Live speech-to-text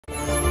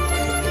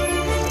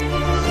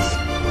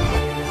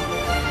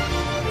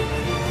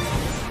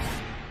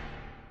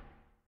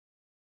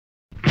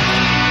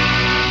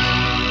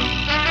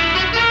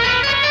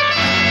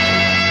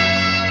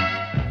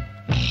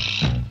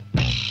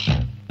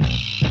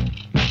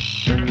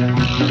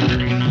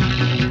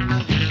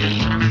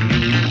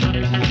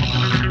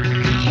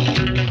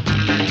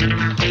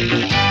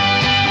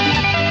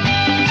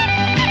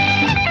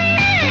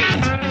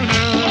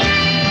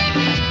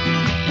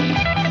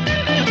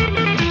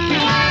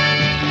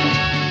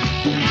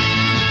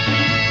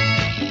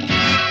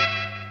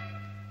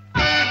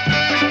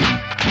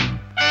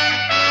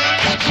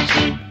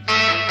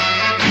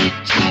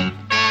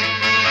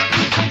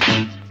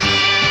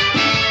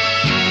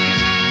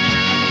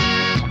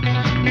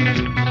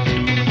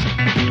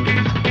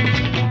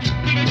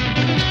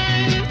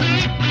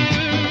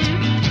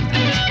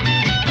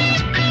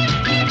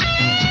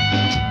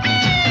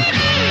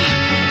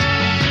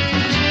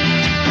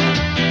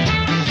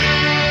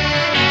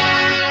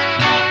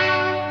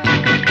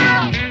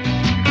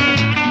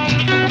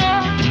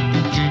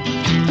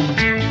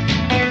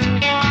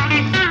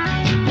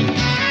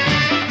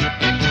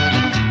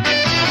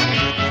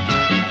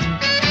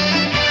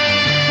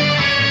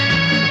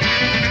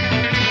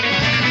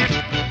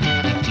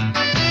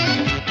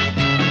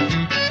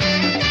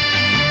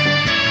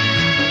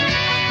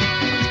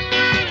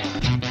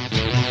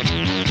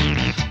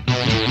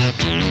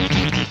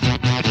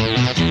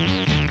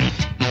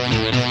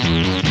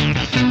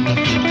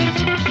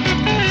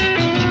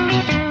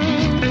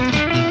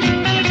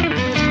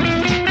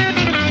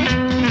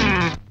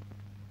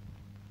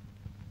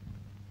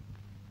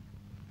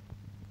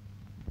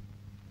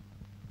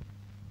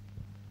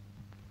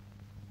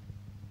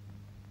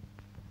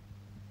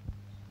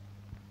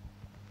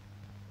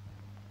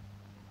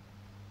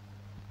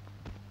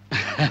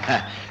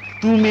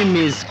তুমি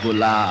মিস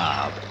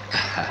গোলাপ।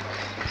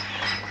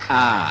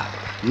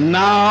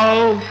 নাও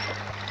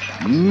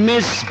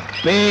মিস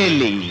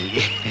বেলি।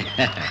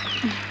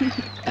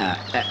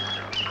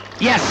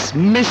 ইয়েস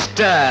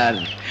মিস্টার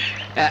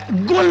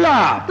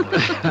গোলাপ।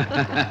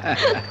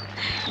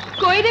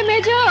 কই রে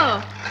মেজো,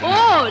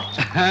 ওঠ,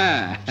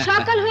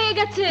 সকাল হয়ে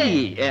গেছে।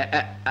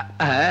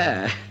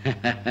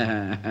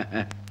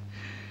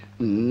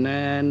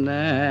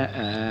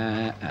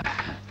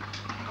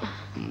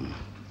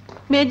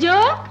 মেজো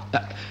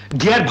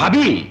ডিয়ার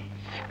ভাবি,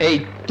 এই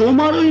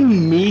তোমার ওই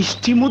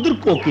মিষ্টি মধুর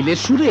কোকিলের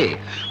সুরে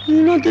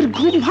ওনাদের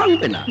ঘুম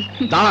ভাঙবে না।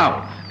 দাঁড়াও,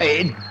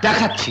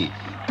 দেখাচ্ছি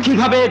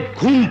কিভাবে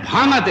ঘুম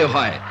ভাঙাতে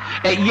হয়।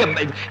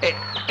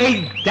 এই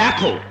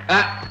দেখো,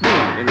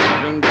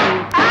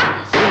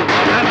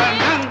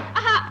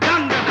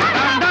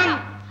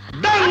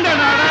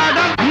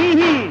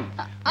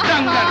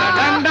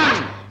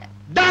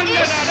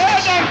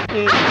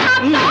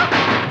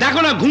 দেখো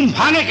না ঘুম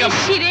ভাঙে কেমন।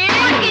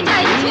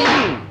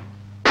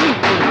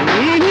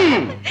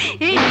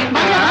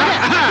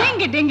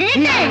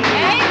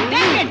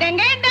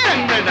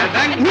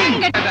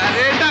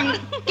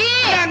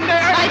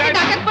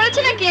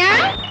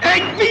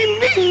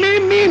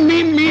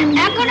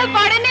 এখনো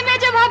পড়েনি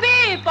মেজো ভাবি,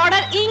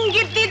 পড়ার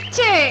ইঙ্গিত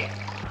দিচ্ছে।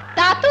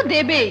 তা তো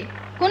দেবেই,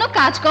 কোনো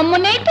কাজকর্ম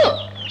নেই তো,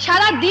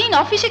 সারা দিন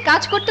অফিসে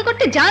কাজ করতে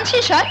করতে জান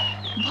শেষ হয়,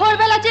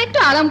 ভোরবেলা যে একটু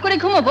আরাম করে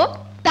ঘুমাবো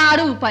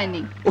তারও উপায়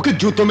নেই। ওকে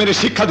জুতো মেরে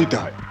শিক্ষা দিতে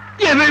হয়।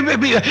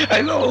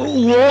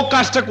 ও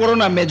কাজটা করো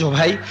না মেজো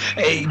ভাই।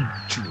 এই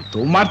জুতো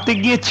মারতে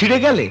গিয়ে ছিঁড়ে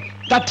গেলে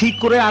তা ঠিক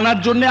করে আনার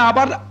জন্য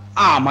আবার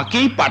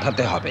আমাকেই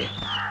পাঠাতে হবে।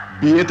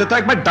 বিয়েতে তো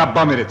একবার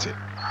ডাব্বা মেরেছে,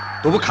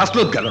 তবু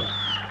খাসলত গেল না।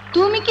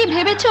 তুমি কি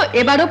ভেবেছো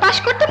এবারও পাশ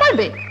করতে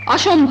পারবে?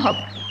 অসম্ভব।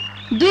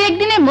 2-1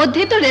 দিনের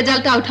মধ্যেই তো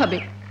রেজাল্ট আউট হবে,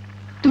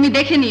 তুমি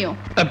দেখে নিও।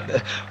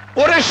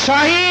 ওরে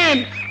শাহিন,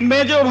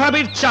 মেজো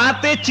ভাবির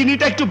চাতে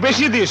চিনিটা একটু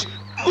বেশি দিস,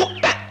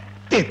 মুখটা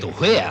তেতো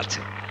হয়ে আছে।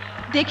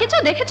 দেখেছো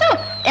দেখেছো,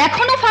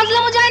 এখনো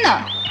ফাজলামো যায় না।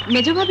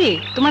 মেজো ভাবি,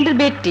 তোমাদের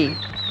বেডটি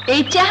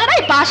এই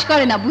চেহারায় পাশ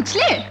করে না,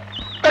 বুঝলে?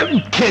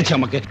 খেয়েছে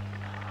আমাকে।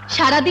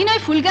 সারাদিন ওই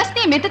ফুল গাছ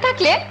নিয়ে মেতে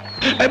থাকলে।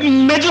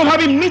 মেজো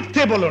ভাবি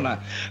মিথ্যে বলো না,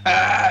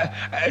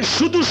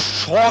 শুধু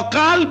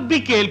সকাল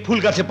বিকেল ফুল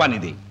গাছে পানি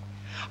দিই,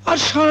 আর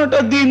সারাটা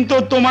দিন তো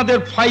তোমাদের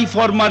 5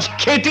 ফরমাস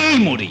খেটেই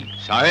মরি।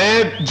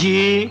 সাহেব জি।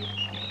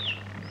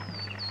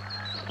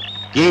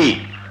 কি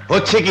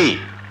হচ্ছে কি?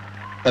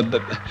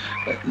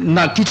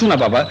 না কিছু না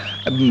বাবা,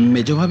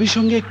 মেজো ভাবির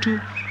সঙ্গে একটু।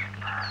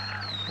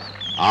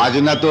 আজ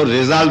না তোর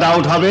রেজাল্ট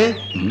আউট হবে?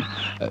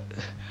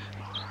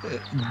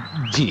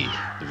 জি।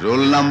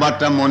 রোল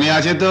নাম্বারটা মনে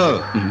আছে তো?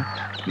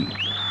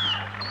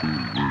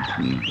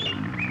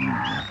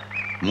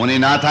 মনে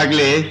না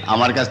থাকলে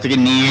আমার কাছ থেকে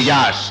নিয়ে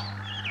যাস।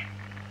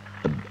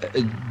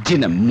 জি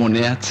না,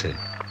 মনে আছে।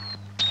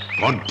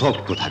 অর্ধক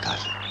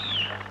কোথাকার।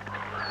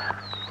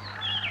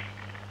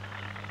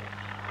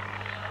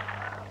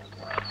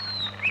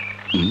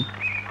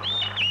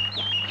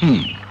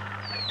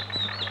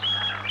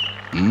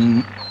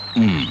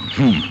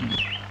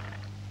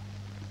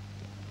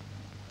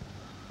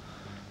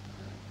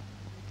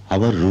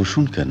 আবার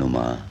রসুন কেন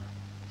মা?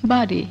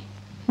 বারে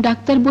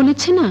ডাক্তার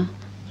বলেছে না,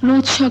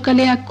 রোজ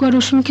সকালে 1 কোয়া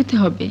রসুন খেতে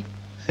হবে।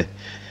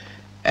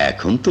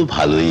 এখন তো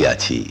ভালোই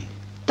আছি।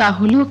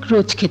 তাহলেও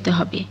রোজ খেতে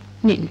হবে,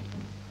 নিন।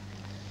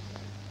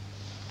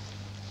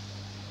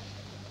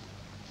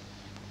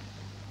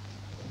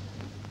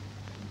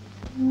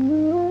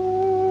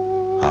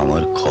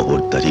 আমার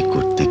খবরদারি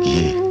করতে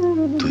গিয়ে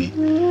তুই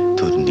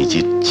তোর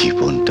নিজের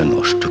জীবনটা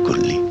নষ্ট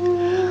করলি।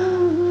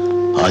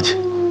 আজ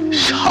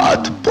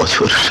 7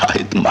 বছর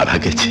শাহেদ মারা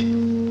গেছে।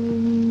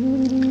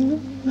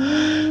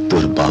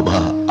 তোর বাবা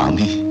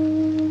আমি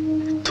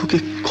তোকে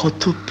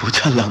কত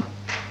বোঝালাম,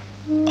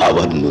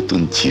 আবার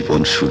নতুন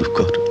জীবন শুরু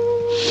কর,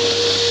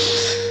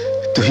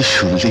 তুই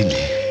শুনলি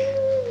না।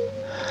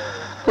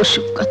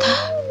 ওসব কথা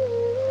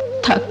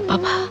থাক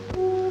বাবা।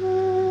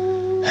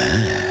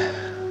 হ্যাঁ,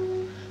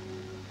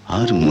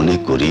 আর মনে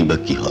করেই বা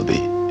কি হবে?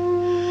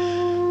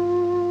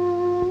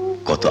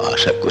 কত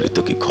আশা করে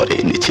তোকে ঘরে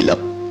এনেছিলাম,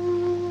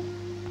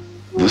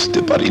 বুঝতে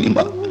পারিনি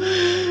মা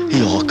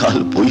এই অকাল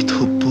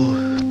বৈধব্য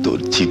তোর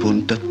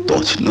জীবনটা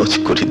তছনছ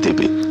করে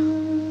দেবে।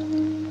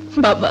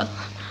 বাবা,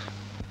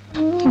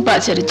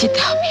 বাজারে যেতে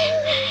হবে,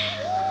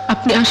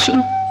 আপনি আসুন,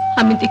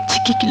 আমি দেখছি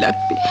কি কি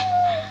লাগবে।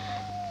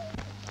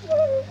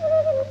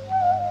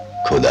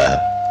 খোদা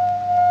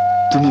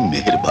তুমি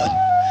মেহেরবান।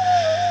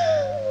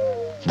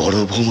 বড়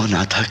বৌমা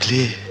না থাকলে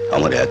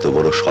আমার এত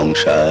বড়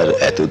সংসার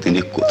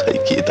এতদিনে কোথায়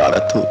গিয়ে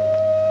দাঁড়াতো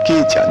কে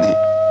জানে।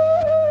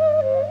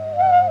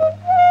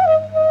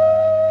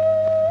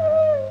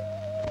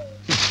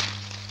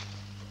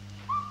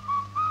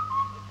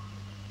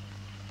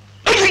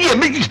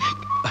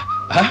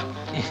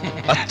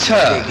 আচ্ছা,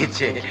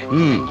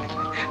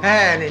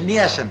 হ্যাঁ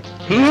নিয়ে আসেন।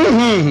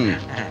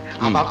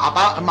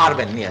 আপা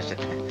মারবেন, নিয়ে আসেন।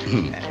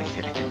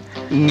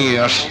 নিয়ে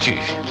আসছি।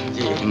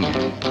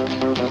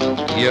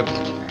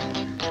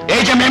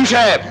 এই যে মেম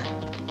সাহেব,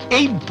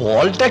 এই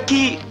বলটা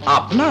কি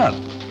আপনার?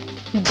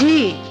 জি।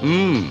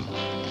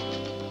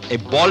 এই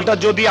বলটা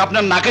যদি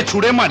আপনার নাকে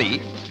ছুঁড়ে মারি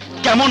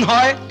কেমন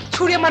হয়?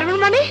 ছুঁড়ে মারবেন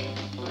মানে?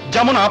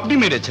 যেমন আপনি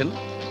মেরেছেন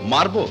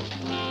মারবো,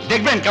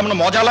 দেখবেন কেমন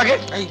মজা লাগে।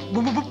 এই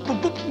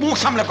মুখ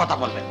সামলে কথা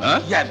বলবেন। হ্যাঁ?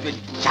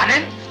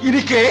 জানেন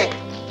ইনি কে?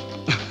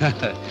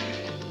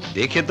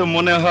 দেখে তো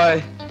মনে হয়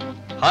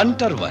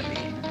Hunter Wali.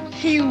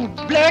 You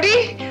bloody!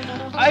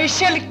 I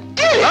shall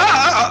kill you!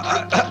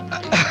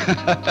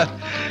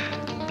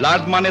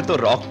 Blood মানে তো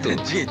রক্ত।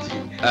 জি জি।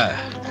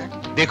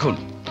 দেখুন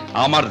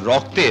আমার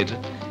রক্তের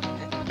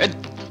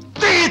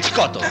তেজ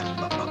কত।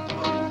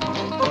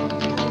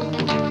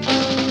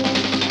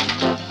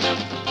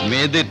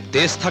 মেয়েদের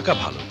তেজ থাকা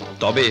ভালো,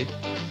 তবে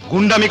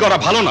গুন্ডামি করা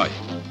ভালো নয়।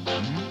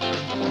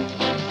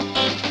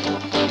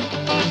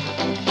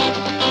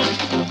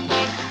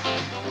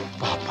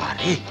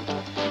 বাবারে,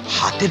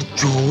 হাতের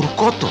জোর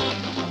কত!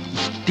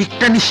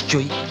 স্টিকটা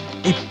নিশ্চয়ই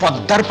এই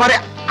পদ্মার পারে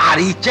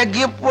আড়িচা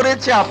গিয়ে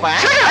পড়েছে। আপা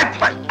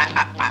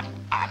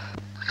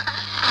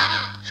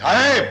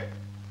সাহেব,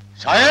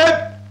 সাহেব,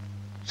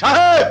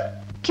 সাহেব,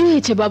 কি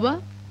হয়েছে বাবা?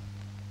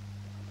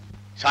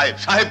 সাহেব,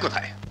 সাহেব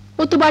কোথায়?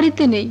 ও তো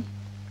বাড়িতে নেই।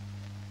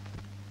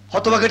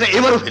 হতভাগাটা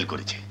এবারও ফেল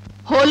করেছে।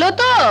 হলো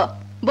তো,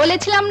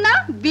 বলেছিলাম না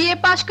বিএ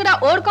পাশ করা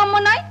ওর কম্য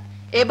নয়।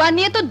 এবার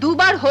নিয়ে তো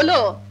দুবার হলো।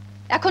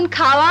 এখন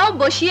খাওয়াও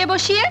বসিয়ে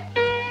বসিয়ে।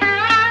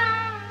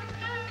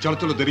 চলো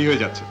চলো, দেরি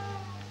হয়ে যাচ্ছে।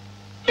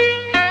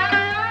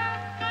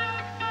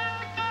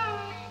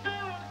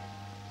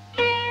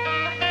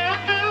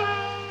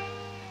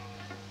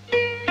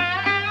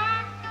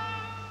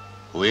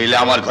 ও এলে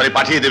আমার ঘরে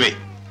পাঠিয়ে দেবে,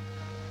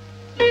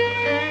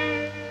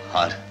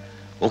 আর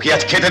ওকে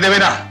আজ খেতে দেবে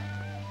না।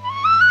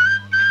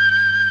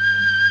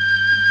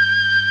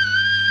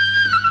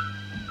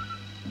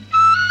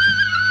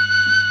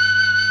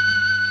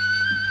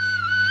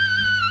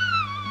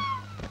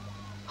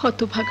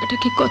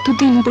 হতভাগাটাকে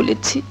কতদিন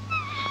বলেছি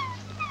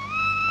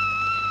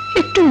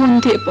একটু মন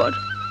দিয়ে পড়,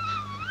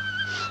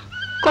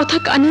 কথা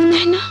কানে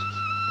নেয় না।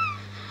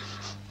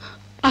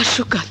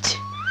 আসুক আজ।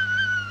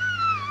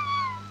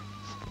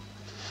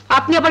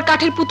 আপনি আবার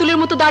কাঠের পুতুলের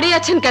মতো দাঁড়িয়ে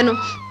আছেন কেন?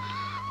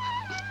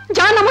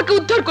 যান আমাকে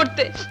উদ্ধার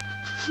করতে।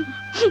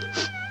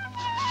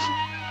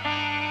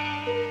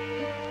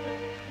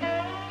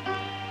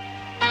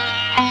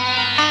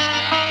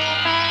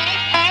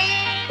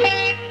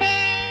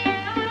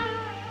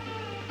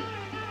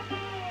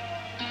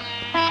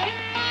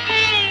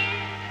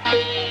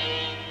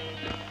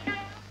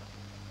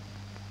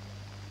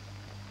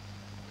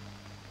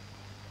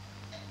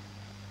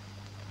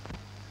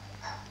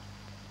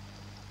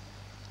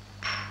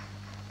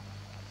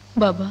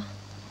 বাবা,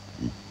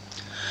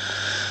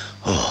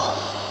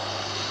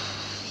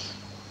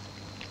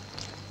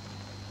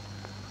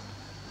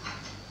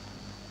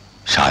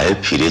 সাহেব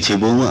ফিরেছে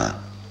বৌমা?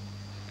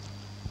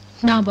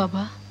 না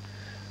বাবা,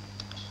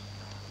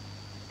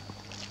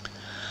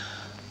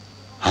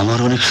 আমার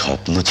অনেক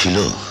স্বপ্ন ছিল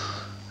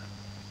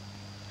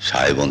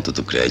সাহেব অন্তত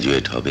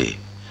গ্র্যাজুয়েট হবে,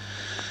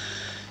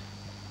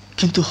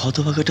 কিন্তু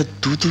হতভাগাটা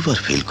দুবার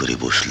ফেল করে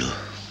বসলো।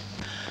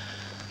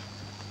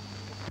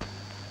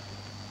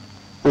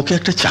 ওকে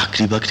একটা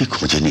চাকরি বাকরি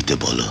খুঁজে নিতে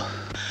বলো,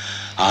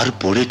 আর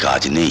পড়ে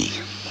কাজ নেই।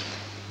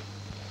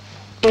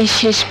 এই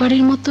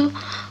শেষবারের মতো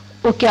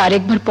ওকে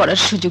আরেকবার পড়ার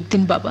সুযোগ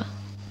দিন বাবা।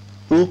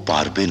 ও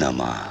পারবে না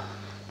মা।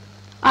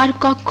 আর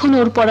কখনো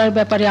ওর পড়ার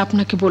ব্যাপারে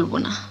আপনাকে বলবো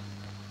না।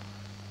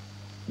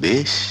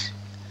 বেশ,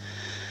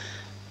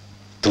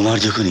 তোমার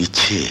যখন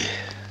ইচ্ছে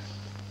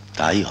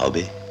তাই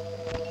হবে।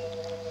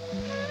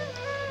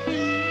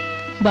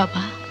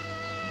 বাবা,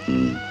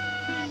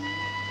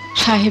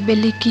 সাহেব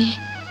এলে কি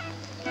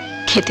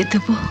খেতে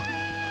দেবো?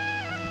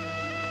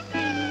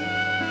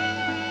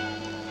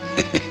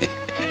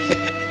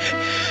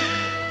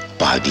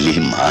 পাগলি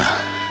মা,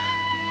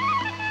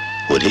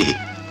 ওরে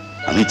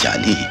আমি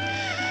জানি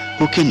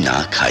ওকে না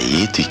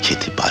খাইয়ে তুই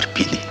খেতে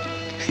পারবি না।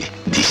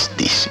 This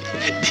this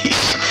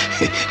this.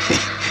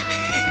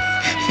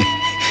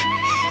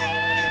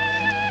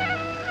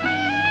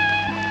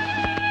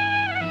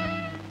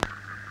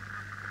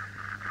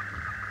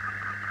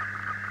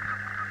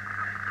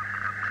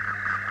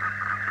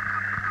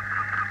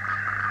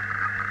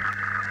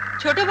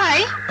 ছোট ভাই,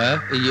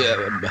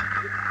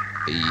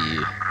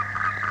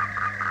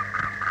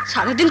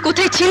 সারাদিন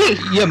কোথায় ছিলি?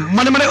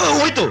 মানে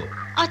ওই তো।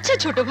 আচ্ছা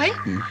ছোট ভাই,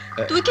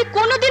 তুই কি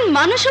কোনোদিন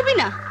মানুষ হবি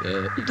না?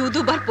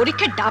 দুবার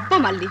পরীক্ষার ডাব্বা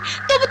মারলি,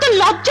 তবু তো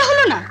লজ্জা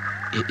হলো না?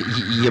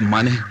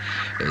 মানে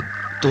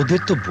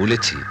তোদের তো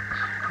বলেছি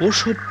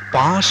ওসব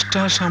পাঁচ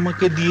টাস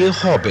আমাকে দিয়ে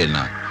হবে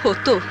না।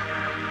 হতো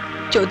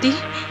যদি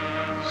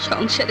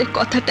সংসারের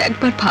কথাটা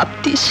একবার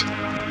ভাবতিস।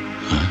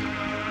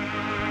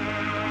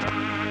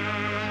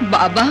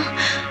 বাবা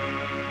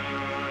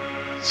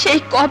সেই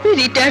কবে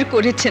রিটায়ার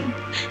করেছেন।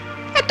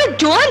 একটা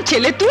জোয়ান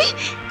ছেলে তুই,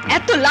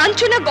 এত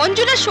লাঞ্ছনা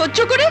গঞ্জনা সহ্য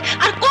করে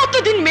আর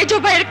কতদিন মেজো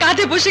ভাইয়ের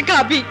কাঁধে বসে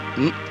খাবি?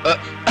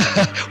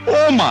 ও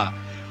মা,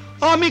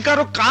 আমি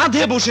কারো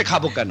কাঁধে বসে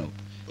খাবো কেন?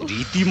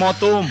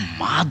 রীতিমতো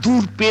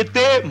মাদুর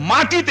পেতে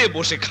মাটিতে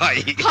বসে খাই।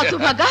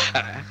 হতভাগা,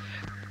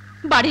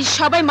 বাড়ির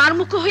সবাই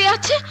মারমুখো হয়ে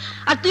আছে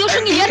আর তুই ওর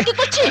সঙ্গে ইয়ার্কি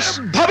করছিস?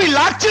 ভাবি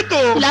লাগছে তো।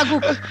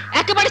 লাগুক,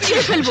 একেবারে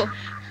ছিঁড়ে ফেলবো।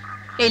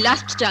 এই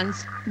লাস্ট চান্স,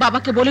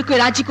 বাবাকে বলে কই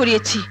রাজি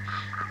করিয়েছি।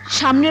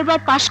 সামনের বার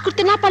পাশ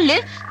করতে না পারলে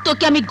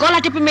তোকে আমি গলা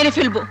টেপে মেরে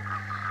ফেলবো।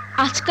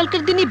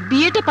 আজকালকার দিনে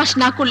বিয়েটা পাশ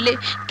না করলে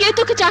কে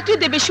তোকে চাকরি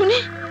দেবে শুনি?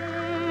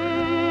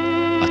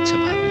 আচ্ছা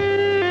ভাবি,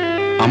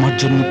 আমার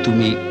জন্য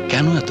তুমি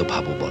কেন এত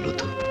ভাবো বলো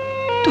তো?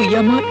 তুই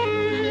আমার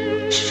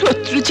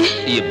শত্রু যে।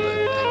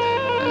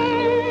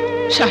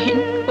 শাহিন,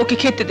 ওকে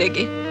খেতে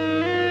দেগে।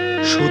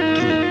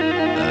 শত্রু?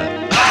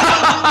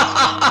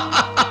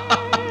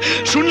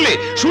 শুনলে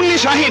শুনলি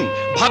শাহিন,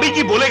 ভাবি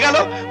কি বলে গেল?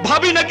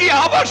 ভাবি নাকি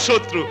আবার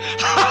শত্রু।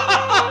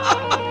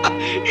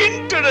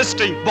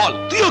 ইন্টারেস্টিং। বল,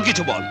 তুইও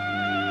কিছু বল।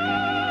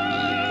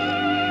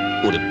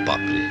 ওরে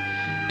বাপরে,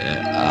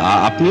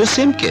 আপনিও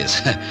সেম কেস?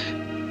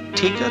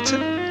 ঠিক আছে,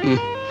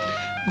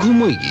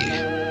 ঘুমোই গিয়ে।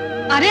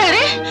 আরে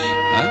আরে,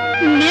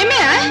 নেমে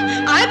আয়,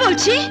 আয়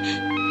বলছি।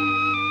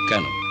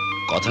 কেন,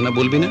 কথা না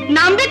বলবি না?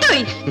 নামবি তুই?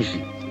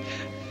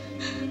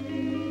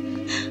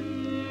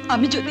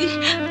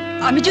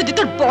 আমি যদি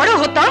তোর বড়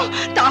হতাম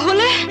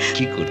তাহলে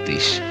কি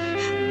করতিস?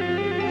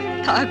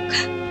 থাক,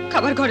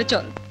 খাবার ঘরে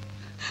চল।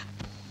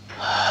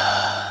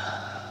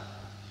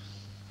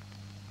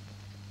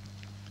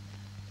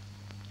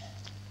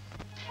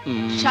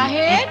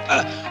 সাহেব,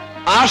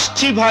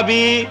 আসছি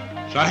ভাবি।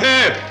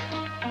 সাহেব,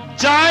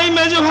 যাই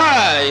মেজো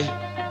ভাই।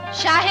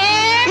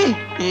 সাহেব,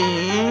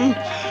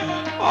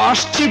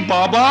 আসছি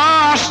বাবা,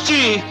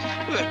 আসছি।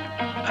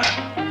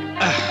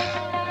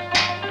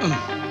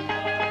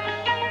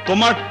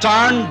 তোমার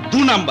টার্ন 2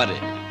 নম্বরে।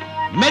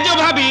 মেজো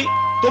ভাবি,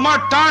 তোমার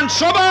টার্ন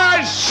সবার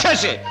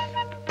শেষে।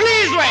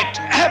 Please wait.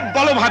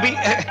 বলো ভাবি।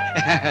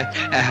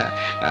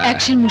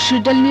 একশন মুসুর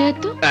ডাল নিয়ে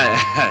তো।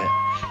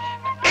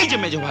 এই যে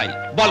মেজো ভাই,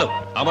 বলো।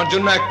 আমার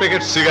জন্য 1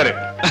 প্যাকেট সিগারেট।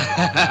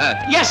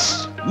 ইয়েস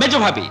মেজো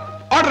ভাবি,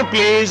 অর্ডার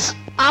প্লিজ।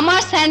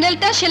 আমার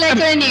স্যান্ডেলটা সেলাই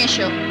করে নিয়ে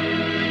এসো।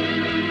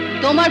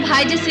 তোমার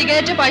ভাই যে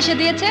সিগারেটের পয়সা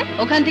দিয়েছে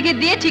ওখান থেকে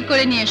দিয়ে ঠিক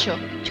করে নিয়ে এসো।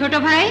 ছোট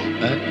ভাই,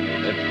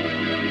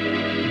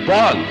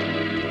 বল,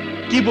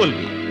 কি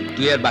বলবি?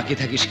 তুই আর বাকি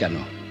থাকিস কেন?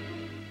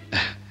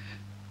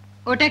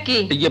 ওটা কি?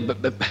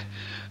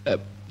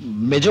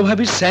 মেজো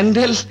ভাবির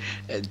স্যান্ডেল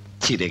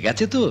ছিঁড়ে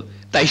গেছে তো,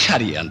 তাই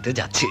সারিয়ে আনতে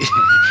যাচ্ছি।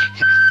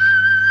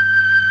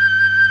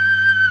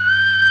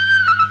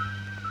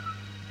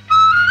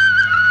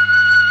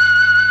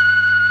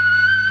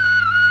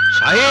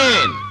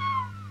 শাহিন,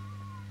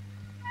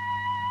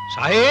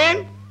 শাহিন,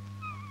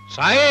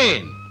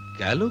 শাহিন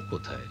গেল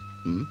কোথায়?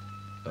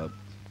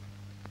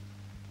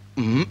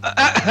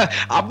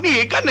 আপনি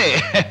এখানে?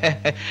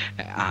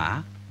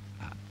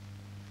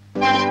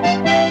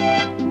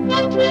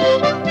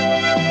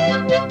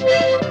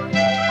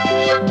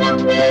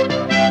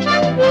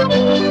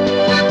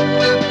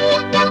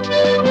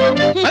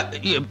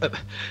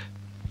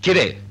 কে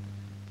রে,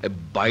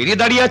 বাইরে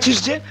দাঁড়িয়ে আছিস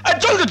যে?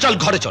 চল চল,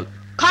 ঘরে চল।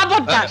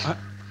 খবরদার,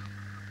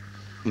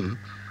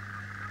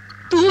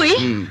 তুই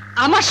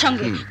আমার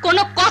সঙ্গে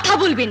কোনো কথা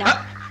বলবি না।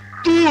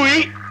 তুই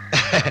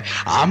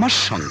আমার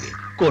সঙ্গে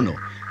কোনো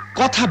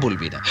কথা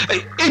বলবি না?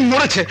 এই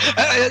মরেছে,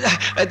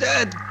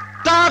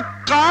 তা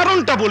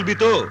কারণটা বলবি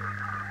তো?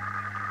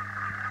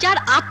 যার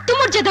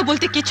আত্মমর্যাদা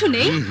বলতে কিছু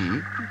নেই,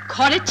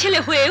 ঘরের ছেলে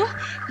হয়েও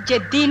যে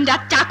দিন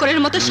রাত চাকরের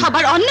মতো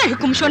সবার অন্যায়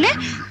হুকুম শোনে,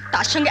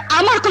 তার সঙ্গে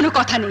আমার কোনো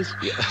কথা নেই।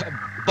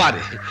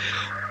 পারে,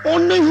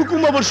 অন্যায়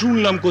হুকুম আবার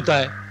শুনলাম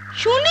কোথায়?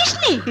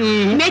 শুনিসনি?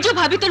 মেজো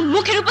ভাবি তোর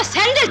মুখের উপর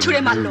স্যান্ডেল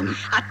ছুঁড়ে মারলো,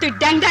 আর তুই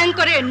ড্যাং ড্যাং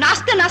করে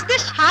নাচতে নাচতে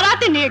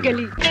সারাতে নিয়ে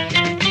গেলি।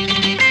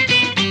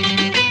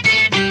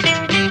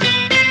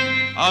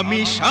 আমি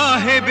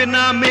সাহেব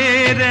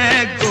নামের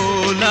এক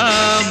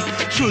গোলাম,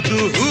 শুধু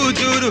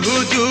হুজুর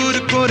হুজুর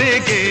করে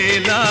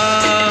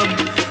গেলাম,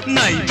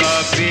 নাইবা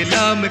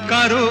পেলাম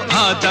কারো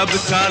আদাব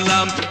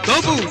সালাম,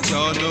 তবু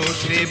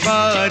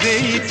জনসেবার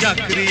এই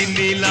চাকরি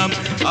নিলাম।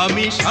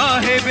 আমি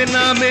সাহেব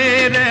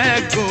নামের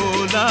এক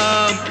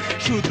গোলাম,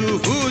 শুধু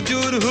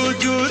হুজুর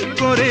হুজুর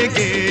করে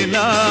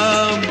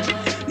গেলাম,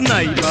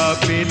 নাইবা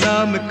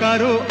পেলাম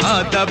কারো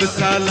আদাব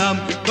সালাম,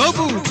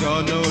 তবু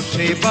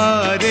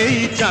জনসেবার এই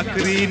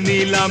চাকরি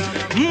নিলাম।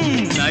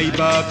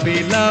 নাইবা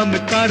পেলাম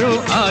কারো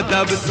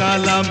আদাব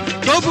সালাম,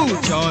 তবু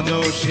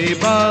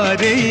জনসেবার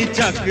এই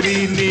চাকরি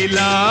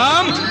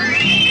নিলাম।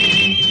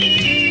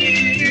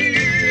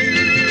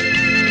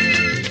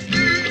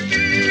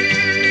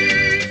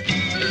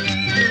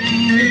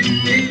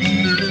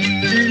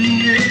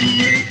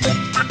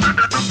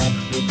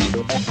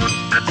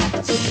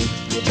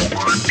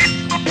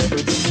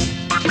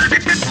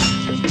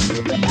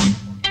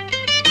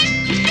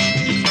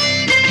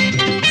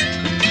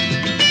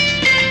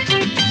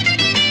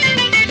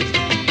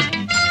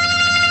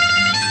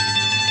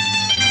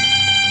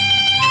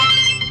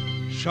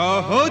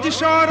 সহজ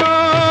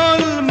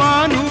সরল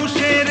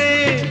মানুষের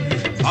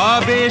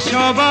ভাবে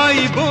সবাই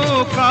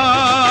বোকা,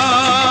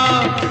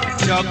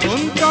 যখন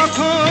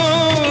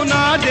তখন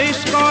আদেশ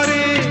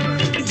করে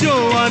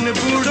জোয়ান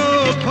বুড়ো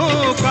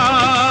খোকা।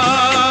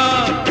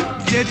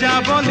 যে যা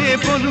বলে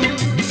বলুক,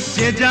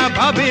 যে যা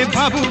ভাবে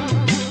ভাবুক,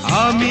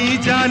 আমি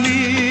জানি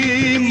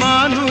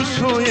মানুষ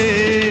হয়ে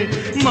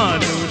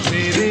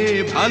মানুষের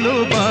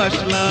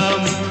ভালোবাসলাম,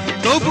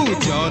 তবু তবু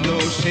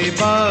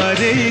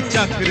জনসেবারে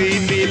চাকরি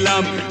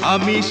নিলাম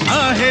আমি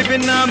সাহেব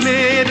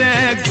নামের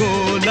এক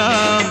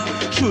গোলাম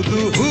শুধু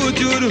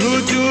হুজুর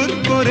হুজুর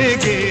করে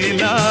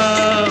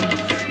গেলাম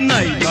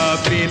নাইবা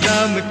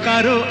পেলাম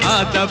কারো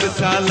আদাব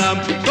সালাম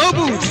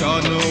তবু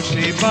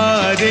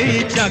জনসেবারে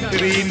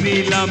চাকরি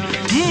নিলাম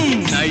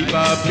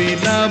নাইবা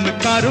পেলাম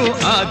কারো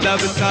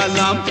আদাব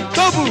সালাম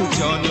তবু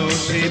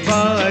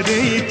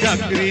জনসেবারে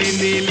চাকরি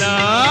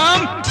নিলাম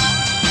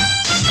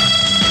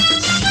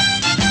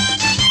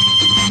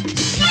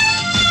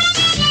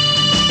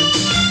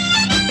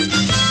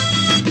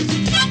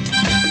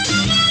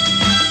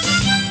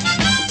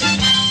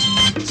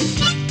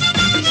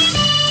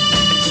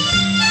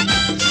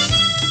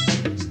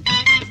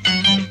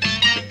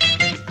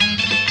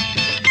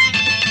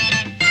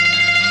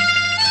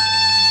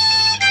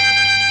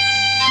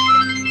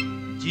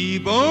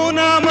জীবন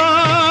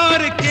আমার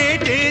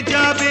কেটে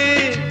যাবে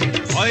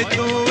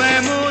হয়তো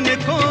এমন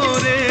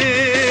করে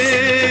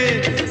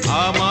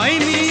আমায়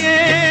নিয়ে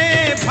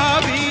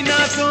ভাবি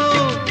না তো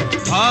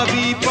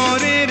ভাবি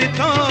পরের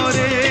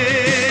তরে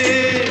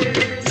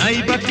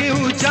নাইবা কেউ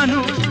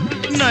জানো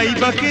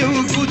নাইবা কেউ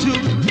বুঝু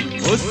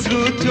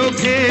অশ্রু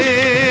চোখে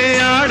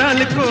আড়াল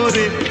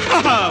করে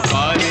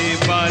বারে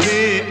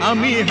বারে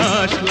আমি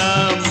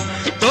হাসলাম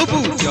তবু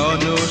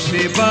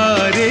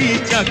জনসেবারে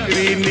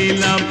চাকরি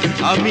নিলাম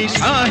আমি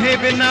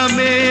সাহেব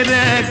নামের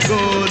এক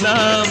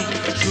গোলাম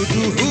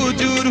শুধু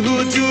হুজুর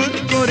হুজুর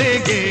করে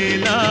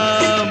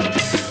গেলাম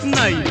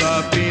নাইবা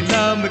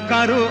পেলাম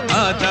কারো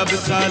আদাব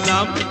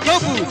সালাম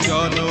তবু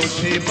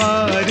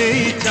জনসেবারে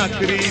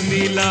চাকরি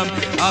নিলাম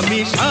আমি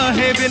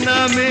সাহেব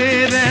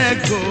নামের এক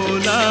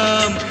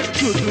গোলাম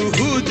শুধু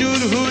হুজুর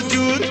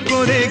হুজুর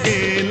করে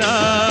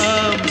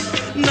গেলাম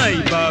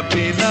নাইবা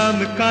পেলাম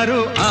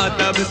কারো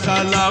আদাব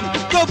সালাম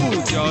তবু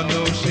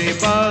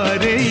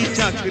জনসেবারে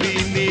চাকরি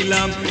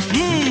নিলাম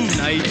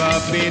নাইবা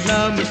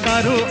পেলাম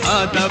কারো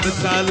আদাব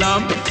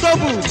সালাম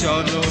তবু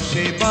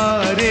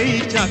জনসেবারে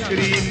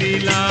চাকরি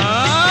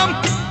নিলাম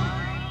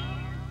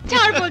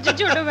ছাড় বলছি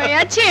ছোট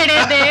ভাইয়া ছেড়ে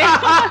দে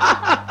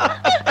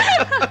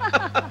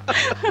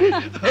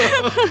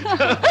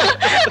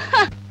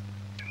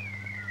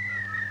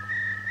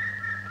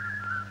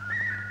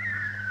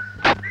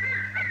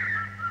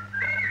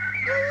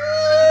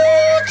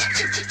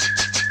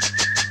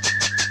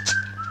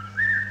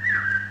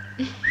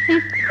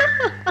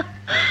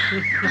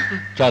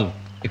চল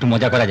একটু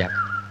মজা করা যাক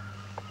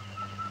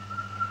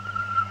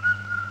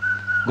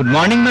গুড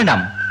মর্নিং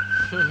ম্যাডাম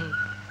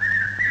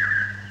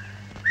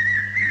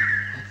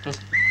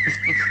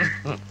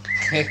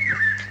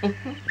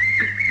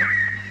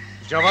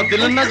জবাব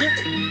দিলেন না যে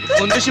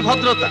কোন দেশি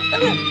ভদ্রতা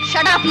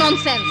শাট আপ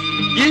ননসেন্স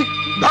কি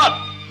ধর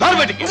ধর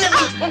বেটিকে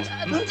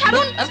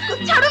ছাড়ুন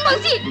ছাড়ুন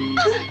বলছি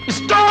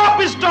স্টপ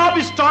স্টপ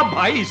স্টপ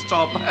ভাই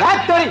স্টপ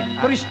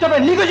তোর স্টপে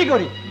নিগজি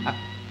করি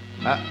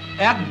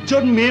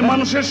একজন মেয়ে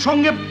মানুষের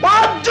সঙ্গে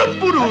 5 জন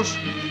পুরুষ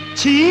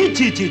ছি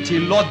ছি ছি ছি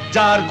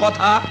লজ্জার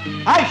কথা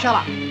আই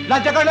শালা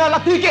লজ্জা করে না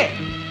তুই কে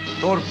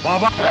তোর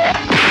বাবা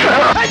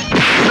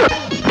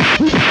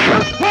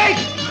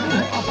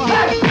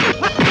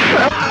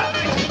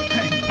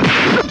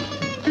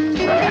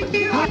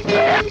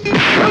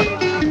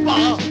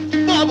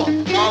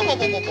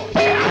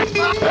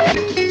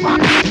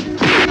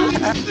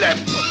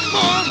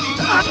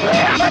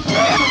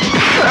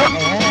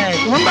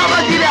কোন বাবা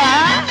জিরা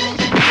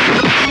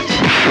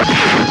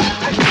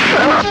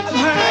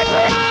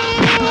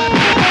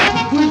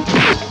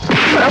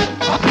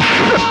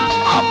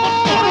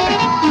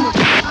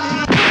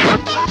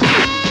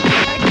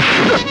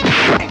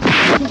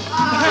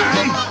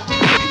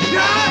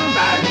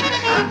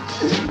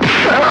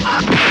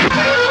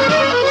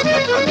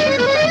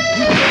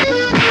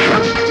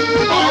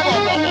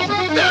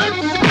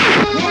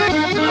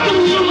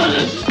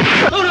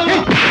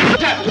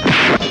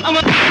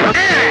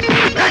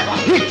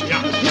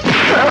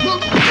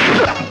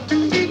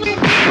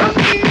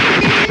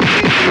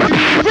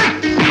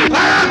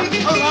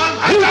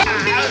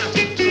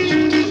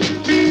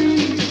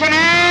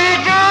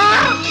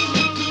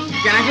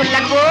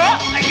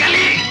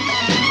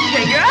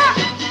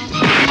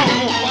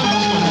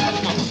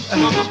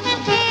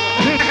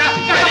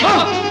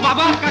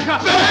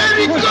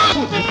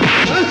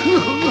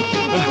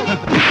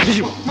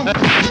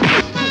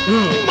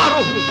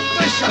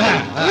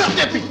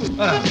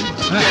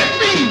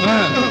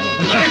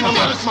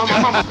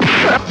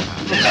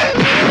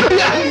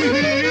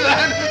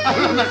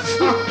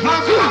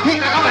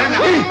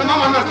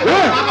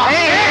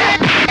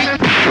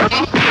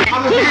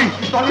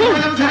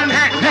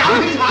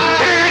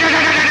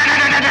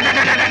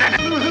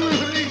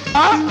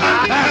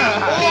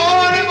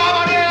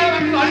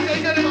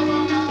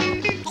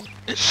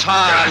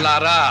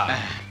শালারা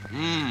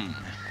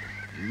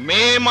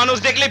মেয়ে মানুষ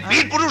দেখলে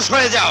বীর পুরুষ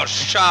হয়ে যাও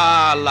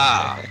শালা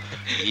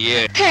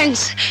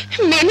থ্যাঙ্কস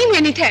মেনি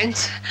মেনি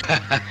থ্যাঙ্কস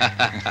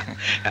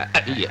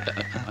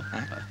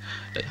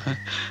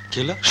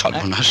কেলা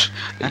সর্বনাশ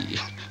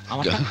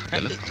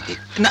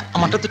না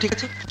আমারটা তো ঠিক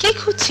আছে কি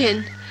খুঁজছেন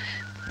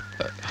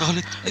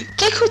তাহলে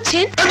কি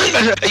খুঁজছেন?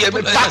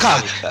 টাকা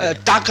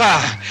টাকা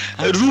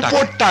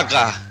রূপোর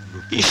টাকা।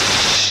 ইস,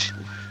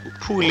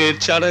 ফুলের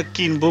চারা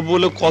কিনবো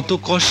বলে কত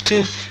কষ্টে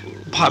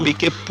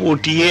ভাবিকে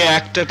পটিয়ে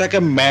একটা টাকা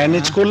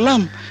ম্যানেজ করলাম,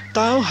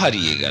 তাও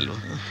হারিয়ে গেল।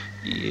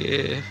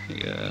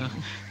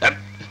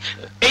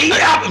 এই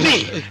আপনি,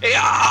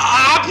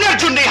 আপনার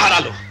জন্যই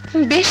হারালো।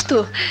 বেশ তো,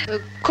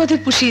 কত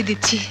পুষিয়ে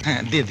দিচ্ছি।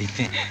 হ্যাঁ দিয়ে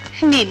দিতে।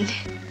 নিন।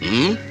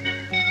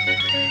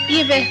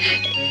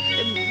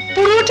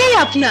 পুরোটাই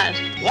আপনার।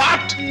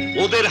 হোয়াট?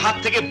 ওদের হাত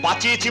থেকে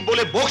বাঁচিয়েছি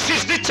বলে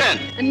বকশিশ দিচ্ছেন?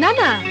 না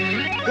না।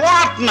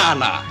 হোয়াট না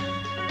না?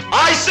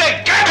 I say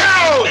get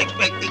out.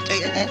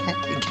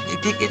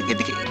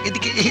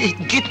 এদিকে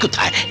গেট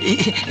কোথায়?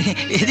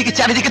 এদিকে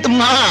চারিদিকে তো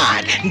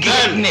মাঠ,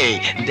 গেট নেই।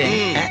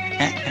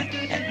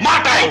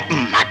 মাঠ আউট,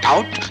 মাঠ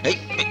আউট।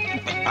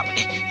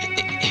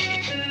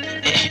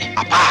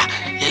 আপা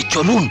এই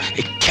চলুন,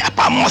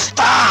 খেপা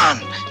মস্তান।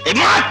 এই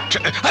মাঠ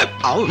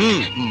আউট,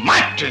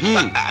 মাঠ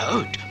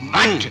আউট,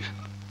 মাঠ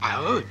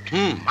আউট,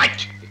 মাঠ।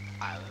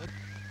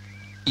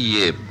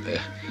 ইয়ে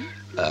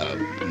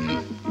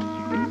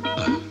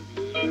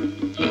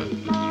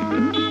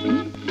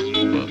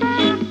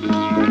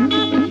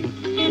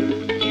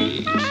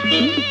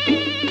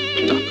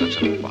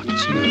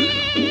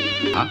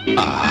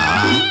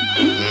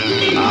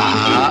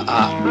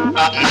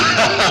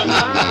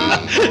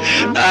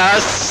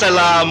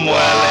আসসালামু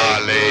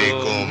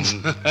আলাইকুম।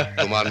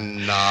 তোমার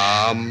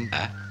নাম?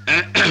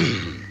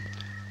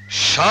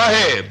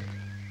 সাহেব।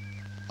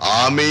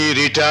 আমি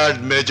রিটায়ার্ড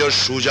মেজর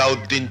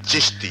সুজাউদ্দিন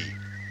চিশতি।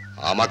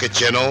 আমাকে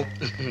চেনো?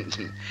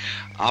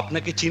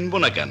 আপনাকে চিনব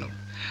না কেন?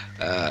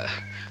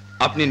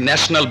 আপনি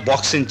ন্যাশনাল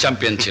বক্সিং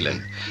চ্যাম্পিয়ন ছিলেন।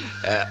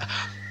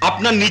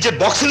 আপনার নিজের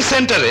বক্সিং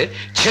সেন্টারে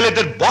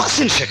ছেলেদের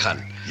বক্সিং শেখান।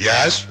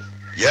 Yes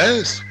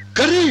yes,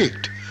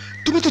 correct.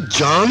 তুমি তো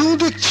জানো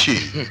দেখছি।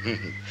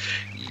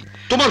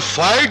 তোমার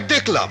ফাইট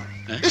দেখলাম,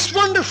 ইটস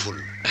ওয়ান্ডারফুল।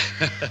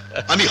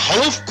 আমি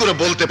হলফ করে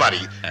বলতে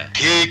পারি,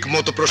 ঠিক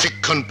মতো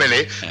প্রশিক্ষণ পেলে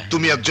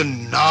তুমি একজন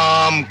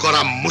নাম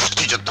করা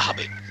মুষ্টিযোদ্ধা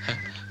হবে।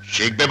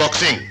 শিখবে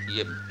বক্সিং?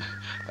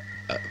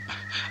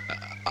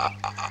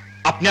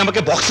 আপনি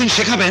আমাকে বক্সিং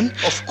শেখাবেন?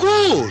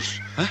 অফকোর্স।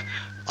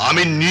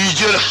 আমি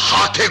নিজের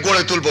হাতে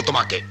গড়ে তুলবো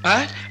তোমাকে।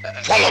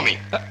 Follow me.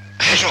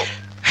 এসো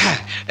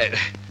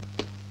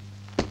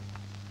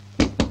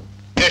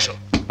এসো,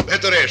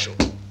 ভেতরে এসো।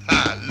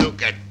 Look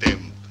at them,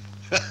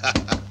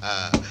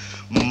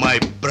 my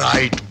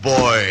bright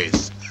boys.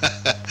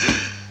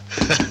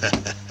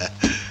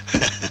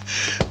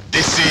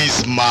 This is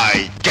my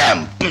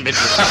camp.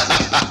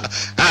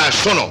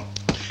 শোনো,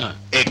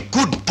 a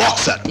good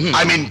boxer,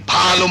 I mean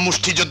ভালো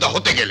মুষ্টিযোদ্ধা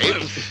হতে গেলে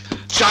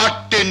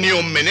 4টে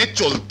নিয়ম মেনে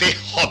চলতে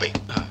হবে।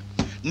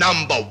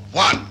 নাম্বার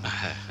 1,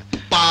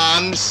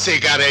 পান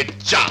সিগারেট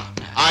চা,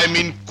 I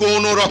mean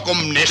কোন রকম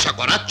নেশা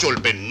করা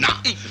চলবে না।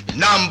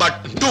 নাম্বার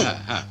 2,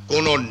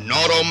 কোন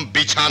নরম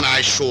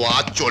বিছানায় শোয়া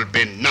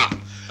চলবে না।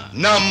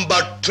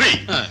 নাম্বার 3,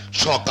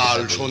 সকাল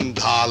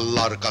সন্ধ্যা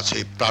আল্লাহর কাছে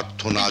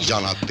প্রার্থনা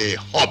জানাতে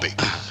হবে।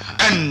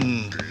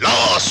 এন্ড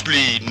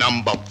লাস্টলি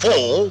নাম্বার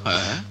 4,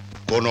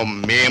 কোন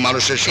মেয়ে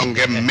মানুষের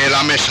সঙ্গে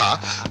মেলামেশা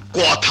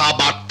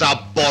কথাবার্তা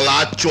বলা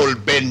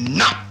চলবে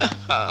না।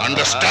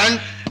 আন্ডারস্ট্যান্ড?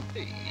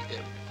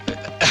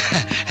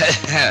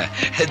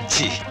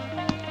 জি।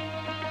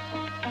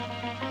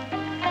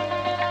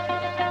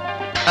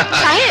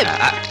 সাহেব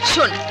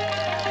শোন,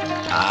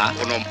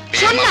 কোন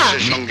মেয়ে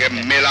মানুষের সঙ্গে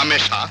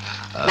মেলামেশা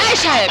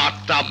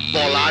কথাবার্তা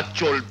বলা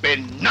চলবে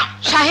না।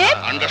 সাহেব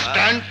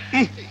আন্ডারস্ট্যান্ড?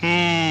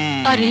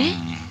 আরে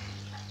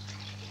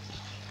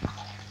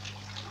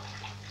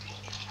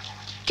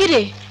কি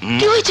রে,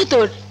 কি হয়েছে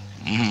তোর?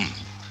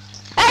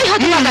 এই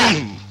হতভাগা,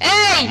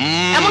 এই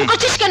এমন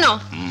করছিস কেন?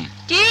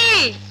 কি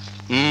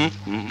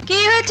কি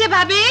হয়েছে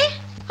ভাবি?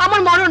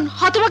 আমার মরণ,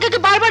 হতভাগাকে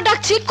বারবার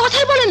ডাকছি,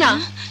 কথাই বলে না।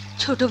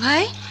 ছোট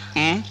ভাই,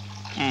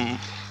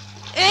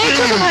 এই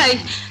ছোট ভাই,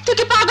 তুই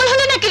কি পাগল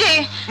হলি নাকি রে?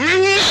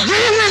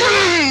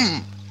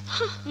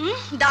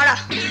 দাঁড়া,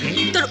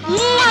 তোর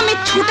আমি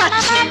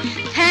ছুটাচ্ছি।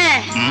 হ্যাঁ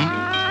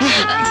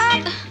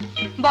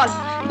বল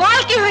বল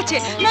কি হয়েছে?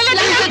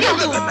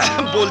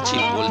 বলছি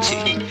বলছি,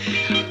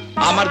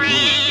 আমার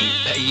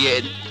ইয়ে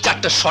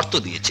 4টা শর্ত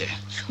দিয়েছে।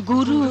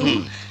 গুরু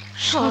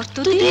শর্ত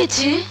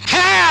দিয়েছে?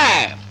 হ্যাঁ,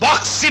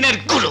 বক্সিংয়ের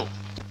গুরু।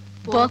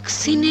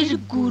 বক্সিংয়ের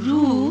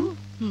গুরু?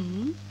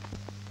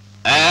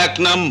 1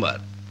 নাম্বার,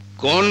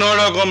 কোন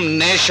রকম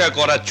নেশা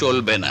করা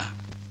চলবে না।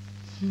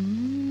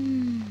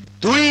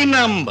 2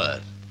 নাম্বার,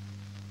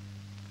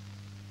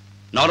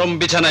 নরম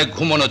বিছানায়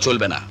ঘুমানো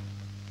চলবে না।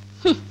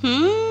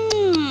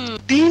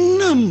 3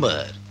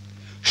 নাম্বার,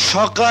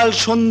 সকাল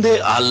সন্ধে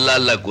আল্লাহ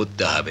আল্লাহ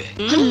করতে হবে।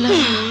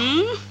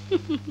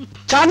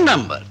 4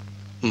 নাম্বার,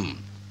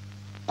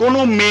 কোন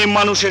মেয়ে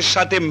মানুষের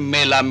সাথে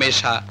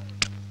মেলামেশা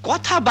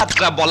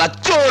কথাবার্তা বলা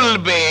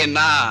চলবে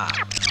না।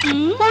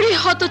 ওরে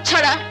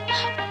হতচ্ছাড়া,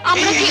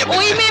 আমরা কি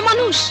ওই মেয়ে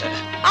মানুষ?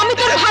 আমি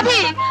তোর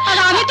ভাবি আর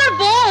আমি তোর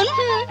বোন।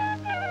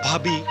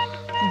 ভাবি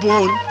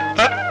বোন,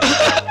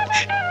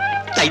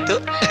 তাই তো?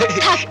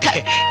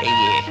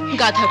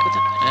 গাধা কোথা।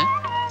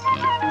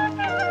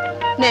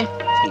 নে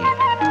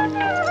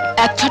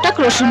এক ছটাক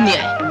রসুন নিয়ে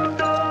আয়।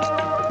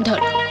 ধর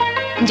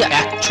যা।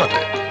 এক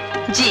ছটাক?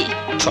 জি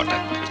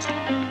ছটাক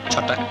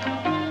ছটাক।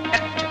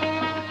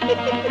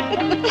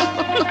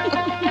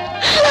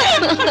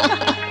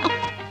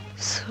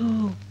 So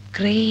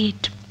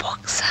great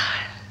boxer.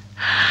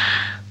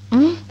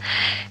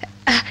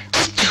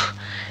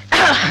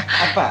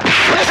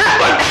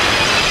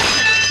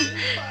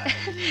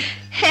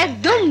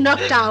 একদম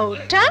নকড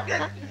আউট।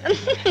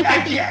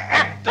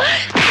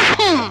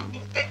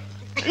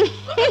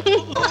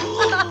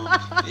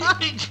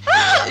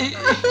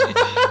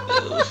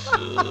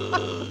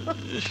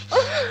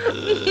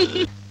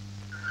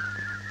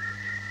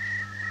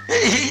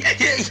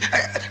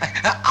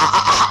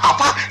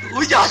 আপা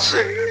ওই যে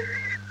আসে।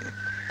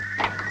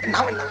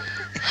 নামেন না।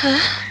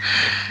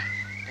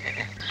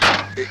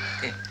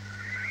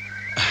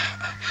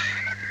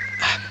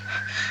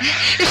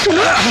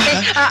 শুনুন,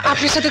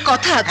 আপনার সাথে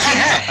কথা আছে।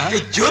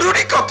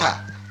 জরুরি কথা।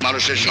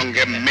 মানুষের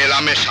সঙ্গে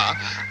মেলামেশা,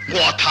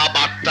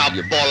 কথাবার্তা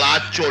বলা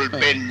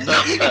চলবে না।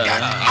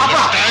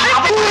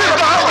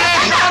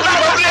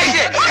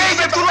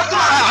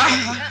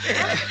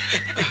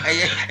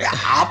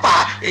 আপা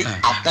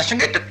আপনার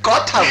সঙ্গে একটু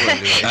কথা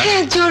বলবো।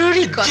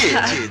 জরুরি কথা।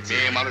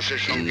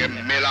 মানুষের সঙ্গে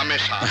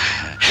মেলামেশা,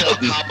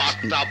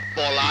 কথাবার্তা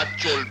বলা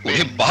চলবে।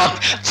 বাপ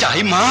চাই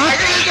মা,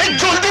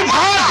 জলদি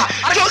মা,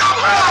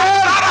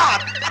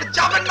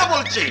 যাবেন না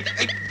বলছি।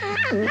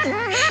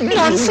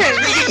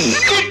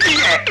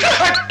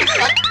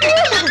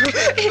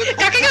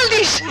 কাকে গাল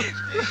দিস?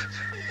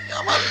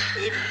 আমার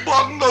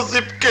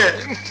বদনসিবকে।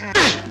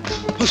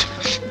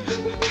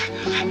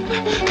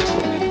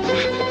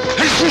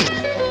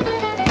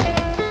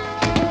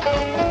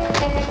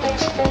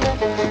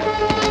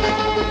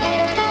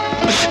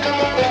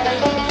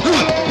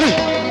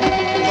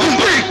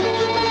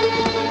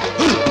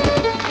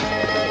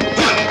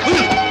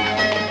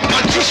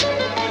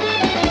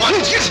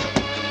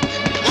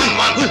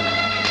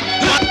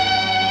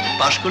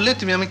 পাশ করলে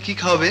তুমি আমি কি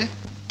খাওয়াবে?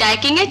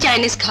 ডাইকিং এ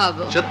চাইনিজ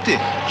খাওয়াবো। সত্যি?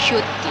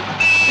 সত্যি।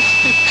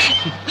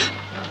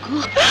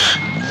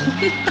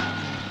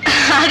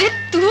 আরে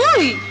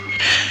তুই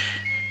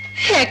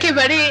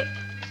একেবারে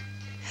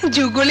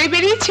যুগলে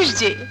বেরিয়েছিস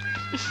যে।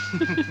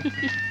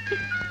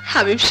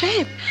 হাবিব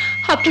সাহেব,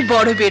 আপনি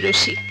বড়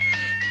বেরসিক।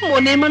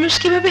 মনের মানুষ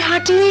কিভাবে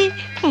হাঁটিয়ে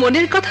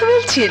মনের কথা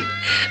বলছেন,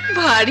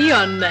 ভারী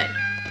অন্যায়।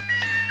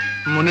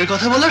 মনের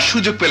কথা বলার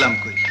সুযোগ পেলাম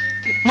কই,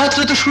 মাত্র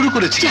তো শুরু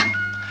করেছি।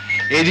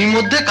 এরই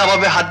মধ্যে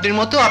কাবাবে হাড্ডির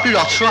মতো আপনি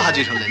রৎস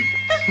হাজির হলেন।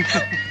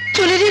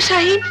 চলে রে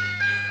শাহিন,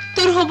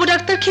 তোর হবু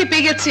ডাক্তার খেপে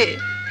গেছে।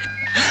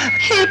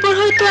 এরপর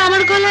হয়তো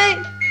আমার গলায়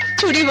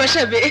ছুরি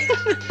বসাবে।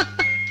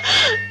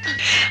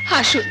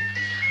 আসুন,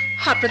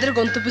 আপনাদের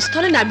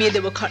গন্তব্যস্থলে নামিয়ে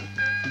দেবো ক্ষণ।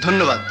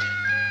 ধন্যবাদ,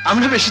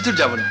 আমরা বেশি দূর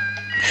যাব না।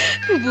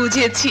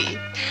 বুঝেছি,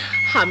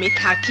 আমি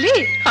থাকলে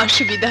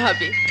অসুবিধা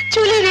হবে।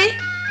 চলে রে,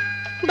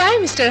 বাই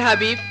মিস্টার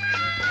হাবিব।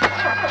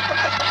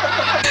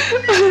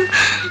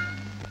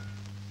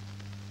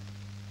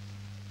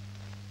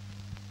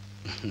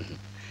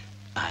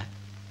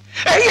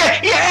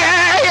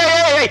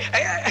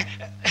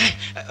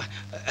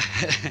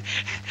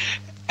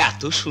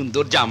 এত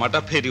সুন্দর জামাটা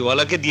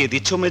ফেরিওয়ালাকে দিয়ে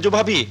দিচ্ছ মেজো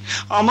ভাবি,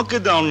 আমাকে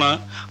দাও না।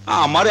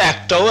 আমার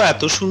একটাও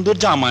এত সুন্দর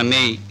জামা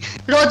নেই।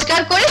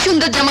 রোজগার করে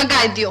সুন্দর জামা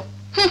গায়ে দিও।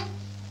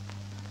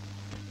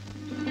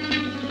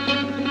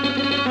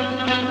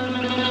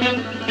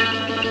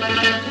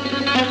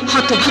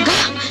 হতভাগা,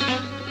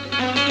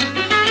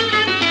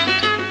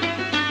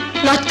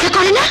 লজ্জা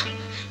করে না?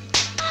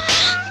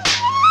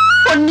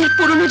 অন্যের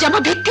পুরনো জামা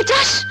ভিক্ষে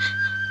চাস?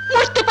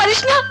 মরতে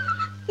পারিস না?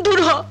 দূর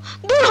হ,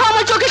 দূর হ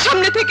আমার চোখের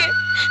সামনে থেকে।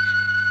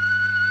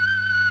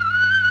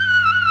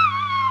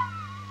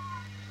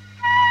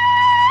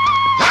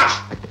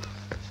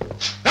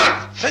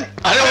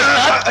 আরে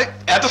ওস্তাদ,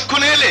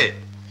 এতক্ষণে এলে?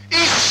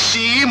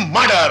 ইসি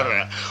মার্ডার,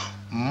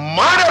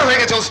 মার্ডার হয়ে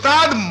গেছে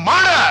ওস্তাদ,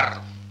 মার্ডার।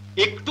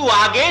 একটু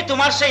আগে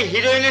তোমার সেই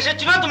হিরোইন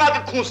এসেছিল তোমাকে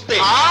খুঁজতে।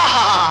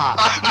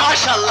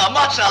 মাশাআল্লাহ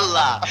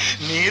মাশাআল্লাহ,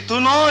 মেয়ে তো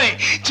নয়,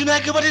 যেন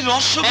একেবারে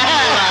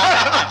রসগোল্লা।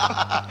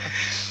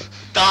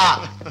 তা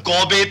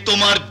কবে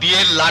তোমার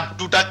বিয়ের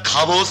লাড্ডুটা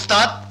খাবো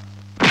ওস্তাদ?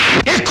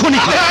 এক্ষুনি।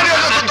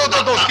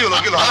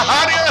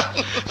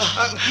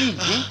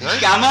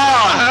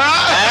 কেমন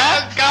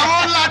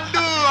কেমন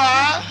লাড্ডু?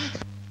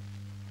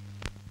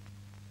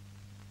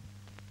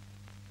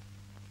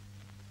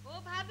 ও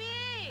ভাবি,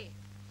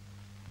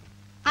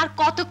 আর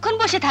কতক্ষণ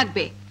বসে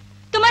থাকবে?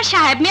 তোমার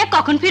সাহেব মিয়া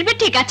কখন ফিরবে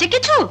ঠিক আছে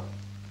কিছু?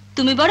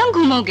 তুমি বরং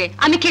ঘুমোগে,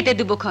 আমি খেতে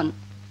দেবো খন।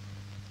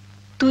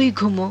 তুই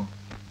ঘুমো।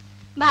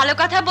 ভালো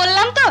কথা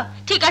বললাম তো?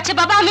 ঠিক আছে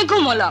বাবা, আমি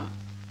ঘুমোলাম।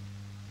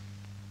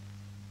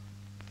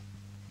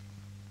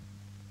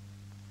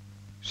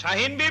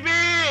 শাহিন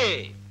বিবি,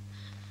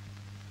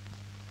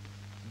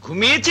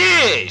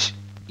 ঘুমিয়েছিস?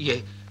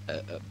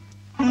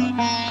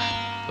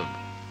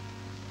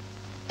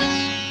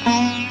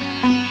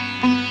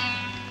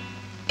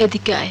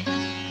 এদিকে আয়,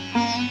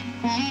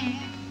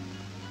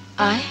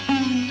 আয়।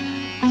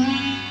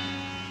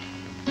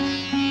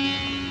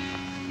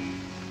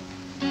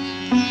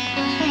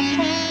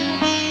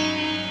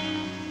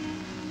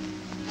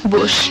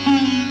 বস।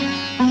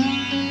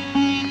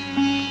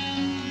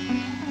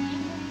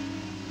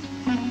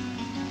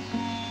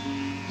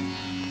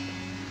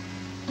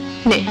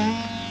 নে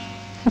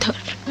ধর।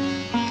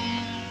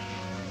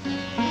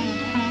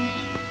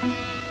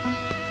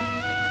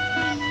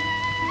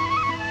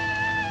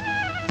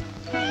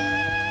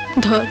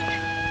 ধর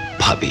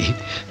ভাবি,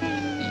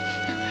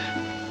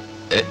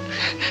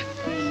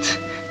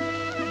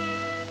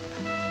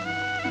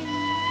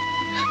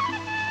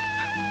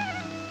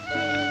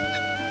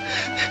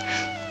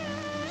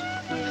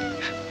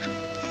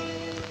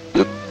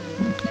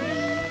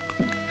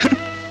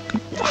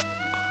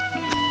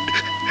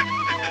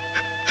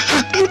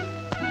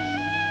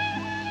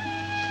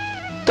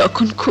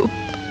 তখন খুব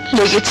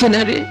লেগেছে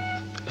না রে?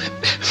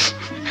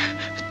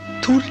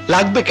 তোর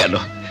লাগবে কেন?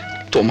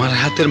 তোমার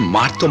হাতের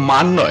মার তো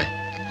মান নয়,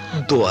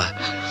 দোয়া।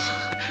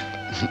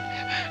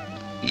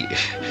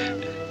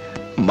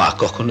 মা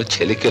কখনো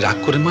ছেলেকে রাগ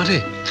করে মারে?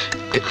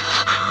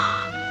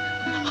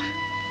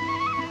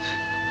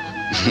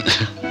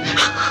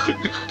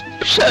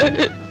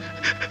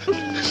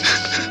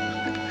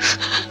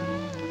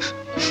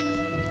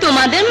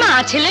 তোমাদের মা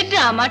ছেলে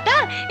ড্রামাটা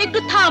একটু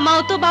থামাও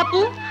তো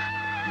বাপু।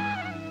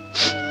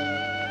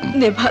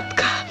 নে ভাত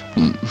খা।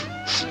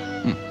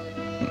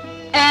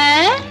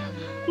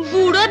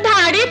 বুড়ো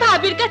ধাড়ি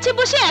ভাবির কাছে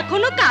বসে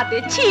এখনো কাঁদে।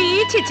 ছি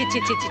ছি ছি ছি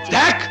ছি ছি।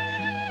 দেখ,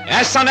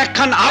 এসান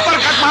একখান আপার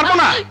কাট মারবো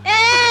না।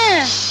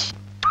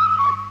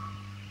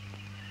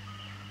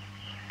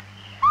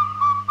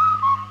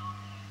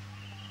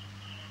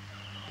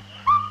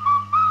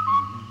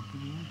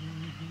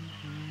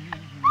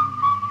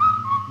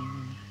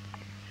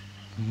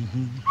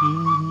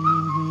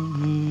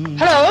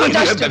 হ্যালো,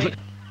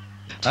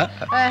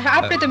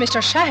 আপনি তো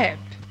মিস্টার সাহেব?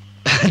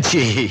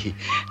 জি।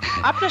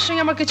 আপনার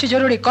সঙ্গে আমার কিছু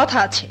জরুরি কথা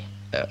আছে।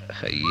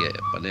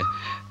 মানে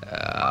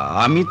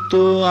আমি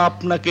তো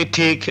আপনাকে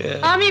ঠিক...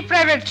 আমি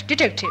প্রাইভেট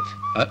ডিটেকটিভ।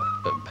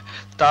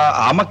 তা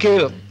আমাকে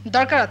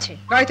দরকার আছে।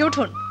 গাড়িতে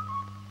উঠুন।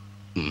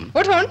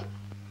 উঠুন।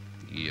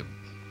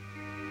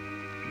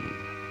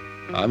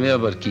 আমি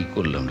আবার কি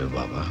করলাম রে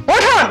বাবা?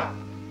 উঠুন।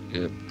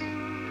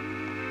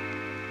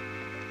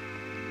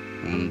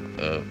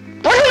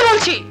 উঠুন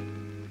বলছি।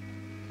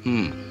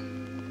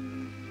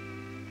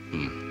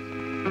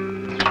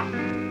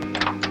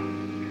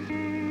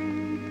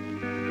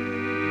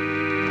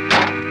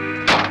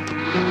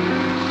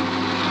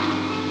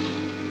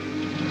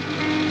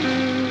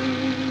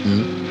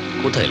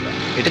 কোথায় এলাম?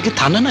 এটা কি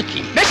থানা নাকি?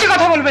 বেশি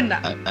কথা বলবেন না।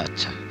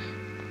 আচ্ছা,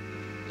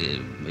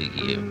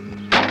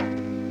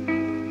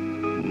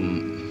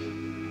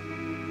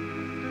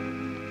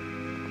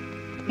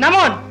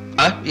 নামুন।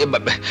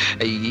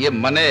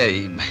 মানে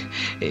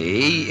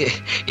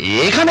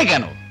এখানে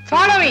কেন?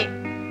 Follow me.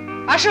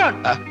 আসুন।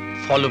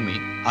 ফলো মি,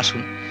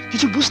 আসুন।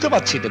 কিছু বুঝতে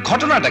পারছি না,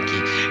 ঘটনাটা কি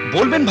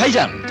বলবেন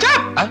ভাইজান?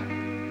 চুপ।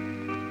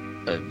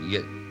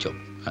 চুপ।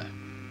 হ্যাঁ,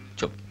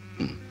 চুপ।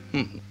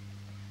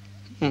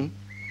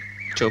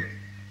 চুপ।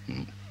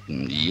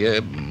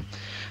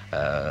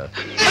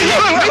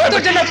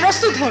 মৃত্যুর জন্য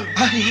প্রস্তুত হন।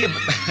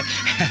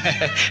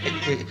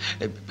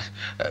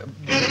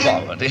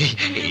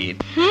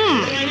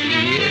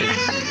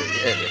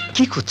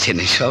 কি করছেন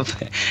এসব?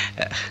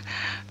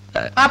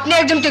 আপনি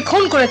একজনকে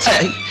খুন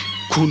করেছেন।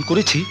 খুন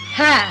করেছি?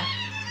 হ্যাঁ।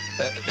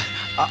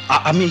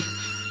 আমি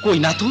কই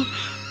না তো।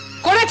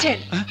 করেছেন।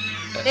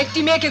 একটি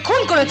মেয়েকে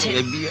খুন করেছেন।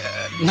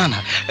 না না,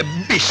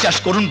 বিশ্বাস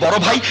করুন বড়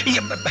ভাই,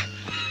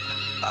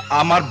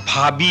 আমার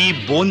ভাবি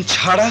বোন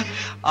ছাড়া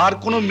আর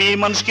কোনো মেয়ে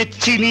মানুষকে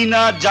চিনি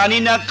না, জানি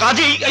না,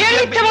 কাজেই...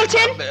 মিথ্যে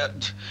বলছেন।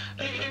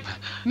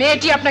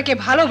 মেয়েটি আপনাকে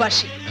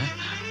ভালোবাসে,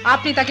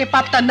 আপনি তাকে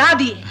পাত্তা না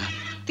দিয়ে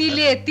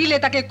তিলে তিলে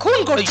তাকে খুন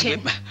করছেন।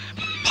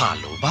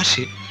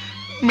 ভালোবাসে?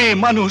 মেয়ে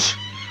মানুষ?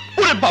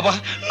 ওরে বাবা,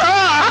 না!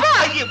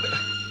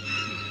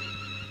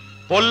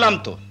 বললাম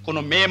তো, কোনো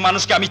মেয়ে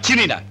মানুষকে আমি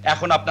চিনি না।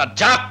 এখন আপনার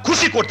যা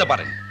খুশি করতে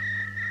পারেন।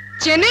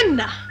 চেনেন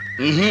না?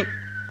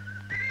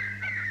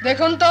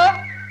 দেখুন তো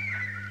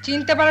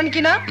চিনতে পারেন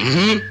কিনা।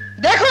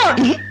 দেখুন।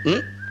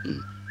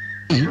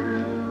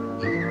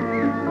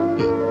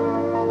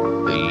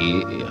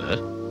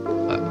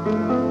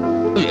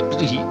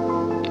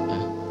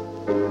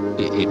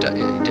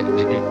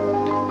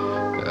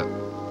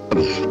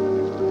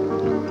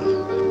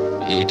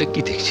 এটা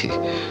কি দেখছি?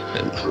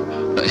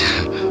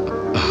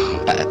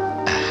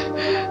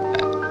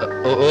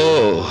 ও,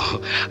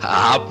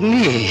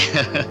 আপনি?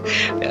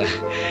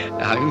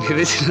 আমি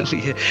ভেবেছিলাম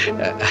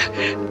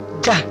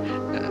যা,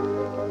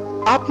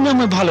 আপনি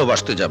আমায়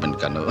ভালোবাসতে যাবেন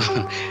কেন?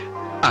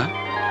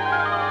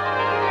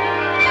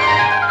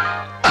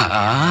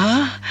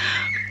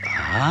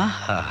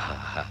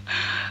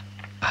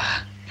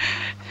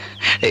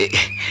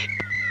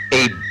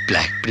 এই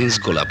ব্ল্যাক প্রিন্স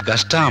গোলাপ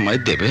গাছটা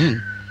আমায় দেবেন?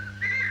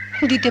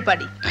 দিতে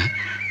পারি,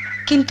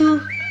 কিন্তু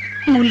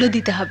মূল্য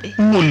দিতে হবে।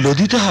 মূল্য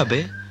দিতে হবে?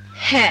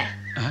 হ্যাঁ,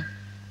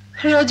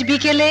 রোজ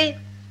বিকেলে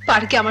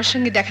পার্কে আমার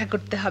সঙ্গে দেখা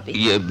করতে হবে।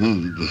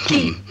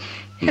 কি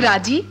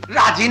রাজি?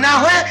 রাজি না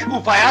হয়ে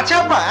উপায় আছে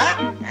আপা?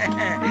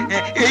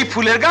 এই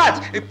ফুলের গাছ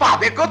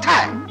পাবে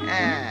কোথায়?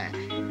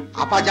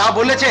 আপা যা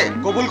বলেছে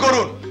কবুল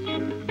করুন।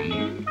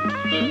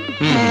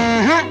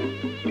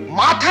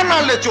 মাথা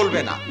নাড়লে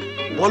চলবে না,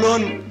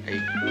 বলুন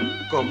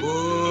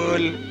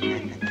কবুল,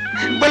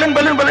 বলেন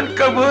বলেন বলেন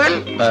কবুল।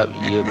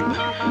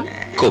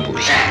 কবুল।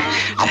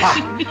 আপা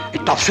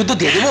টপ শুদ্ধ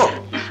দিয়ে দেবো?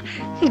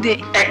 দে।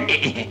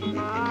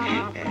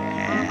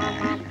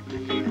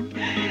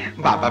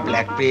 বাবা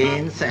ব্ল্যাক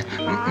প্রিন্স,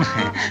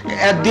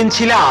 একদিন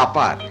ছিল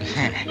আপার,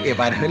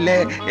 এবার হলে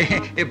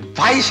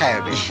ভাই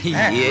সাহেব।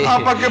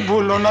 আপাকে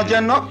ভুলো না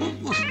যেন।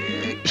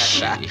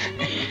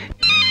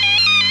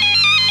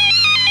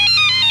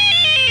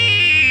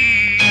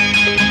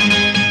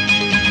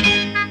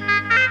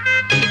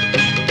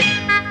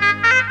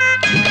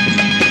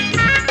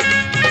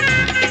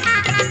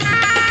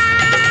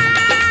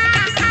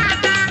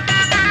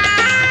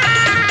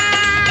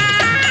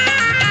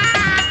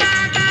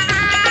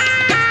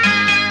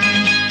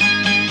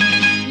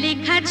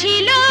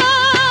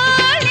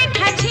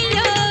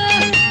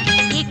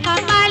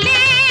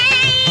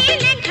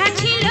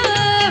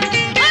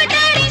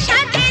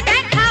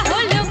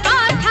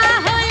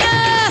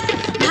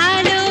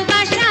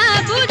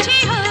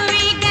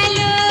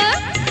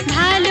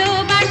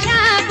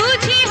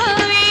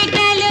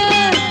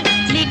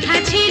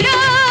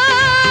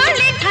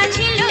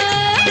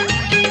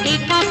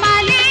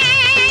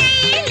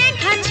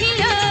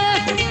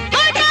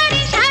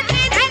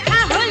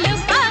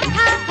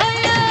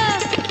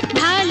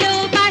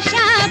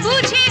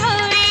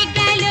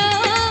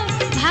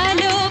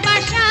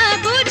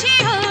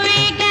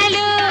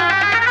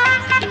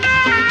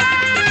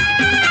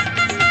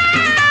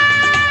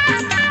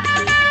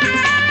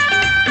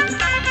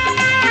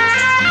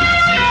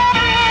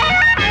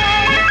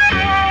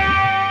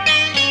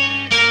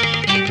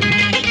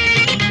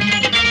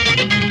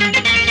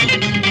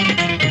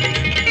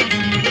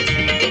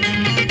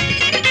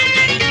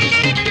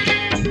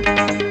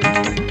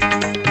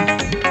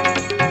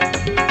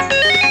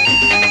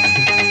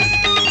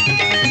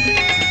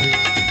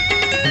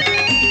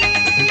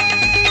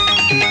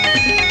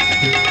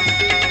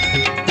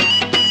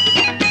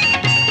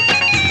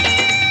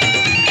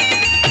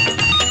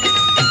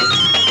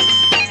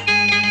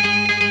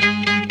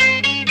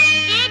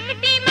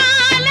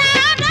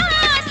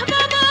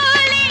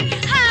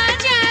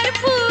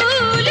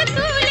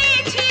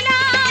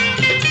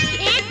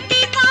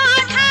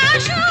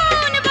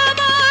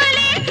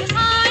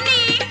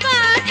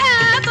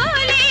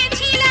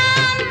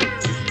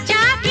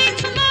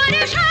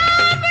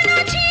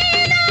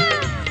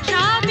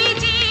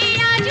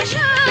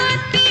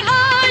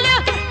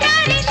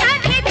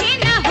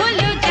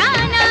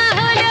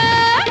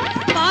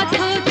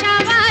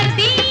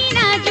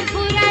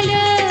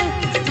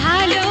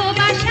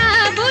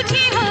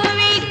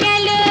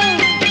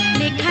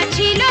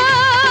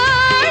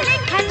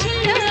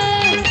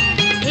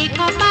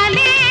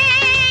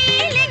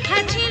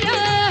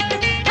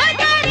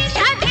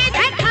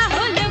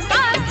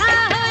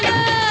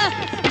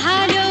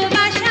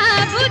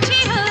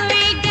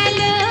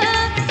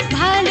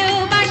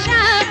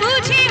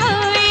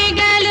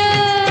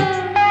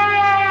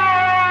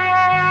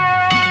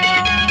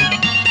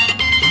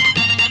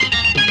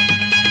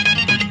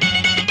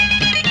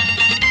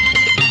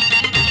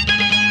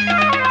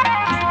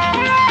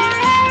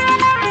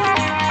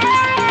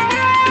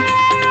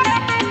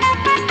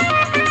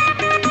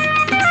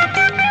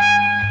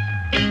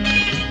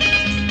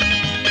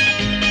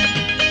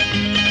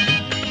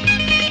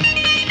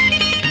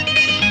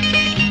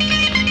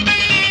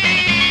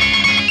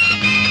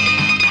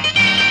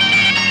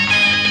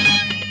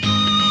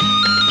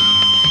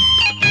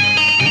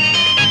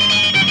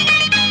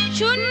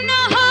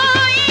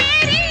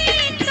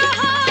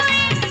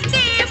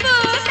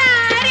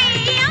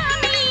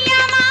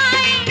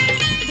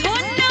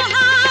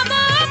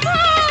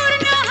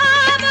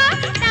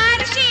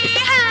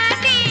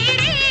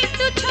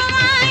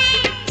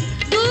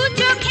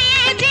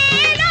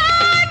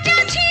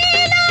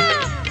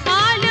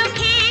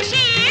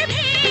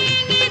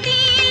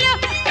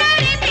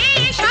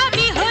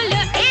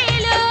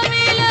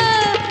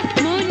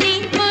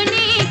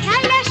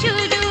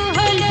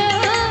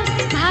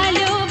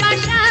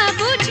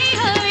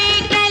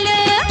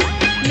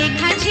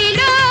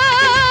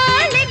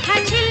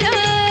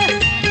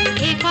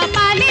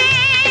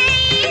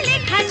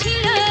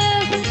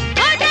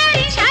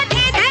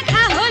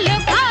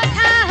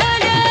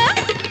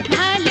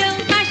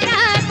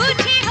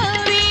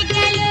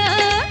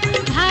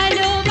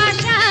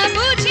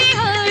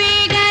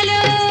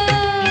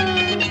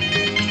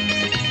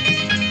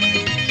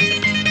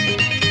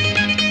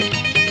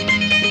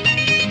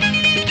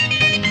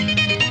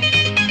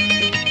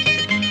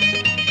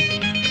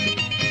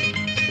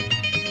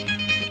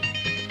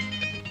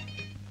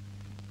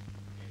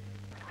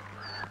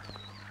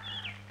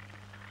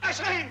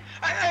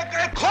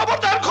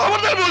 খবরদার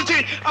খবরদার বলছি,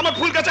 আমার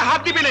ফুল গাছে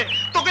হাত দিবি না,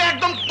 তোকে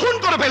একদম খুন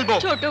করে ফেলবো।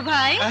 ছোট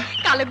ভাই,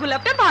 কালো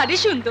গোলাপটা ভারী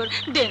সুন্দর,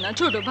 দে না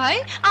ছোট ভাই,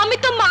 আমি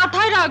তো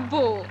মাথায়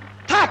রাখবো।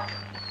 থাক,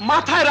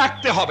 মাথায়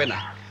রাখতে হবে না,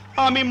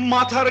 আমি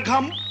মাথার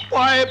ঘাম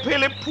পায়ে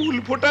ফেলে ফুল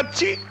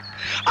ফোটাচ্ছি,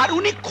 আর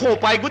উনি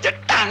খোপায় গুজে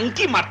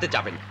টাঙ্কি মারতে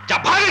যাবেন। যা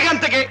ভাগ এখান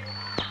থেকে।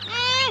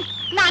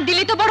 না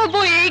দিলে তো বড়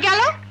বইয়েই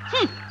গেল।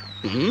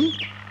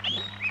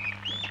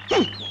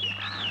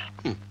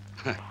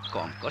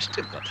 কম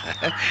কষ্টের কথা।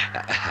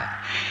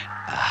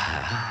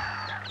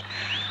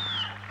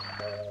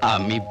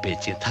 আমি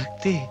বেঁচে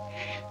থাকতে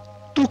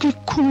তোকে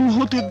খুন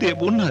হতে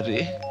দেব না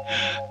রে।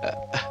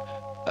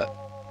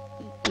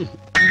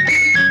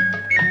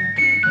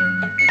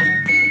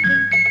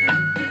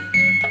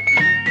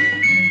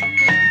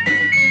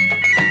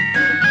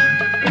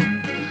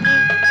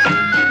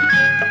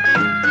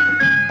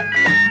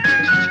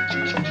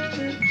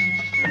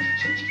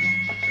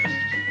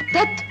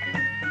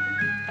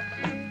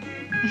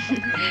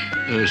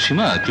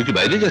 সীমা, তুই কি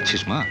বাইরে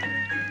যাচ্ছিস মা?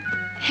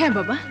 হ্যাঁ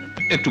বাবা।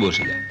 একটু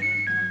বসে যা।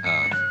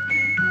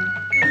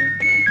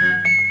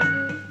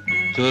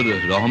 তোর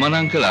রহমান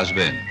আঙ্কেল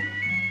আসবেন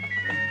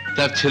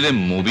তার ছেলে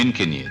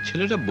মুবিনকে নিয়ে।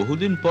 ছেলেটা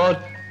বহুদিন পর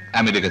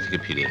আমেরিকা থেকে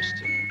ফিরে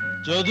এসছে।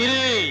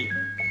 চৌধুরী,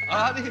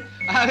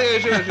 আরে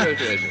এসো এসো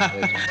এসো এসো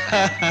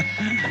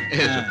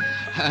এসো।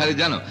 আরে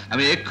জানো,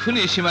 আমি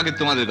এক্ষুনি সীমাকে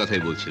তোমাদের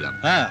কথাই বলছিলাম।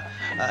 হ্যাঁ,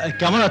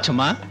 কেমন আছো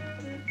মা?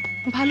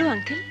 ভালো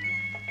আঙ্কেল।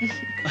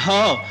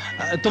 হ্যাঁ,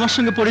 তোমার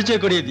সঙ্গে পরিচয়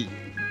করিয়ে দিই।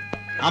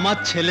 আমার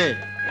ছেলে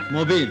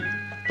মুবিন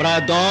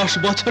প্রায় 10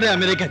 বছরে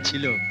আমেরিকা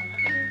ছিল।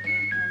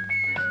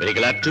 Very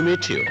glad to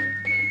meet you.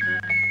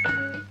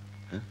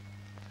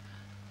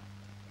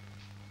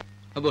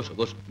 বসো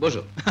বসো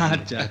বসো।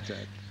 আচ্ছা আচ্ছা।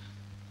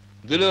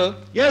 দিল?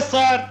 Yes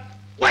sir.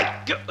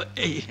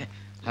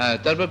 হ্যাঁ,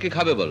 তারপর কি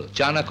খাবে বলো,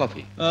 চা না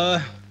কফি?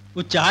 ও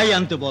চাই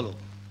আনতে বলো।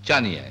 চা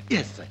নিয়ে আয়।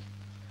 Yes sir.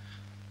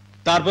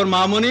 তারপর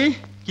মামনি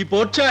কি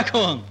পড়ছো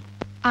এখন?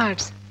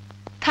 আর্টস,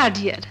 3rd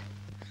ইয়ার।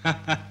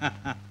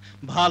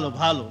 ভালো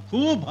ভালো,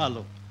 খুব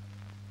ভালো।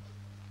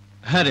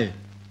 হ্যাঁ রে,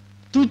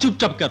 তুই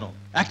চুপচাপ কেন?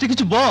 একটা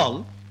কিছু বল।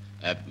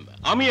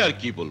 আমি আর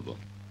কি বলবো?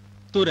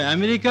 তোর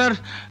আমেরিকার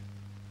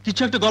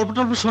কিছু একটা গল্প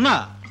টল্প শোনা।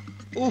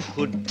 উফ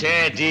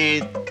ড্যাডি,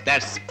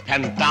 দ্যাটস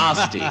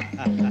ফ্যান্টাস্টিক।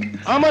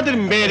 আমাদের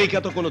আমেরিকা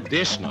তো কোনো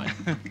দেশ নয়,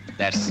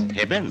 দ্যাটস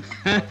হেভেন।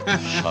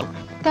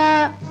 তা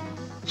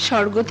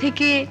স্বর্গ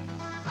থেকে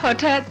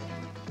হঠাৎ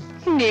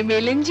নেমে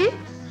এলেন যে?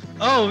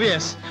 ও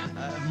ইয়েস,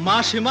 মা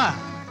সীমা,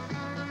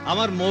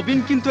 আমার মুবিন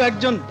কিন্তু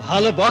একজন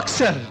ভালো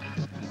বক্সার।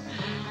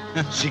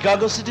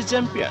 Chicago city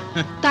champion.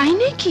 তাই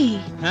নাকি?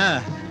 হ্যাঁ,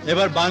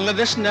 এবার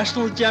বাংলাদেশ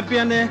ন্যাশনাল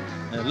চ্যাম্পিয়নে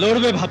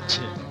লড়বে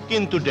ভাবছে।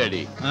 কিন্তু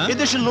ড্যাডি,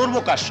 এদেশে লড়বো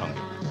কার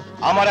সঙ্গে?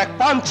 আমার এক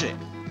পাঞ্চে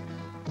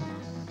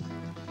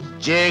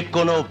যে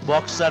কোনো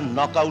বক্সার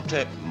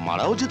নকআউটে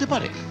মারাও যেতে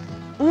পারে।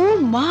 ও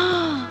মা,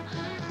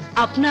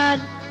 আপনার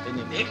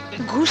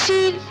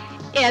ঘুষির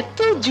এত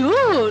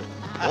জোর!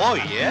 ও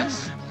ইয়েস।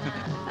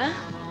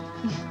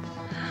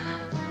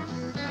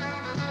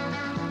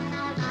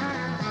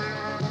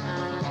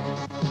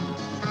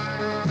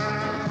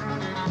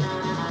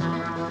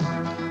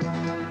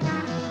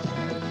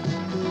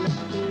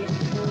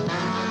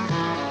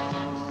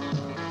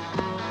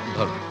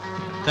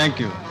 Thank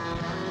you.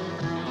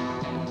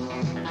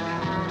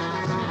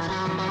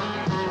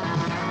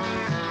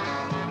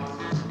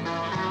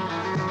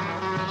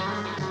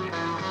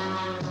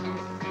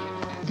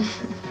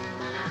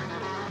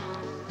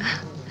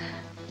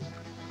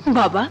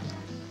 বাবা,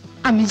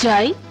 আমি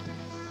যাই?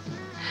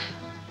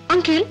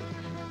 Uncle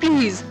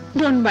please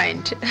don't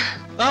mind.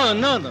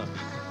 No no.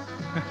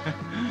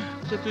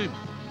 তুই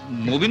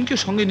মুবিনকে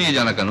সঙ্গে নিয়ে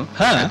জানা কেন?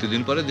 হ্যাঁ,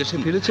 এতদিন পরে দেশে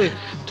ফিরেছে,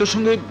 তোর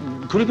সঙ্গে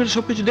ঘুরে ফিরে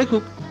সবকিছু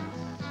দেখুক।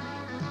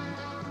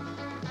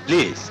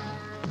 প্লিজ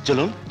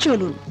চলুন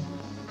চলুন।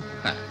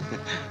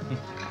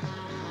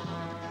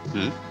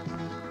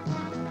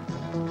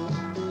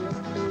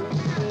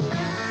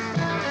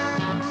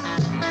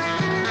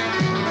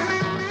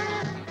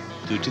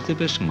 দুটিতে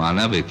বেশ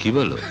মানাবে, কি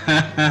বলো?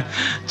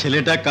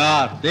 ছেলেটা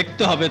কার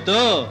দেখতে হবে তো।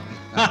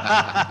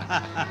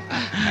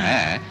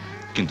 হ্যাঁ,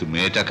 কিন্তু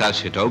মেয়েটা কার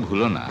সেটাও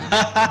ভুলো না।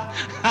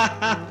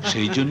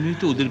 সেই জন্যই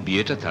তো ওদের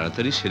বিয়েটা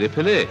তাড়াতাড়ি সেরে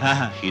ফেলে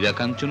হীরা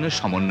কাঞ্চনের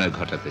সমন্বয়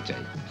ঘটাতে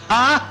চাই।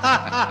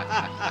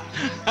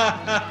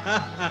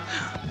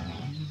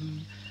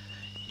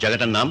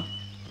 জায়গাটার নাম?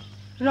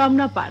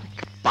 রমনা পার্ক।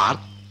 পার্ক?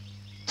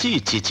 ছি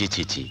ছি ছি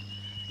ছি ছি,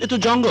 এ তো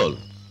জঙ্গল।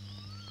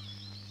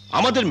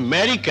 আমাদের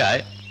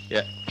আমেরিকায়।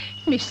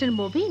 মিস্টার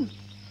মুবিন,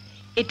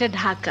 এটা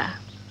ঢাকা।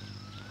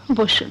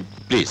 বসুন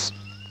প্লিজ।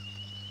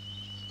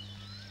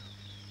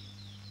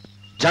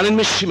 জানেন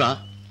মিস সীমা,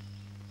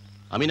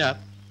 আমি না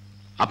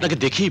আপনাকে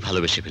দেখেই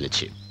ভালোবেসে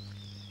ফেলেছি,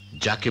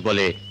 যাকে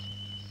বলে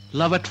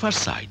লাভ এট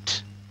ফার্স্ট সাইট।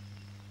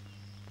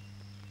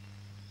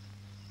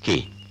 কি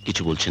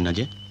কিছু বলছেন না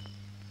যে?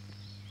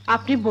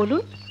 আপনি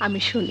বলুন, আমি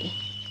শুনি।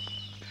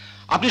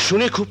 আপনি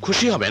শুনে খুব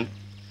খুশি হবেন,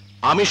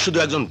 আমি শুধু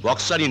একজন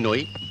বক্সারই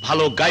নই,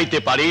 ভালো গাইতে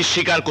পারি,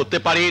 শিকার করতে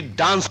পারি,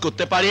 ডান্স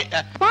করতে পারি।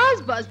 বাস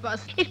বাস বাস,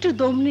 একটু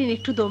দম নিন,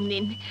 একটু দম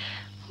নিন।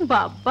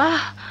 বাবা,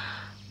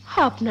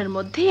 আপনার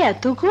মধ্যে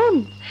এত গুণ,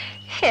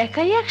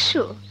 একাই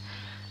 100।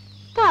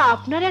 তা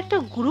আপনার একটা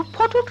গ্রুপ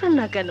ফটো ওঠান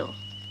না কেন?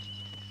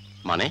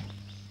 মানে?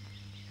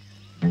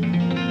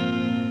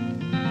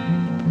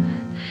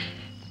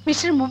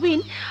 মিস্টার মুবিন,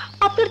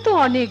 আপনার তো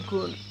অনেক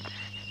গুণ।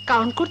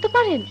 কাউন্ট করতে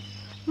পারেন?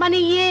 মানে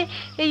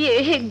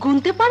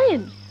গুনতে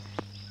পারেন?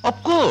 Of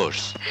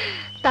course.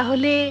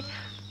 তাহলে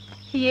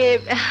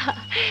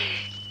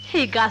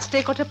এই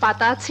গাছটায় কটা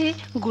পাতা আছে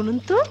গুনুন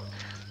তো,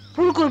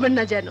 ভুল করবেন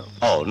না যেন।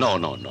 ও নো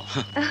নো নো,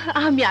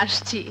 আমি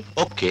আসছি।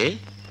 ওকে।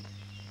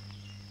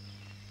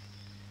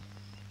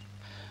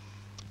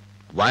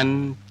 1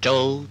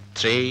 2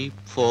 3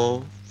 4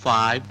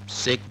 5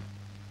 6।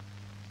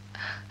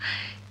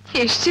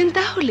 এসছেন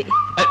তাহলে?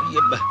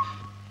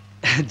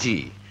 জি,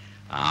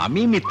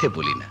 আমি মিথ্যে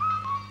বলি না।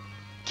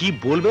 কি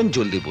বলবেন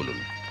জলদি বলুন।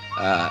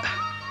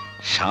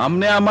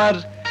 সামনে আমার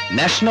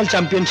ন্যাশনাল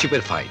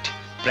চ্যাম্পিয়নশিপের ফাইট,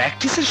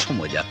 প্র্যাকটিসের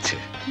সময় যাচ্ছে।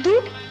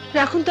 দূর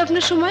রাখুন তো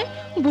আপনার সময়,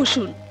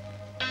 বসুন।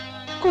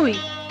 কই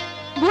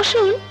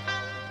বসুন।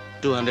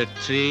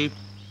 203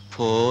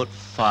 4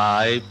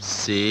 5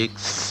 6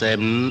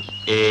 7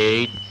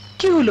 8।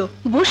 কি হলো,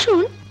 বসুন।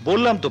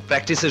 বললাম তো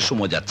প্র্যাকটিসের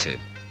সময় যাচ্ছে।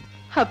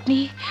 আপনি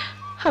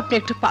আপনি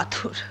একটা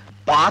পাথর।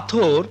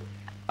 পাথর?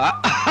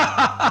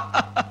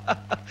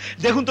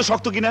 দেখুন তো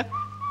শক্ত কিনা,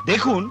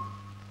 দেখুন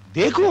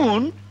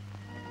দেখুন।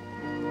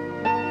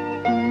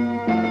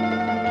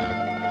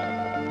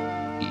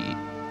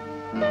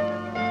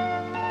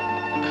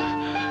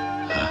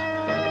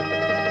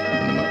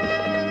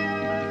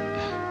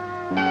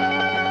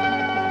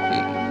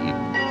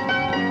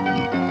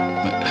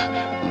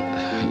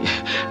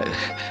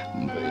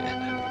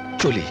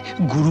 চলি,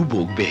 গুরু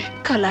বকবে।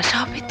 কাল আসা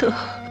হবে তো?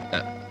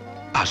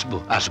 আসবো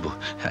আসবো,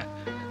 হ্যাঁ।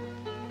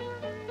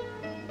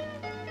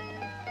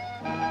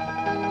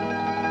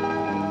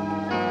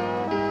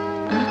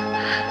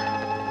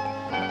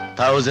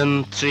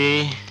 $1003,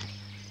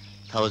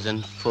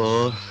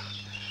 $1004,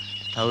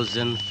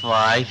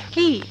 $1005।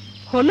 কি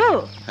হলো?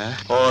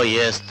 Oh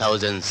yes,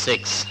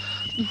 1006।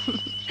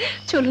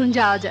 চলুন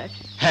যাওয়া যাক।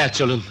 হ্যাঁ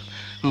চলুন,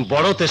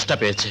 বড় তেষ্টা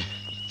পেয়েছে।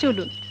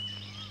 চলুন।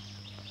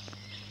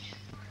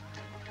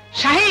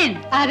 শাহিন,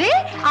 আরে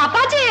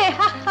আপা যে,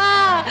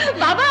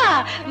 বাবা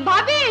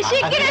ভাবি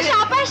শিগগির এসে,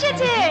 আপা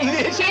এসেছে।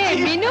 কে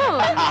মিনু?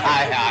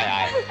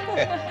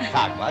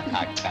 থাক মা,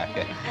 থাক থাক।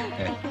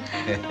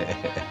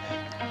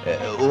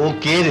 ও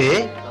কে রে?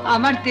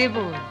 আমার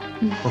দেবর।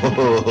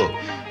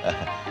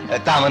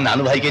 তা আমার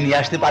নানু ভাইকে নিয়ে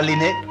আসতে পারলি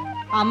নে?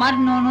 আমার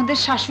ননদের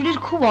শাশুড়ির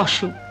খুব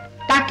অসুখ,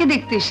 তাকে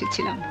দেখতে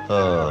এসেছিলাম,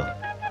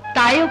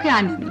 তাই ওকে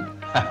আনিনি।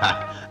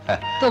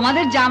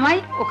 তোমাদের জামাই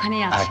ওখানে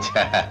আছে।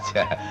 আচ্ছা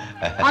আচ্ছা।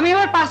 আমি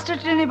আবার 5টা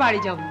ট্রেনে বাড়ি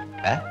যাব,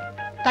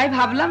 তাই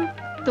ভাবলাম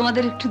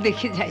তোমাদের একটু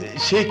দেখে যাই।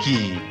 সে কি?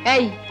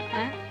 এই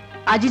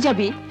আজই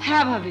যাবি?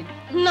 হ্যাঁ ভাবি।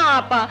 না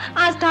আপা,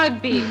 আজ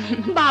থাকবি।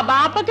 বাবা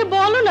আপাকে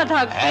বলো না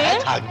থাকবে।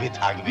 থাকবে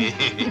থাকবে।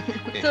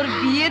 তোর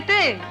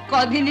বিয়েতে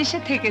কদিন এসে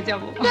থেকে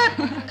যাব।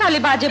 খালি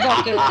বাজে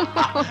বকে।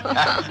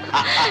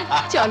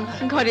 চল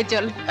ঘরে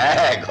চল।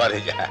 হ্যাঁ ঘরে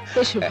যা।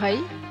 এসো ভাই।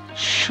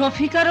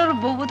 শফিকার ওর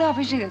বউ বোধহয়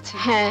অফিসে গেছে।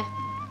 হ্যাঁ।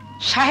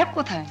 সাহেব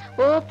কোথায়?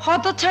 ও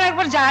ফটো ছাড়া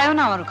একবার যায়ও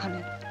না আমার ওখানে,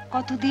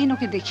 কতদিন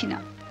ওকে দেখি না।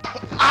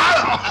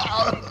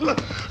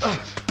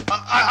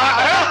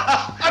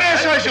 আরে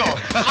এসো এসো,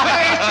 আরে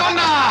এসো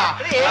না।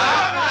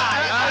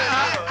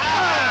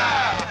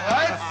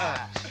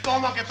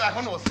 তোমাকে তো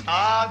এখন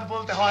ওস্তাদ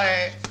বলতে হয়।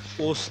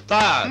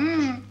 ওস্তাদ?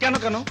 কেন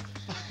কেন?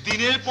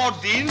 দিনের পর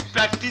দিন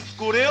প্র্যাকটিস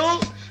করেও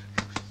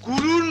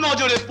গুরুর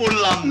নজরে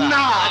পড়লাম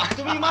না।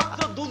 তুমি মাত্র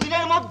 2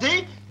 দিনের মধ্যেই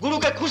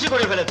গুরুকে খুশি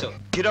করে ফেলেছো।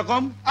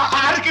 কিরকম?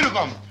 আর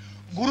কিরকম?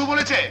 গুরু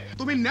বলেছে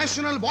তুমি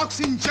ন্যাশনাল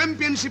বক্সিং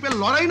চ্যাম্পিয়নশিপের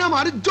লড়াই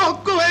নামার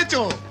যোগ্য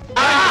হয়েছো।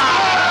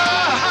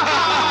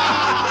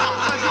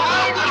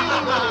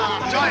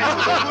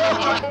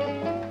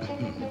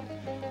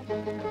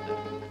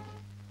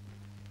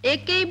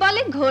 একেই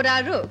বলে ঘোড়া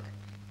রোগ।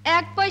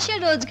 1 পয়সা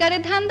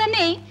রোজগারের ধান্দা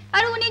নেই,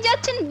 আর উনি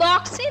যাচ্ছেন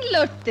বক্সিং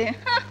লড়তে।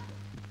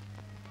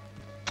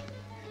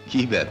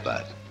 কি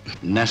ব্যাপার?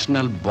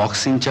 ন্যাশনাল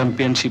বক্সিং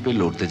চ্যাম্পিয়নশিপে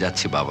লড়তে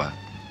যাচ্ছে বাবা,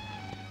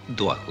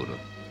 দোয়া করো।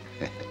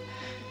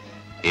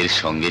 এর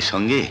সঙ্গে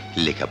সঙ্গে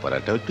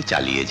লেখাপড়াটাও একটু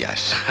চালিয়ে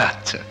যাস।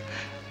 আচ্ছা।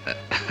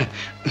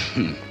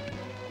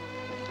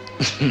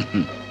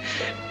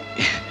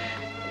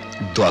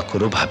 দোয়া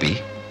করো ভাবি।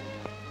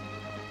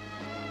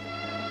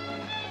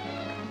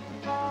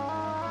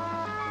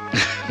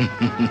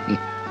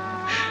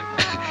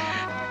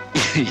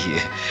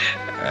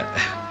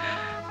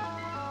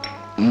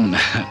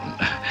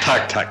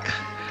 থাক থাক,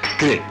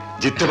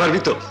 জিততে পারবি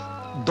তো?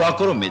 দোয়া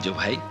করো মেজো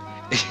ভাই।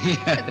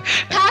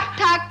 থাক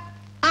থাক,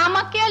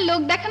 আমাকে আর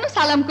লোক দেখানো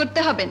সালাম করতে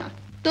হবে না।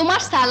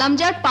 তোমার সালাম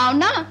যার পাও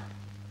না,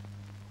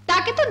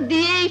 তাকে তো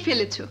দিয়েই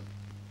ফেলেছো।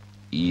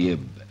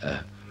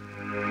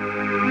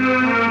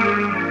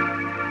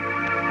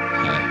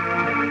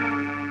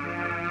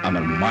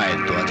 আমার মায়ের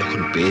দোয়া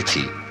যখন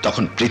পেয়েছি,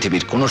 তখন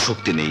পৃথিবীর কোনো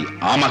শক্তি নেই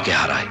আমাকে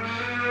হারায়।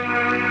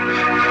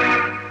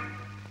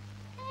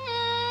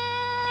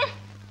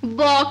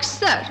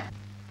 বক্সার।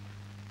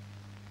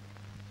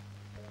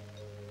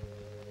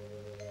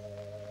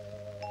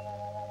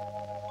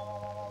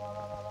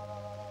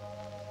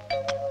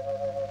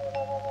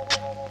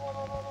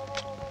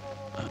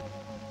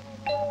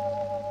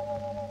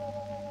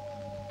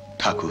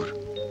 ঠাকুর,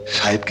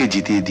 সাহেবকে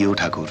জিতিয়ে দিও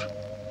ঠাকুর।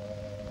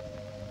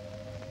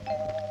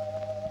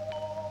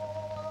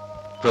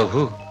 প্রভু,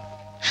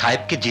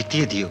 সাহেবকে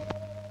জিতিয়ে দিও।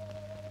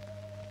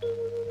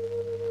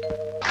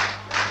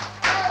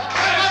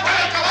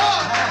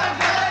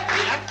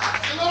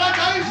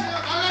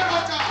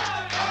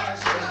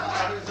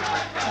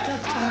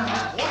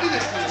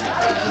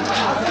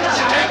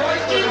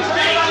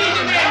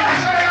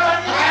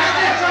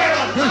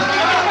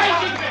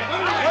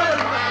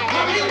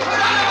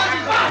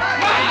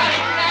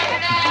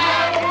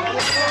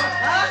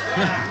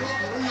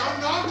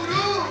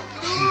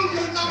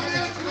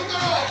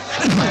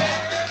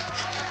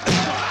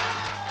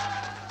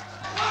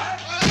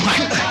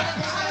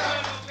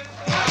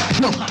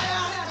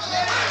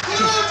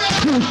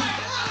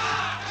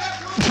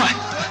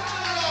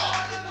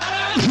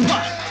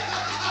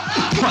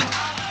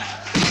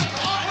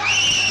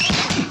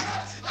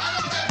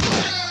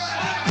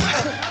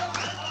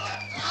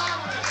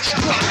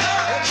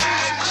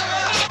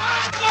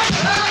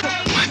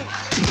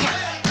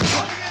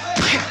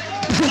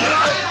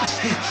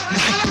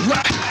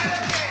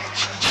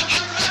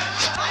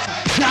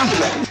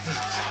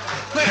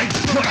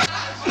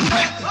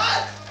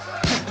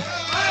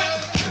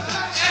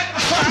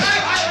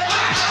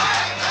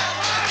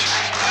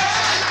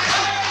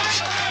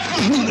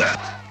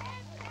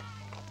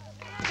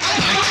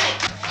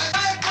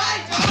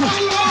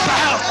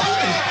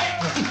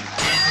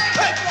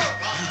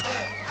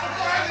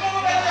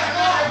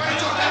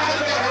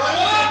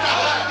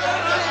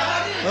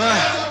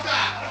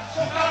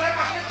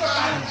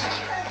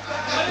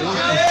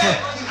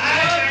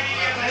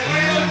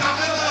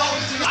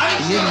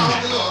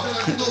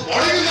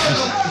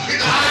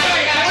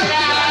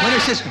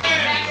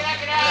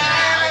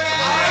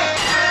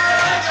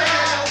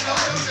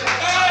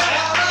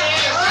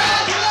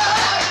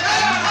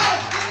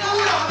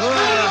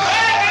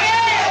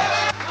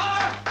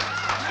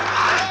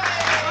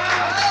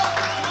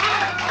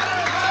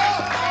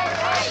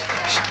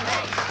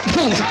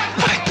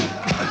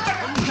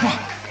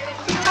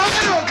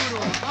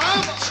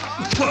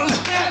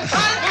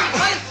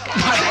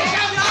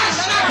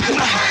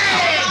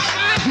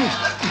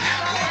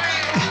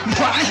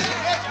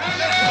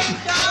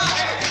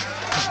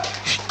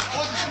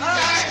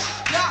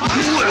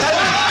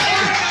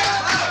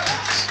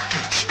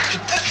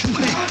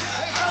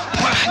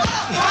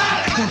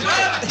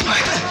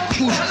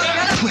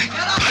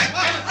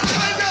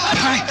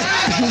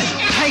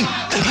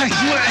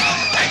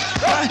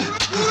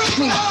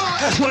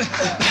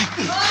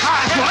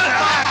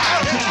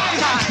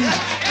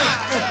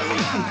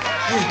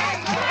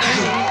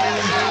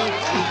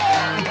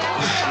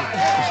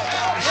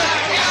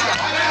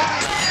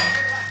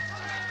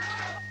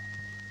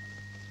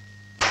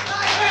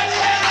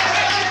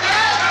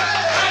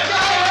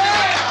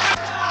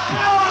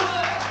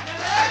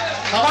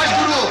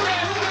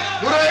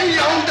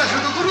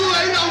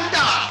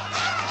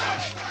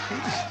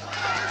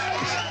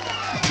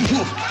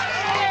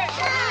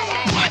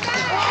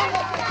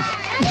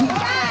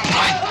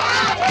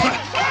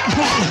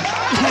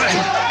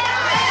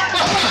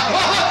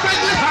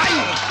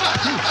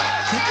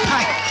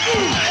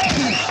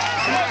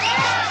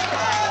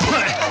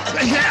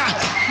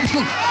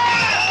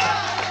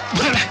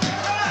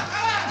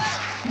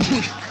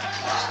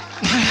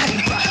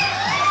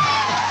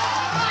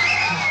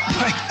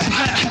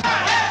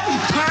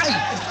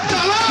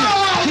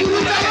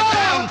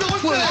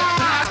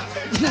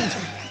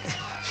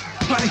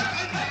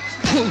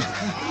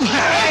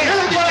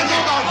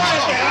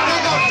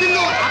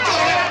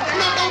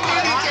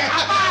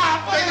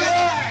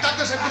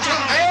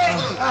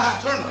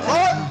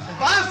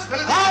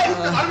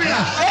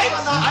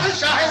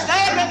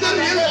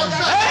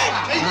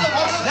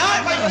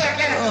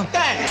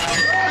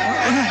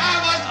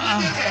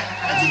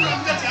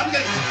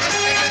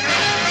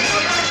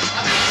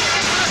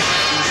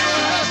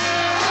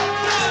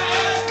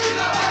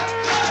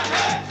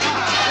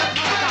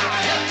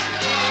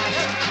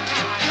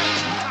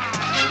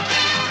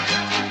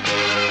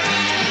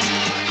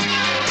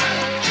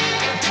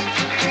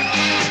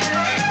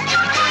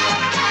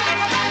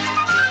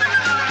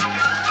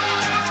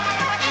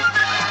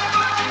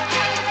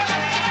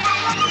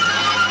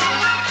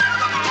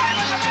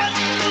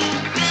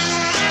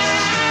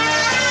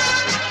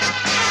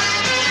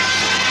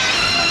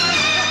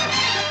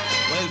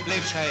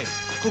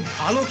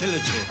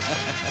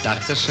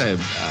 ডাক্তার সাহেব,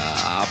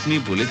 আপনি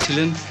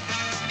বলেছিলেন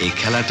এই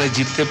খেলাটা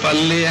জিততে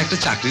পারলে একটা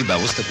চাকরির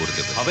ব্যবস্থা করে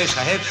দেব। হবে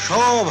সাহেব,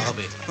 সব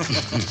হবে।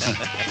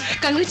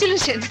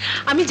 কংগ্রেচুলেশন,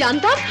 আমি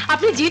জানতাম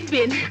আপনি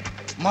জিতবেন।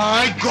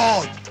 মাই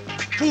গড,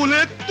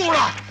 ফুলের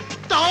তোড়া,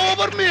 তাও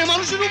আবার মেয়ে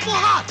মানুষের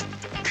উপহার।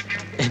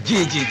 জি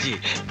জি জি,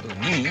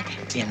 উনি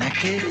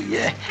এনাকে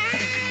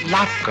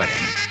লাভ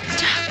করেন।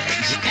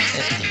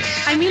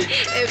 I mean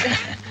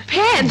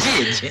fan. G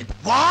G.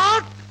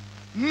 What?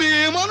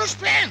 মেয়ে মানুষ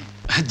ফ্যান?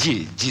 জি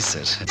জি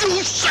স্যার।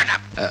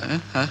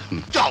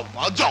 যাও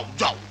মা, যাও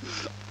যাও,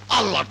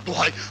 আল্লাহর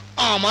দোহাই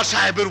আমার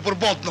সাহেবের উপর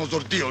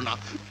বদনজর দিও না।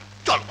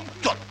 চলো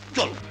চলো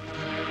চলো।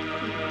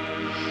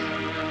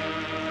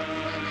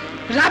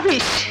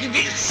 রাবিশ।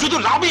 শুধু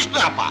রাবিশ না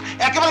আপা,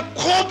 একেবারে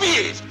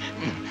খবিশ।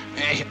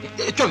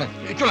 চলেন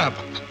চলেন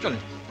আপা,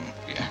 চলেন।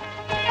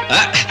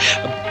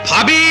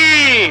 ভাবি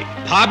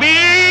ভাবি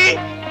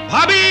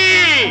ভাবি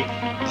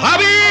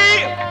ভাবি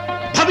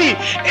ভাবি,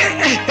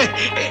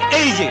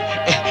 এই যে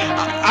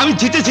আমি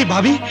জিতেছি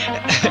ভাবি।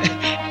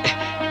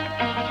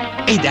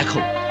 এই দেখো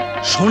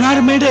সোনার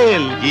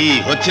মেডেল। কি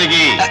হচ্ছে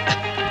কি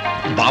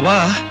বাবা?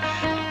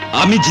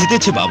 আমি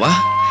জিতেছি বাবা,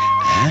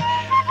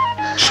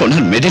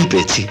 সোনার মেডেল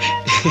পেয়েছি।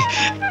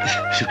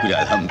 শুকরিয়া,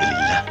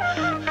 আলহামদুলিল্লাহ।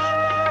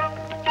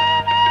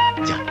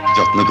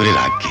 যত্ন করে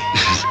রাখবে।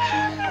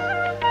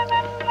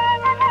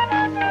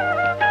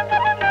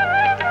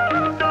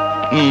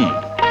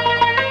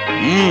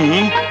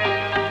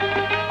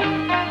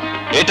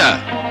 এটা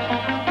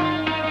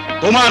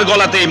তোমার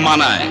গলাতেই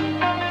মানায়।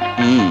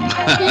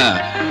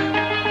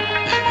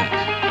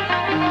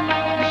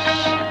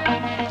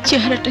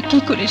 চেহারাটা কি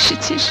করে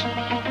এসেছিস?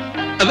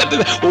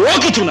 ও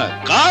কিছু না,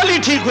 কালই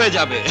ঠিক হয়ে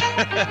যাবে।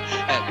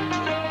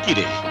 কি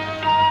রে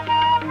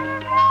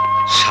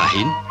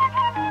শাহিন,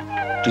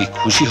 তুই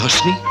খুশি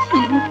হসনি?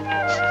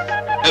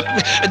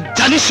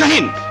 জানিস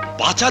শাহিন,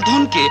 বাঁচা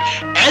ধনকে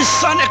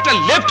এসান একটা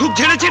লেফট হুক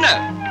ঝেড়েছি না,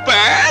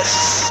 ব্যাস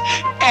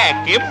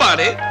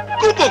একেবারে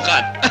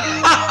কুপকার।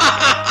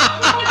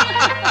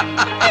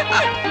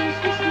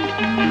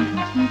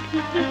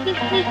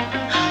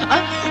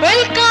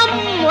 Welcome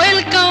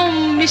welcome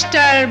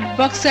mister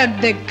boxer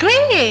the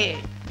great.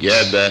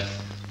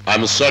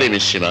 I'm sorry,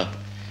 Miss Shima.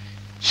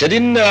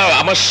 সেদিন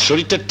আমার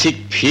শরীরটা ঠিক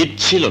ফিট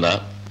ছিল না,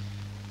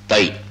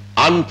 তাই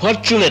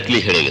আনফরচুনেটলি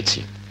হেরে গেছি,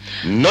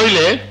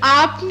 নইলে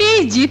আপনি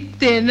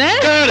জিততেন।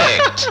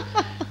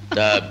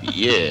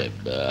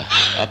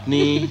 আপনি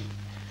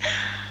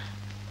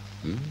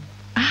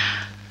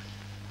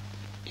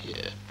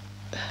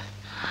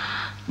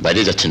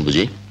বাইরে যাচ্ছেন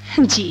বুঝি?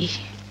 জি।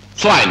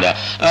 ফাইন,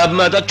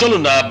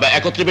 চলুন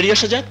একত্রে বেরিয়ে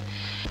আসা যাক।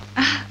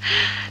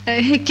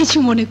 কিছু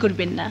মনে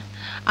করবেন না,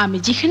 আমি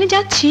যেখানে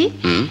যাচ্ছি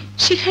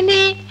সেখানে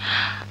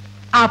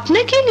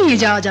আপনাকে নিয়ে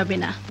যাওয়া যাবে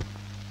না।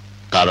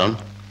 কারণ?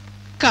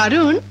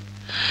 কারণ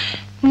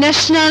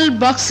ন্যাশনাল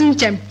বক্সিং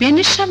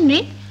চ্যাম্পিয়নের সামনে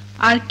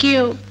আর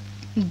কেউ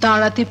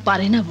দাঁড়াতে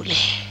পারে না বলে।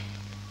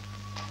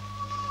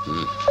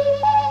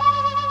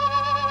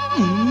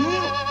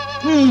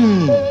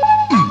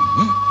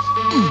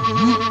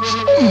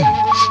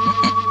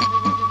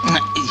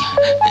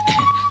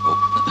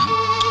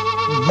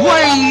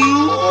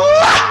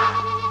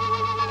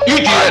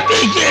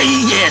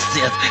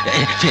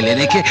 ফেলে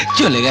রেখে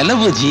চলে গেল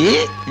বুঝি?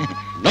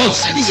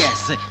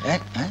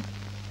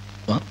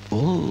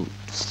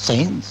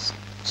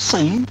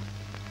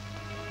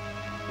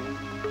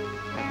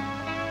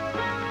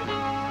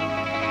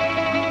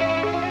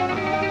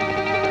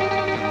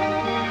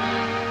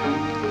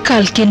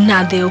 কালকে না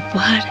দে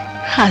উপহার,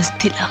 আজ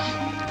দিলাম।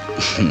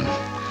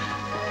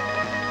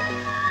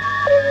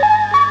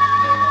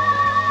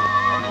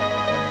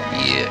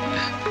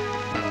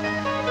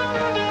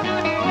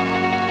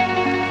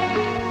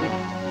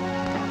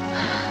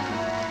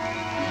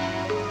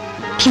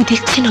 কি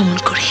দেখছেন অমন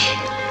করে?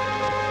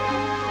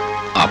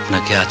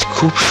 আপনাকে আজ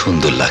খুব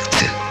সুন্দর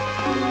লাগছে।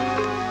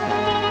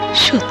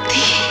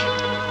 সত্যি?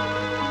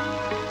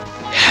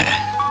 হ্যাঁ।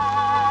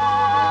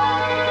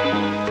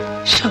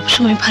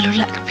 সবসময় ভালো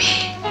লাগবে।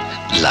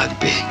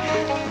 লাগবে।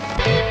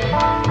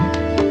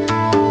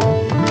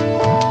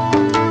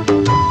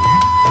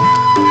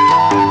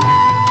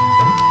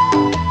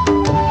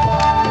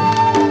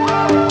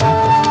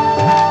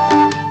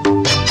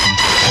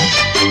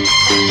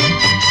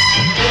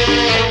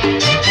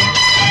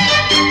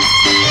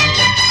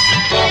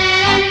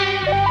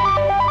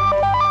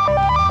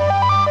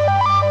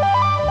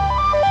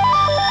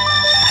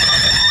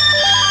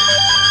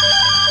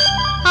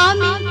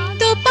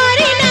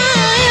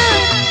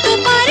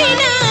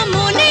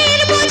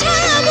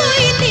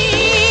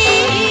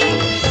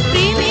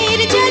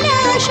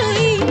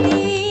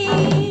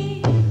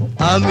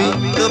 আমি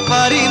তো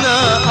পারি না,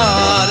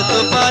 আর তো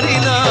পারি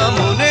না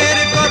মনের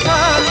কথা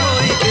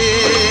কইতে,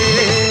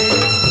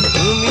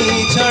 তুমি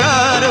ছাড়া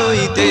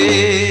রইতে।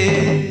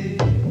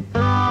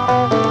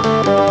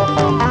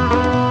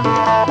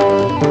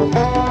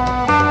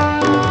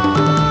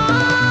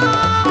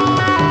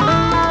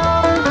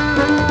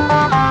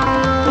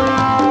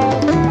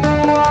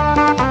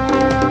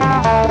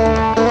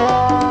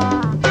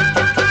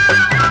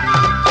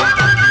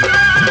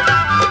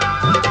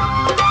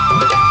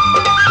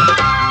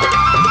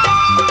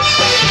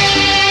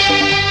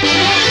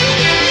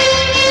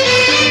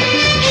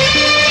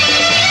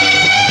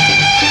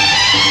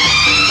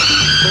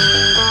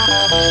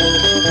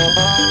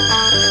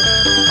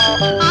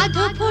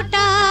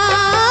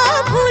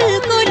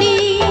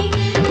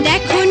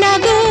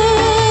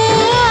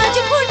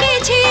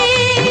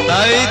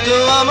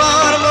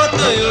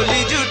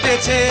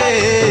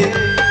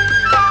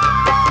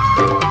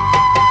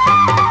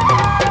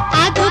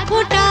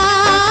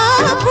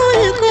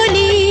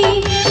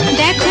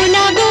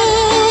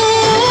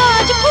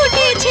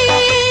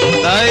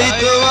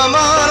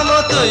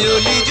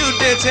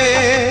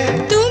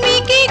 তুমি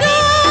কি গো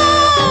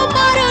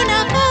পারো না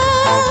গো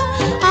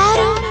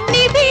আরো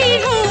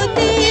নিবিড়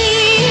হতে?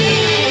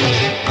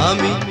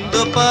 আমি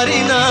তো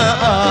পারি না,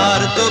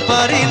 আর তো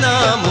পারি না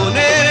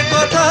মনের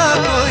কথা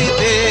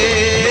কইতে,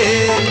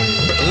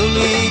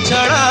 তুমি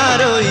ছাড়া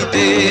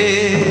রইতে।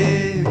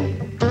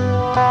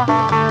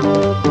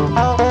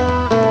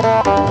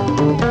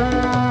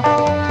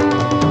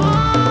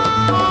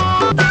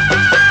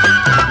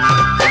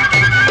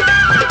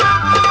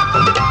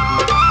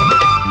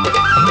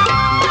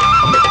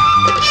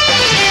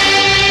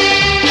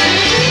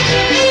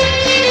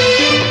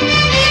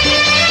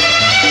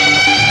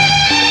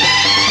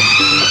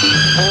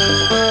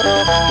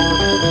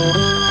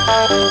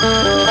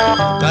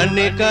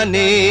 কানে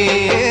কানে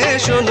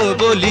শোনো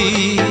বলি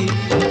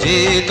যে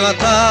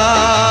কথা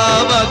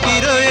বাকি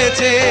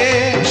রয়েছে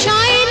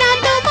শয়না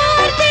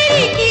তোমার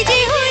দেরি কি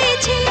যে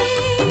হয়েছে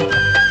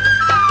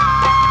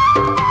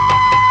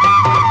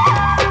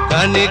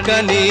কানে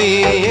কানে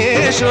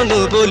শোনো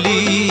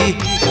বলি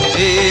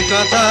যে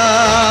কথা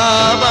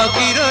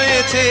বাকি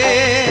রয়েছে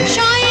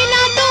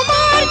শয়না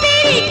তোমার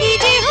দেরি কি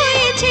যে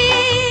হয়েছে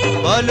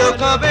বলো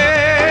কবে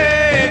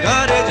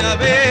ঘরে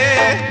যাবে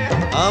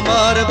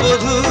আমার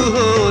বধূ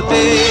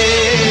হতে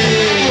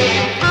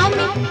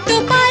আমি তো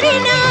পারি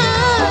না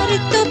আর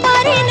তো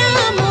পারি না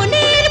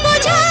মনের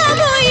বোঝা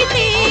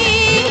বইতে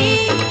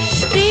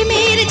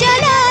প্রেমের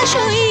জ্বালা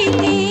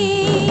সইতে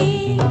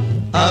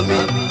আমি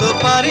তো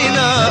পারি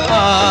না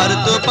আর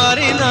তো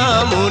পারি না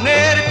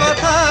মনের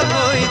কথা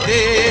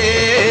কইতে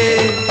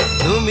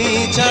তুমি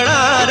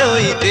ছাড়া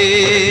রইতে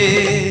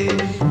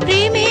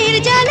প্রেমের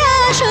জ্বালা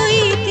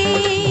সইতে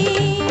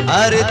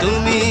আর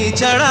তুমি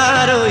ছাড়া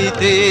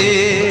রইতে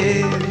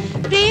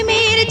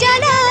প্রেমের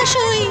জ্বালা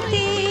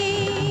সইতে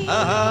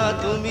আহা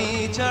তুমি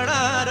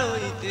ছাড়া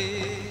রইতে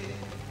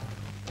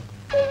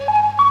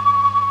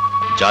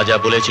যা যা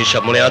বলেছি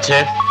সব মনে আছে?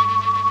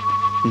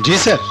 জি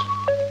স্যার,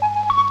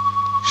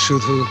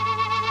 শুধু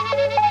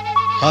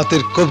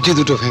হাতের কবজি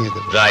দুটো ভেঙে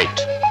দেব। রাইট,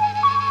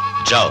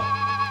 যাও।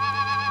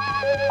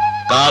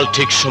 কাল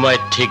ঠিক সময়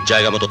ঠিক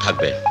জায়গা মতো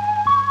থাকবে।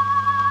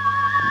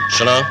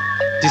 শোনো।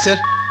 জি স্যার।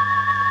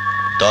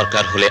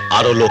 দরকার হলে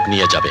আরো লোক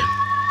নিয়ে যাবে।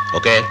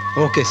 ওকে?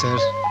 ওকে স্যার,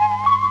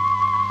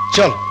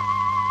 চল।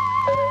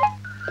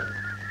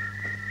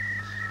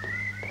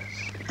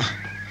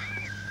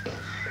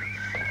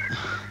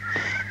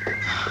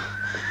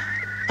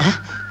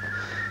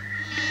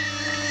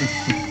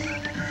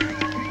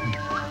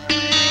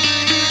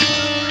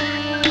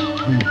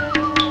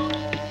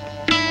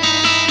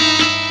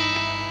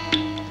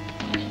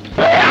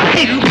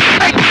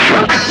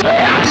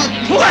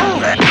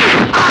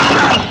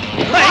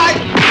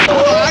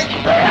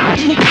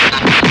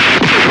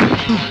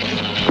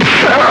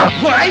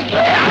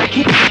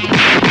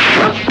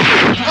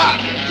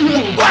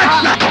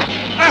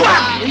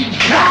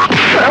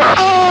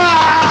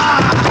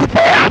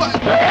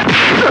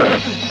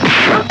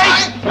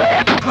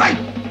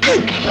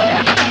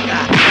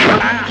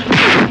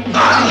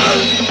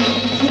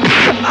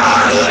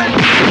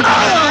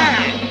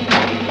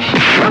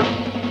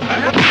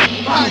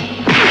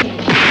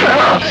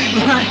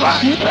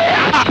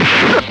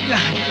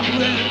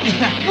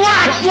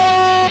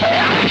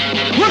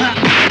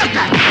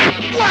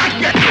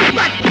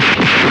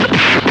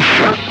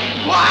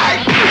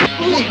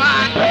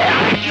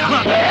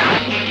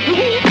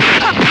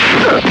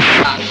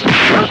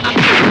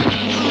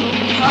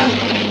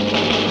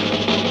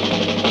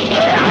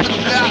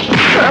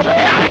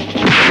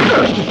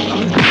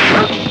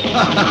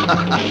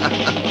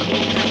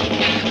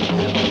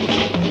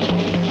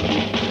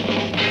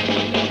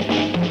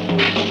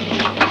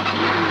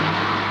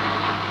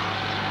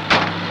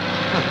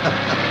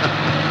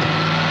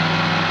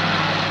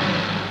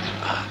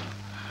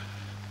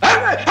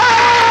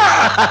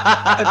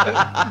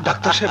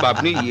 ডাক্তার সাহেব,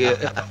 আপনি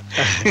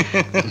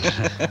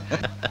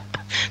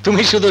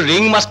তুমি শুধু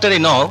রিং মাস্টারই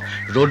নও,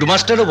 রোড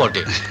মাস্টারও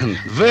বটে।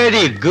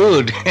 Very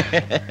good.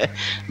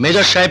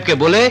 মেজর সাহেবকে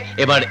বলে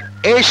এবার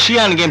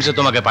এশিয়ান গেমসে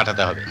তোমাকে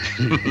পাঠাতে হবে।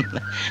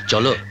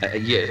 চলো।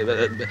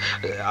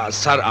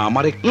 স্যার,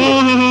 আমার একটু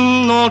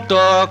নো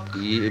টক।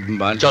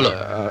 চলো।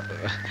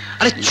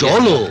 আরে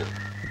চলো।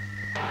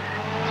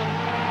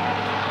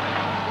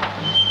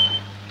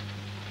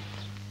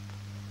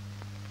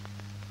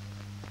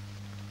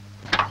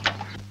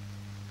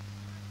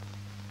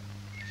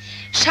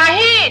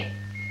 শাহেদ,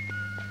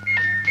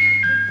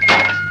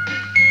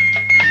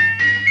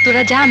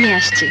 তোরা যা, আমি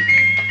আসছি।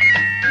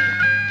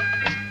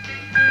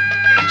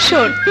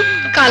 শোন,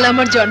 কাল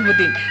আমার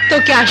জন্মদিন,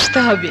 তোকে আসতে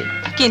হবে।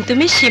 কিন্তু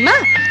মিস সীমা,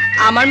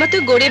 আমার মতো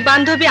গরিব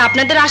বান্ধবী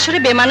আপনাদের আসরে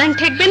বেমানান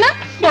ঠেকবে না?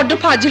 বড্ড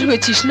ফাজিল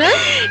হয়েছিস না?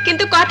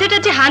 কিন্তু কথাটা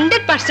যে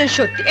 100%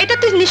 সত্যি, এটা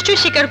তুই নিশ্চয়ই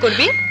স্বীকার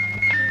করবি।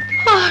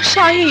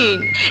 শাহিন,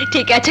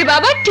 ঠিক আছে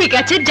বাবা, ঠিক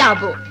আছে,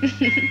 যাব।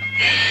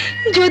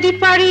 যদি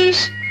পারিস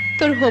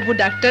তোর হবু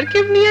ডাক্তারকে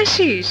নিয়ে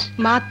আসিস।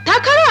 মাথা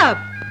খারাপ?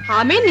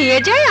 আমি নিয়ে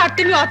যাই আর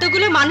তুমি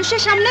অতগুলো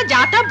মানুষের সামনে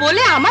যা তা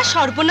বলে আমার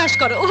সর্বনাশ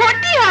করো,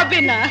 ওটি হবে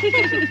না।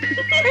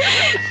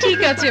 ঠিক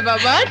আছে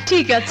বাবা,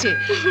 ঠিক আছে,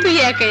 তুই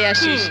একাই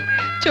আসিস।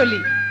 চলি।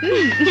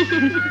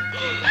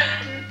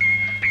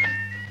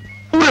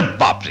 ওরে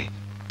বাপরে,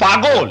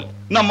 পাগল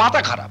না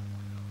মাথা খারাপ?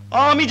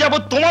 আমি যাব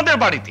তোমাদের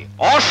বাড়িতে?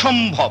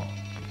 অসম্ভব।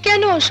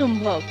 কেন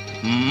অসম্ভব?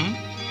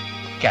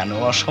 কেন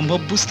অসম্ভব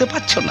বুঝতে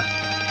পারছো না?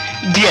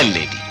 ডিয়ার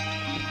লেডি,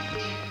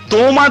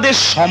 তোমাদের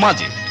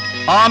সমাজে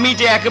আমি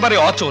যে একেবারে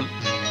অচল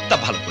তা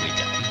ভালো করে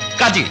জানি।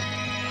 কাজে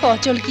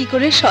অচল কি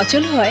করে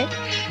সচল হয়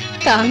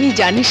তা আমি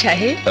জানি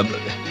সাহেব।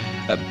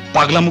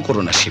 পাগলামো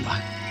করো না সীমা,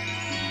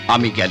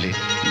 আমি গেলে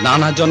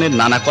নানা জনের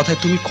নানা কথায়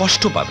তুমি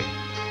কষ্ট পাবে।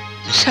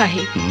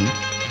 সাহেব,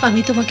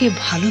 আমি তোমাকে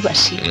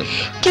ভালোবাসি।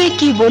 কে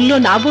কি বললো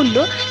না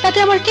বললো তাতে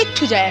আমার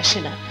কিচ্ছু যায় আসে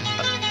না।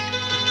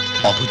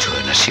 অবুঝ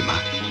হয় না সীমা,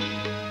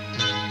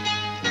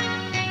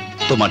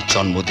 তোমার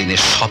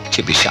জন্মদিনের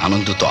সবচেয়ে বেশি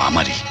আনন্দ তো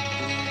আমারই।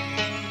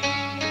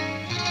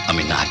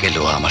 আমি না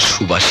গেলেও আমার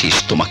সুবাসিস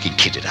তোমাকে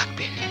ঘিরে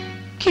রাখবে।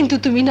 কিন্তু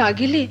তুমি না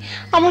গেলে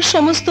আমার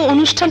সমস্ত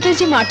অনুষ্ঠানটা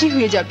যে মাটি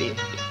হয়ে যাবে।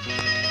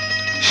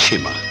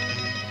 সীমা,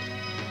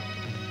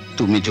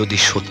 তুমি যদি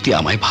সত্যি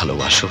আমায়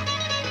ভালোবাসো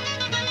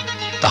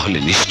তাহলে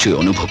নিশ্চয়ই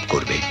অনুভব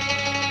করবে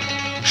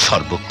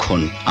সর্বক্ষণ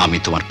আমি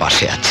তোমার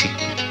পাশে আছি।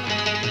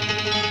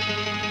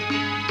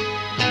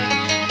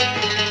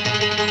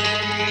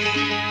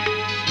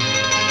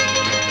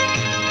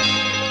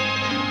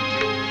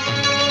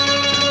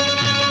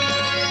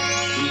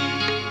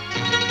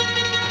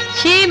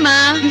 সীমা,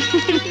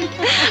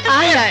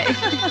 আয় আয়,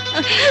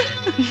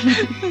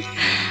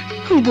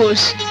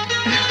 বস।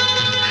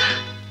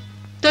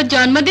 তোর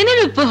জন্মদিনের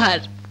উপহার।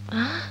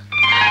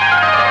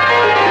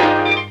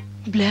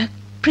 ব্ল্যাক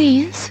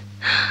প্রিন্স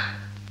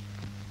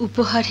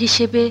উপহার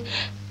হিসেবে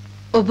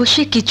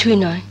অবশ্যই কিছুই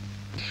নয়।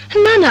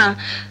 না না,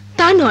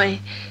 তা নয়।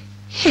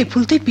 এ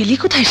ফুল তুই পেলি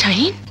কোথায়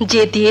শাহিন?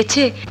 যে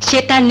দিয়েছে সে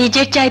তার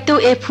নিজের চাইতেও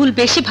এ ফুল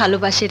বেশি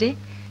ভালোবাসে রে।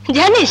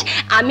 জানিস,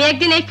 আমি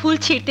একদিন এই ফুল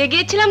ছিঁড়তে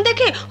গিয়েছিলাম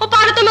দেখে ও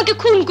পারো তোমাকে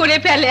খুন করে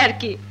ফেলে আর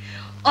কি।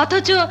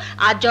 অথচ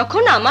আজ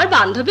যখন আমার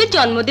বান্ধবীর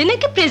জন্মদিনে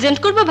কি প্রেজেন্ট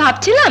করবো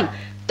ভাবছিলাম,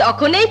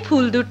 তখন এই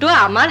ফুল দুটো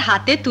আমার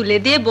হাতে তুলে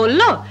দিয়ে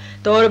বলল,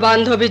 তোর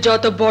বান্ধবী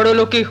যত বড়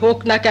লোকই হোক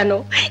না কেন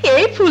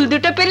এই ফুল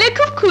দুটো পেলে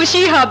খুব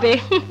খুশি হবে।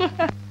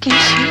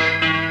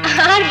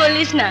 আর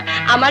বলিস না,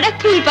 আমার এক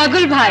ফুল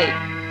পাগল ভাই।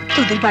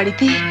 তোদের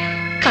বাড়িতে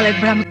কাল এক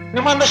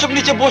ব্রাহ্মণ সব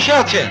নিচে বসে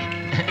আছেন।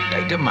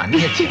 এটা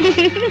মানিয়েছে।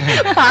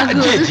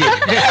 পাগল। জি জি,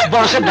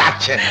 বসে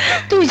ডাকছেন।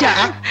 তুই যা।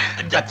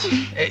 যাচ্ছি।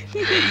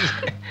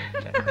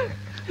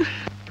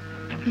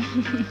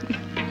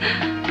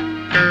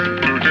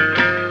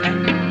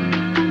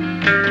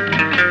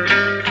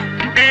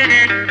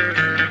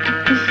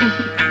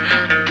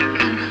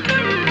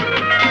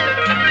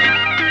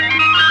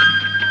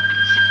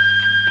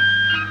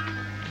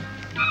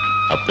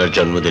 আপনার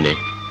জন্মদিনে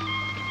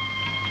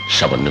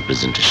সামান্য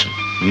প্রেজেন্টেশন।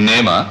 নে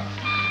মা।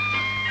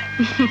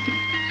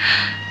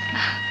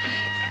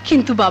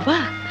 কিন্তু বাবা,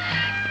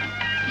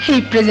 এই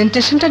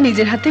প্রেজেন্টেশনটা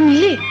নিজের হাতে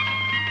নিলে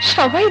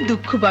সবাই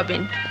দুঃখ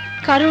পাবেন,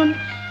 কারণ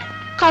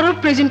কারোর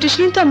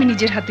প্রেজেন্টেশন তো আমি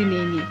নিজের হাতে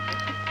নিইনি।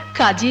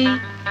 কাজেই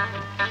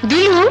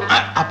দিলু।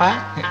 আপা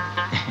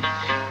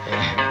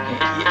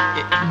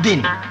দিন।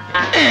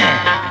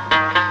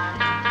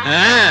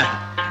 হ্যাঁ,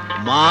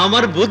 মা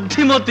আমার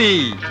বুদ্ধিমতী।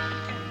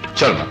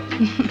 চল মা।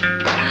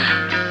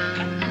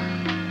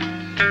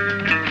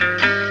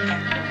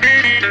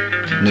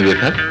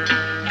 Nivedita,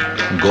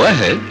 go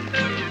ahead.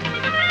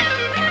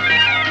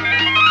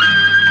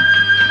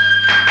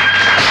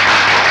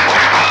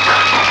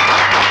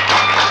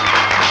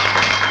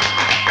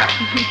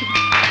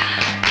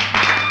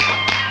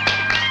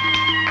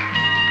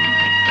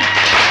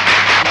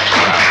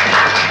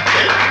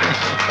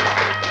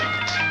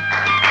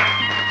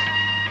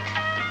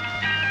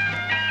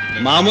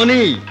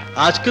 মামনি,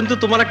 আজ কিন্তু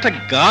তোমার একটা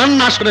গান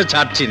না শুনে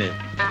ছাড়ছি না।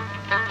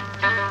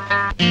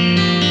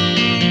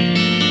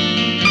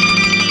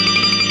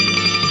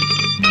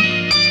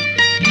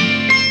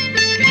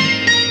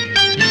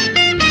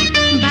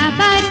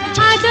 বাবার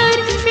আদর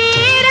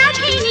পেয়ে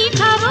রাখিনি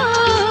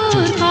খবর,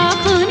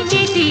 কখন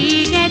কেটে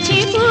গেছে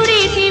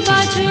কুড়িটি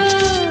বছর।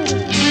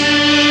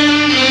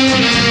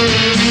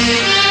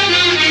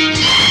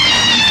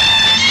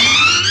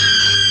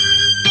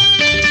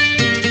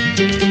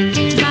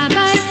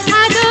 বাবার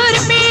আদর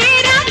পেয়ে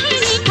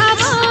রাখিনি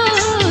খবর,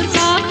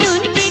 কখন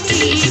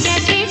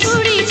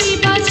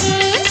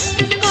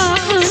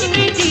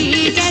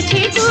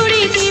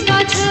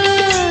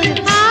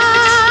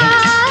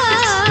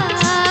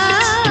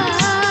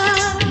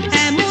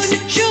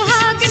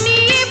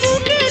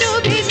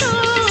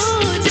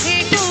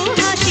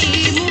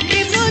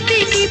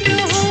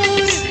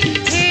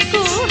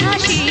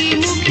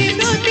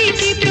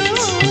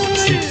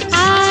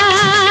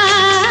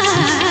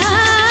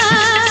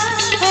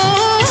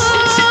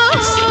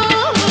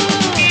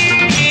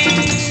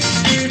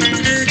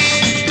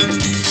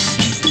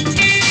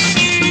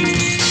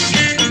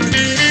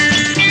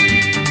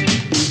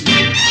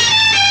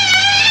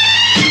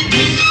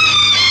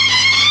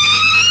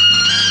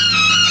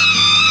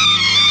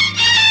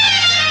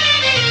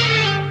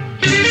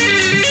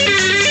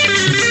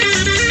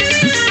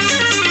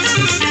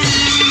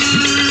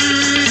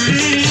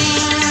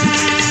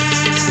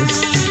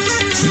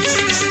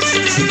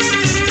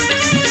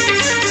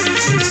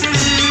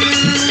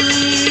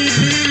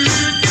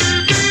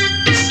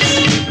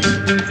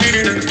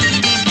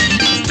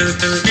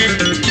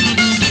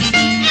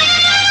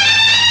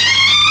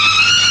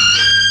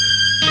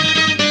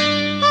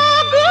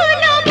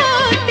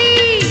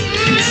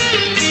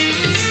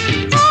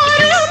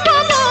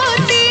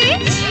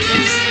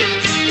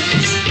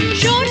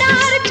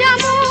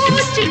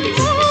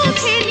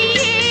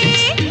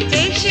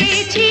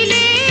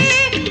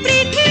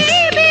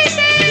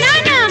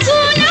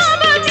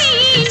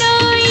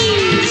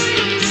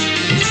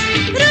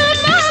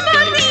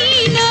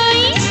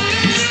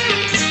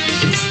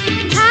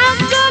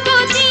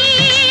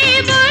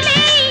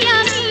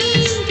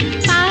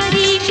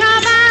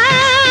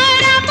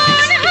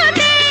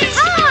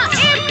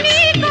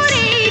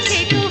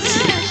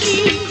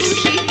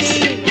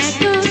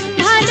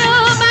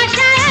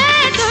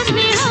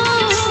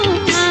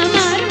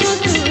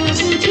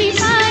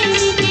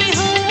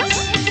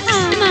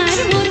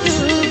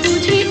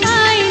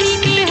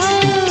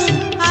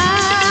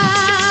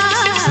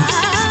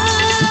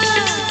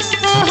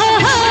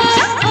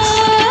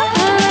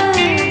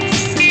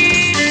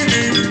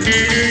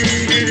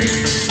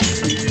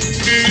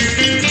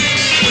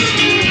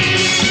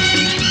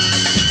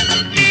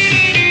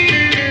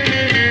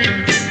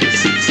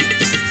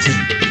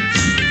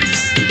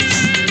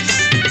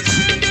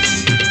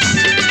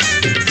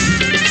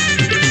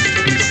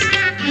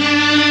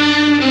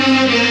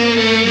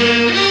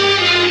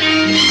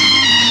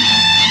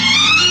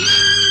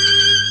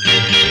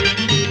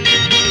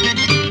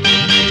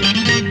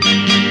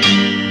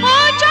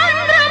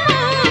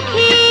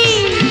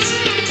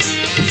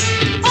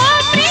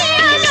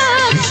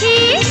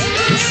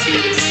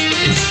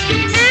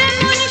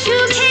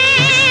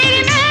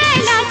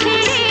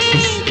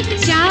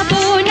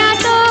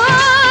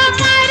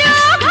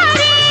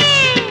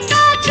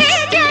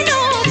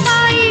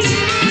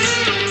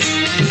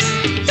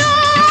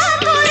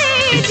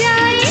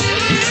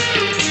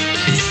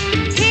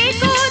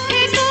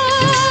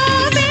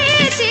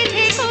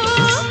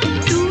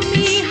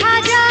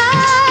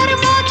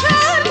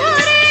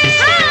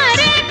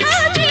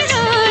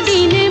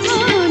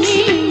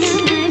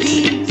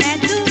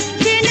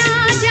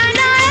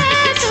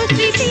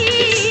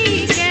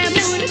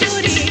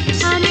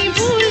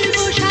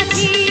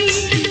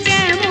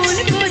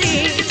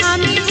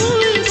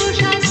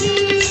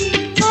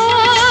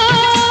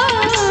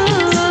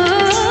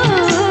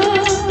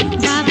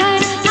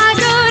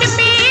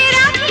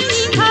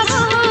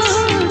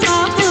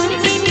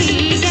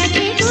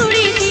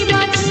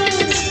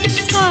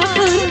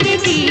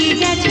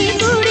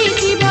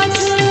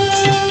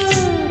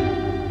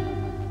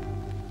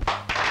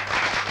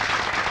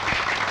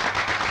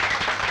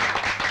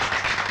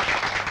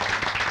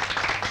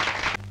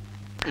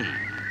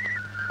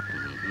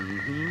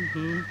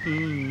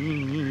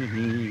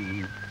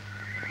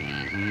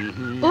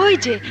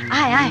এসেছে,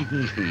 আয় আয়।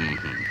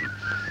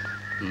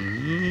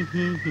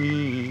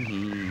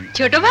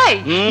 ছোট ভাই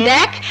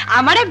দেখ,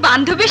 আমার এক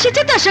বান্ধবী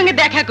এসেছে তোর সঙ্গে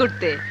দেখা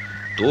করতে।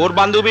 তোর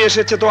বান্ধবী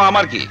এসেছে তো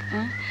আমার কি,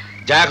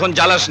 যা এখন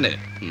জ্বালাস নে।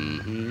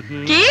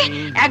 কি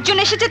একজন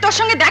এসেছে তোর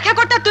সঙ্গে দেখা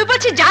করতে, তুই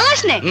বলছিস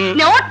জ্বালাস নে?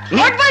 ওঠ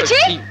ওঠ বলছি।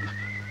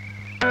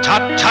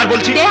 ছাড় ছাড়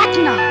বলছি। দেখ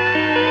না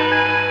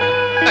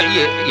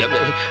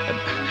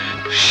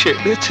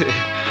সেরেছে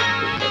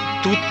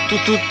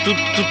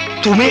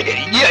তুমি,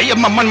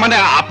 মানে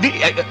আপনি।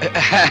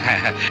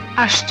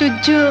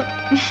 আশ্চর্য,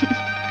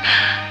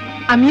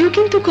 আমিও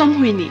কিন্তু কম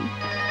হইনি।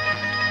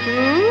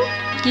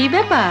 কি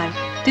ব্যাপার,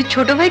 তুই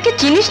ছোট ভাইকে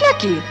চিনিস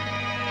নাকি?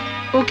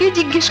 ওকে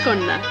জিজ্ঞেস কর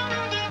না।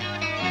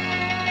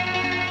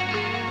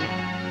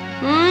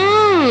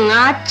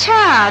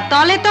 আচ্ছা,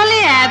 তলে তলে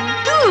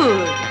আব্দুল।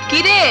 কি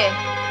রে,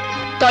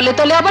 তলে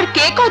তলে আবার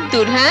কে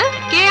কদ্দুর? হ্যাঁ,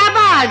 কে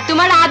আবার?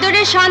 তোমার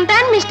আদরের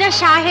সন্তান মিস্টার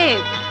সাহেব।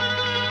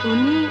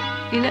 উনি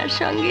রিনার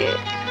সঙ্গে।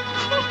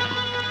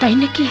 তাই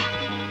নাকি?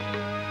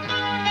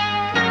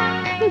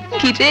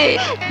 কি রে,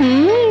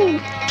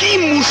 কি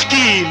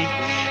মুশকিল,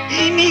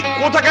 ইনি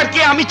কোথাকার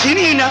কে আমি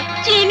চিনি না।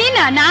 চিনি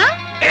না? না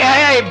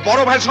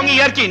বড় ভাইয়ের সঙ্গে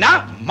ইয়ার কি না,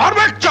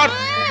 মারবে চর।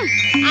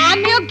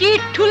 আমিও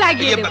গিট্টু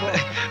লাগিয়ে দেব।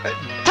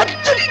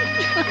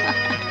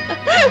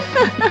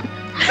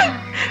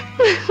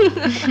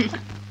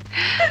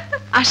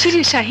 আসি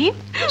রে শাহিন।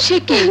 সে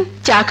কি,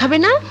 চা খাবে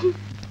না?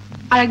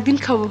 আর একদিন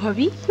খাবো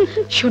ভাবি।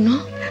 শোনো,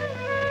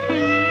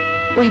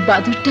 ওই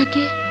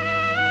বাদুরটাকে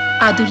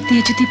আদর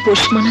দিয়ে যদি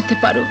পোষ মানাতে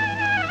পারো,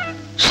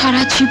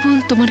 সারা জীবন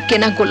তোমার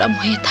কেনা গোলাম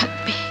হয়ে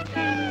থাকবে।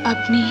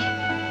 আপনি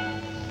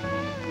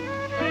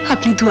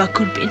আপনি দোয়া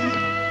করবেন।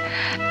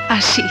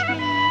 আসি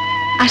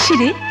আসি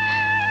রে,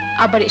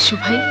 আবার এসো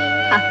ভাই।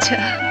 আচ্ছা।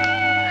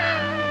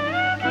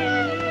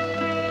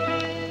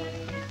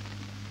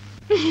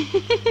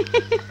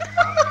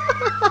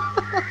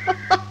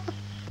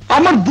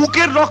 আমার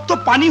বুকের রক্ত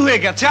পানি হয়ে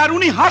গেছে আর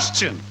উনি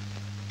হাসছেন।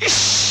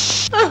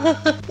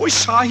 ওই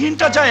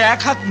শাহিনটা যা এক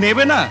হাত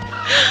নেবে না,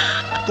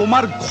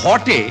 তোমার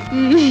ঘটে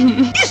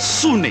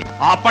কিচ্ছু নেই।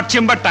 আপার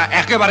চেম্বারটা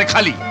একেবারে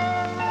খালি।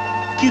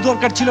 কি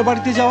দরকার ছিল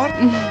বাড়িতে যাওয়ার?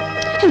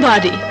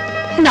 বাড়ি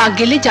না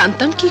গেলে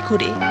জানতাম কি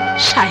করে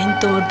শাহিন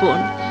তোমার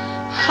বোন,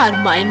 আর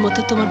মায়ের মতো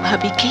তোমার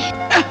ভাবিকে।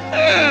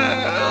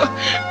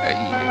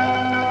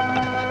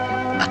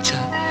 আচ্ছা,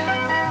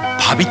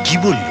 ভাবি কি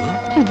বললো?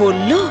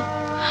 বললো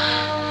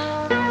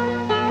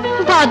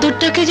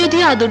বাদরটাকে যদি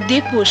আদর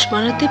দিয়ে পোষ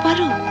মানাতে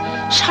পারো,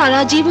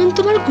 সারা জীবন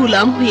তোমার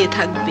গোলাম হয়ে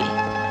থাকবে।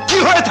 কি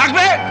হয়ে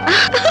থাকবে?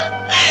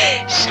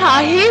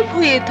 সাহেব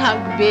হয়ে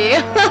থাকবে।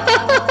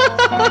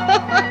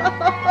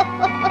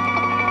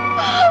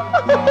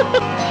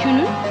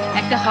 শুনুন,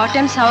 একটা হট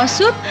অ্যান্ড সাওয়ার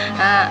স্যুপ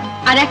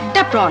আর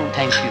একটা প্রন।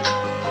 Thank you.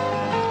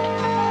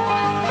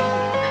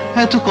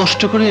 এত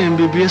কষ্ট করে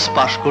এমবিবিএস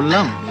পাশ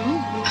করলাম,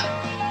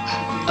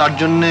 তার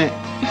জন্য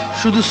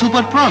শুধু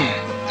সুপার প্রন?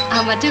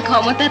 আমার যে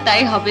ক্ষমতা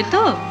তাই হবে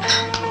তো।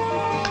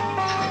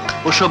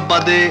 ওসব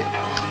বাদে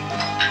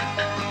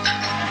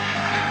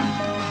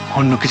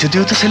অন্য কিছু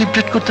দিয়েও তো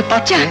সেলিব্রেট করতে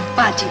পারছে।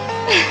 পাজি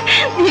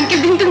দিনকে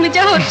দিন তুমি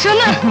যা হচ্ছ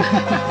না।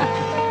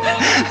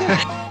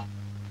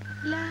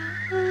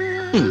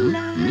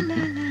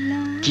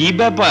 কি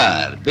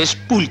ব্যাপার, বেশ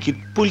পুলকিত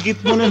পুলকিত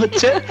মনে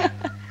হচ্ছে।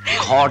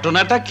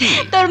 ঘটনাটা কি?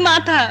 তোর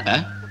মাথা।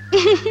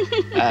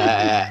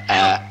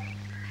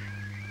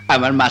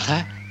 আমার মাথা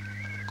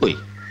কই?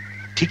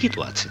 ঠিকই তো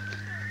আছে।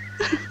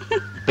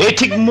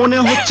 ঠিক মনে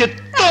হচ্ছে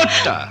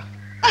তোরটা।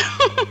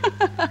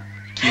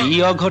 কি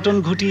অঘটন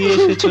ঘটিয়ে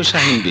এসেছো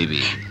শাহিন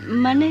বিবি?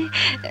 মানে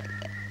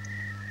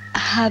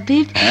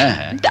হাবিব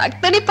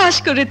ডাক্তারি পাশ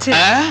করেছে।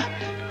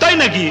 তাই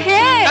নাকি?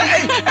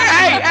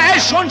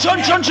 শোন শোন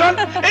শোন শোন,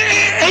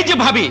 এই যে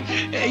ভাবি,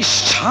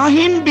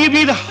 শাহিন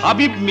বিবির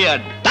হাবিব মিয়া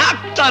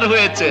ডাক্তার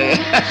হয়েছে।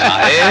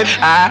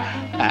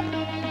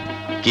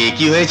 কে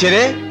কি হয়েছে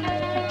রে?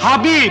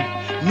 হাবিব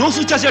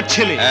নসু চাচার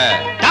ছেলে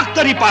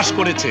ডাক্তারি পাশ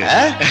করেছে।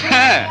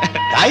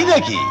 তাই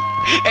নাকি?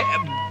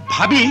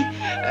 ভাবি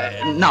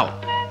নাও,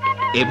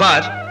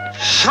 এবার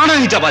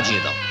সানাইটা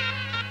বাজিয়ে দাও।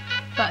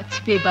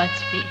 বাঁচবে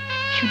বাঁচবে,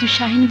 শুধু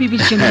শাহিন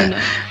বিবির জন্য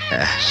নয়,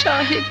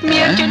 সাহেব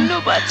মিয়ার জন্য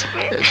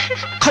বাঁচবে।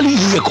 খালি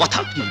কথা।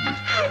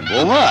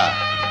 বৌমা।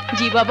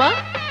 জি বাবা।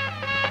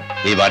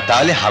 এবার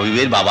তাহলে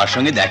হাবিবের বাবার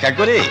সঙ্গে দেখা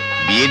করে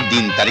বিয়ের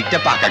দিন তারিখটা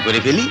পাকা করে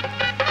ফেলি।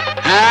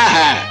 হ্যাঁ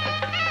হ্যাঁ,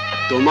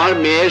 তোমার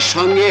মেয়ের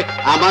সঙ্গে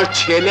আমার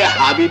ছেলে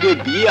হাবিবের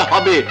বিয়ে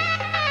হবে,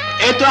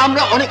 এ তো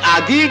আমরা অনেক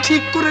আগেই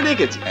ঠিক করে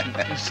রেখেছি।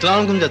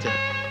 আসসালামু আলাইকুম চাচা।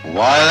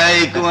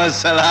 ওয়ালাইকুম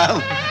আসসালাম।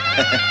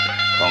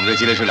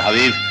 কংগ্রেচুলেশন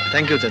হাবিব।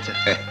 থ্যাংক ইউ চাচা।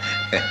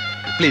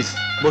 প্লিজ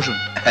বসুন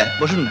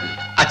বসুন না।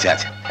 আচ্ছা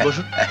আচ্ছা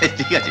বসুন।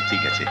 ঠিক আছে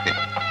ঠিক আছে।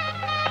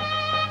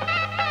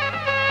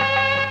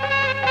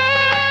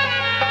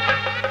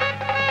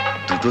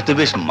 দুটোতে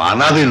বেশ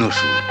মানাবে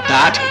নসু। তা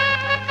ঠিক,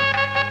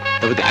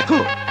 তবে দেখো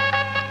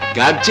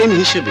গার্জেন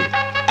হিসেবে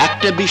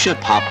একটা বিষয়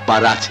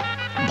ভাববার আছে।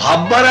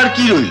 ভাববার আর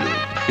কি রইল?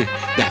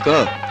 দেখো,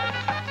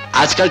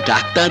 আজকাল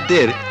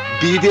ডাক্তারদের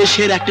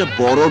বিদেশের একটা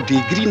বড়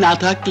ডিগ্রি না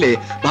থাকলে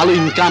ভালো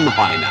ইনকাম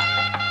হয় না।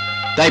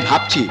 তাই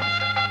ভাবছি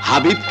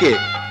হাবিবকে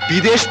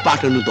বিদেশ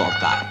পাঠানো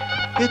দরকার।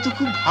 এ তো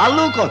খুব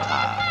ভালো কথা।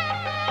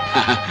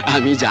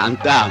 আমি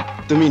জানতাম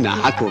তুমি না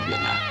করবে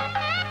না।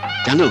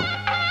 জানো,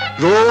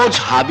 রোজ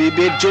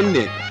হাবিবের জন্য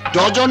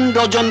ডজন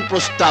ডজন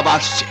প্রস্তাব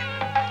আসছে।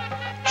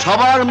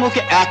 সবার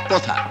মুখে এক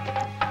কথা,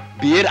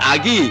 বিয়ের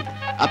আগেই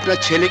আপনার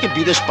ছেলেকে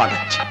বিদেশ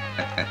পাঠাচ্ছে।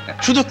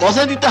 শুধু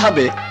কথা দিতে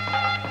হবে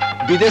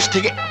বিদেশ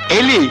থেকে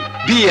এলেই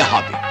বিয়ে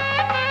হবে।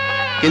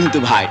 কিন্তু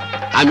ভাই,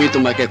 আমি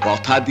তোমাকে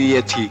কথা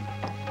দিয়েছি,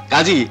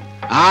 কাজী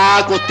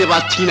করতে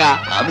পারছি না।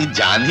 আমি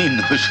জানি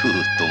নসু,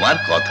 তোমার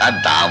কথার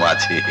দাম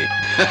আছে।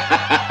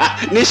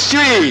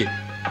 নিশ্চয়ই।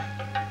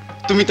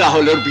 তুমি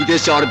তাহলে ওর বিদেশ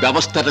যাওয়ার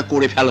ব্যবস্থাটা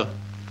করে ফেলো।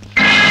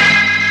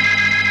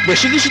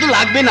 বেশি কিছু তো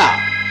লাগবে না,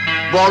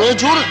 বড়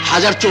জোর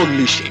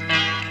 1040।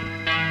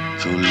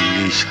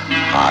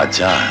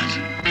 40,000?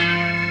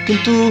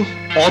 কিন্তু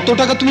অত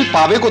টাকা তুমি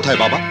পাবে কোথায়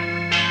বাবা?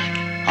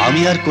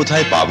 আমি আর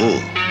কোথায় পাবো?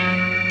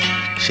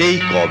 সেই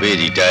কবে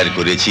রিটায়ার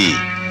করেছি।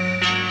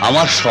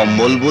 আমার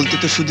সম্বল বলতে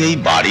তো শুধু এই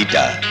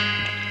বাড়িটা,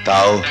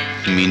 তাও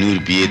মিনুর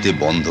বিয়েতে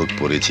বন্ধক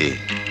পড়েছে।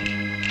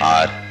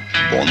 আর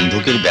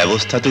বন্ধকের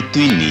ব্যবস্থা তো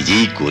তুই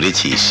নিজেই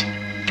করেছিস,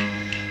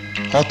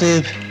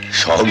 অতএব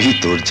সবই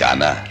তোর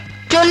জানা।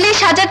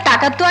 40,000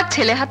 টাকা তো আর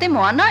ছেলে হাতে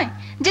মোয়া নয়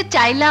যে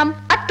চাইলাম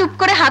আর টুপ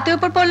করে হাতে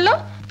উপর পড়লো।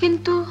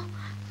 কিন্তু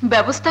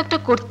ব্যবস্থা একটা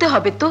করতে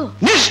হবে তো।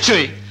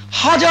 নিশ্চয়ই,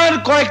 হাজার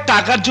কয়েক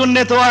টাকার জন্য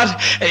তো আর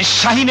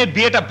শাহিনের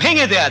বিয়েটা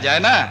ভেঙে দেয়া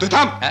যায় না। তুই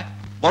থাম।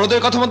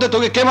 বড়দের কথা মধ্যে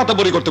তোকে কে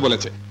মাতাবরি করতে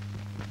বলেছে?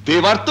 তুই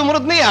এবার তো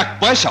মরদ নেই এক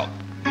পয়সাও।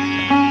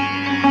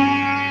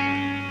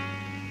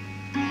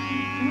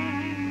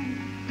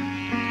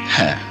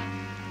 হ্যাঁ,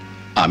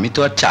 আমি তো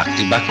আর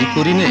চাকরি বাকরি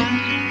করি নে,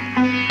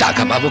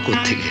 টাকা পাবো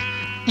কোত্থেকে?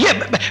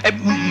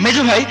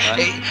 মেজো ভাই,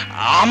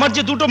 আমার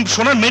যে দুটো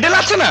সোনার মেডেল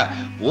আছে না,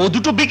 ও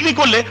দুটো বিক্রি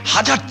করলে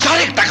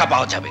 1,004 টাকা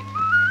পাওয়া যাবে।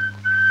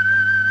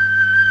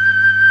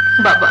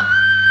 বাবা,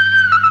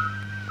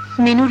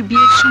 মিনুর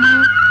বিয়ের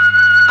সময়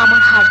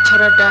আমার হার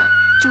ছড়াটা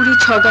চুরি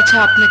ছগাছা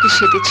আপনাকে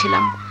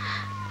সেধেছিলাম,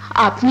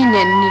 আপনি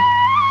নেননি।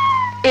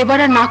 এবার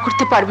আর না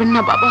করতে পারবেন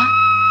না বাবা?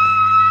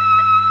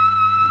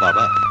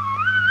 বাবা,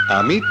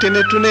 আমি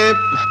টেনে টুনে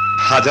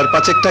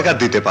 1,005 টাকা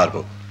দিতে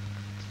পারবো,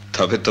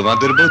 তবে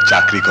তোমাদের বউ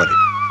চাকরি করে,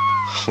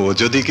 ও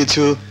যদি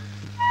কিছু।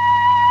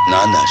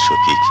 না না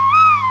শফিক,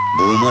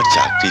 বৌমার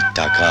চাকরির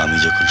টাকা আমি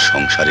যখন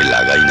সংসারে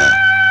লাগাই না,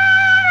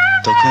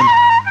 তখন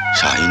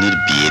শাহিনের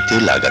বিয়েতে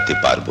লাগাতে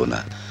পারবো না।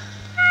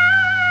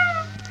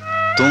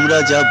 তোমরা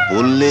যা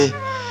বললে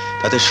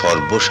তাতে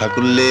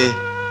সর্বসাকুল্যে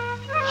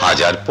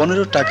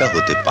 1,015 টাকা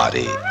হতে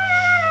পারে,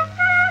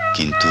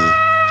 কিন্তু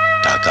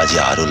টাকা যে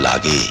আরো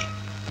লাগে।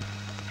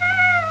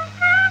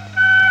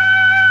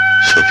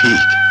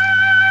 শফিক,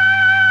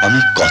 আমি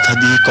কথা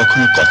দিয়ে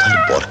কখনো কথার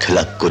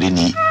বরখেলাপ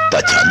করিনি, তা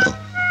জানো।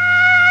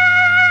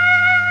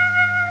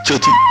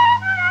 যদি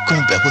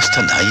কোনো ব্যবস্থা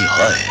নাই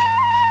হয়,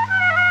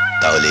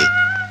 তাহলে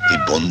এই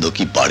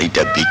বন্ধকি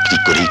বাড়িটা বিক্রি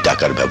করেই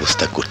টাকার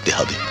ব্যবস্থা করতে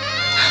হবে।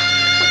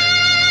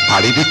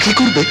 বাড়ি বিক্রি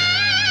করবে?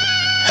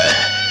 হ্যাঁ,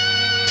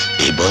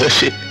 এই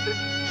বয়সে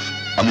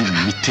আমি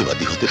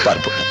মিথ্যেবাদী হতে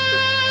পারবো না,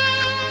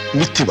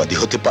 মিথ্যেবাদী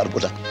হতে পারবো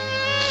না।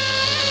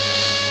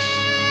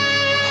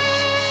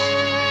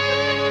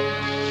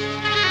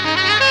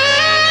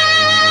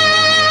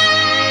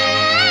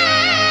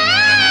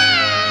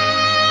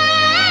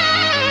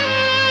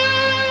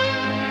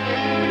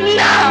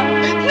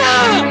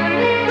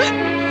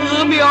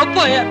 আমি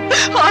অপয়া,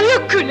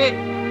 অলক্ষণে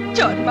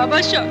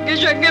জন্মাবার সঙ্গে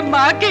সঙ্গে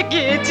মাকে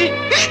খেয়েছি,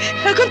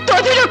 এখন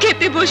তোদেরও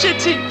খেতে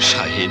বসেছি।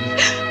 শাহিন,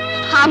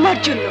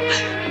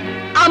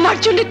 আমার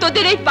জন্য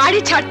তোদের এই বাড়ি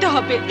ছাড়তে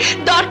হবে।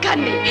 দরকার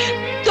নেই,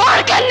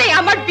 দরকার নেই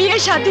আমার বিয়ে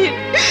স্বাধীন,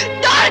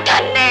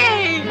 দরকার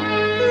নেই।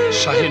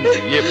 শাহিন,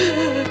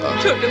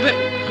 ছোট ভাই,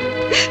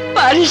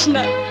 পারিস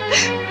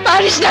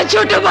না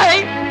ছোট ভাই,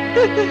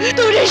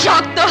 তোর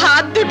শক্ত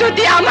হাত দুটো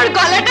দিয়ে আমার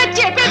গলাটা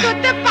চেপে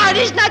ধরতে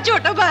পারিস না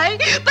ছোট ভাই,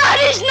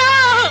 পারিস না।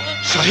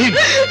 শাহিন,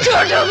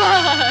 ছোট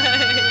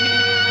ভাই,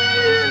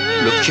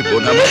 লক্ষ্মী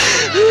বোন আমার,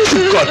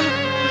 চুপ কর।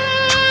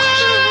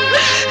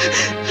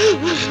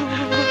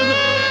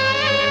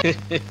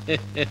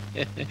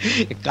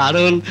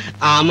 কারণ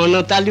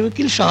আমানত আলী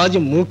উকিল সহজে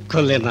মুখ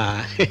খোলে না।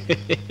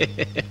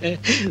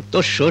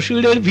 তোর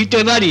শ্বশুরের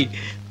ভিটে বাড়ি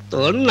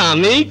তোর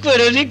নামেই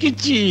করে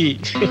রেখেছি।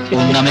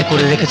 ওর নামে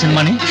করে রেখেছেন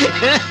মানে?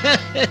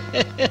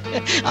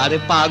 আরে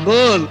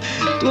পাগল,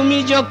 তুমি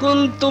যখন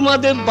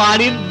তোমাদের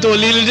বাড়ির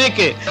দলিল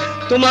রেখে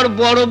তোমার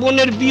বড়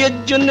বোনের বিয়ের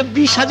জন্য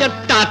 20,000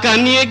 টাকা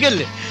নিয়ে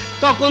গেলে,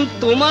 তখন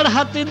তোমার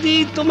হাতে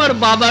দিয়ে তোমার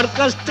বাবার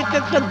কাছ থেকে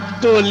একটা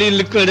দলিল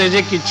করে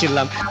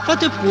রেখেছিলাম।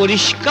 তাতে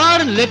পরিষ্কার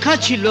লেখা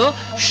ছিল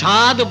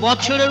 7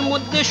 বছরের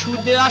মধ্যে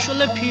সুদে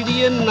আসলে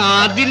ফিরিয়ে না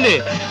দিলে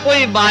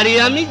ওই বাড়ি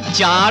আমি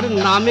যার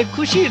নামে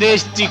খুশি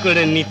রেজিস্ট্রি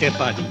করে নিতে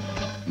পারি।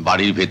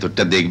 বাড়ির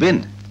ভেতরটা দেখবেন?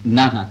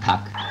 না না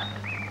থাক,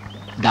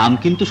 দাম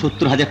কিন্তু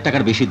 70,000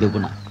 টাকার বেশি দেব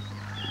না।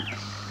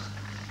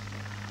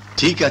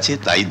 ঠিক আছে,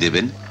 তাই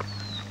দেবেন,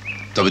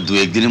 তবে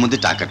 2-1 দিনের মধ্যে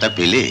টাকাটা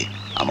পেলে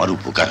আমার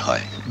উপকার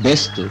হয়।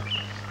 বেশ, তো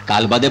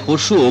কাল বাদে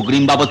পরশু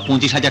অগ্রিম বাবদ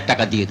 25,000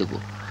 টাকা দিয়ে দেবো,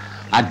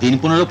 আর দিন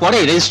 15 পরে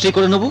রেজিস্ট্রি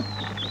করে নেবো।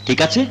 ঠিক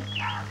আছে?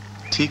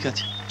 ঠিক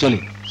আছে, চলি।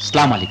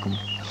 আসসালামু আলাইকুম।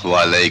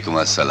 ওয়ালাইকুম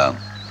আসসালাম।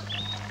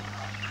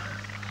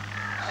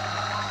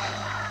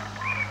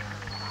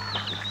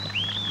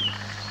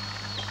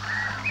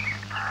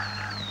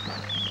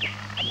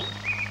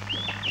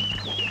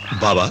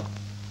 বাবা,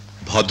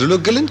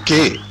 ভদ্রলোক গেলেন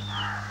কে?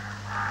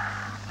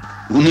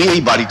 উনি এই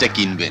বাড়িটা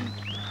কিনবেন।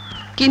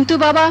 কিন্তু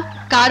বাবা,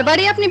 কার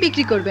বাড়ি আপনি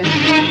বিক্রি করবেন?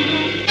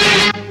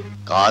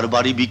 কার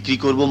বাড়ি বিক্রি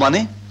করব মানে?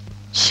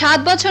 7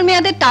 বছর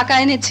মেয়াদের টাকা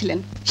এনেছিলেন,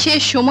 সে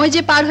সময়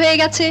যে পার হয়ে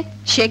গেছে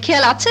সে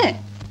খেয়াল আছে?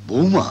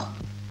 বৌমা,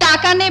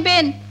 টাকা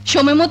নেবেন,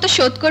 সময় মতো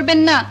শোধ করবেন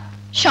না,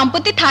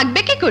 সম্পত্তি থাকবে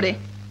কি করে?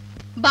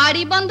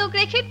 বাড়ি বন্ধক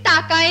রেখে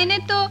টাকা এনে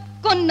তো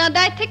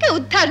কন্যাদায় থেকে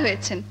উদ্ধার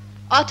হয়েছেন,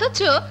 অথচ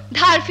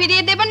ধার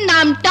ফিরিয়ে দেবার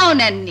নামটাও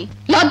নেননি।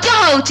 লজ্জা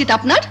হওয়া উচিত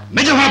আপনার।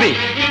 মেজো ভাবি,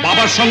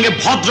 বাবার সঙ্গে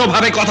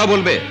ভদ্রভাবে কথা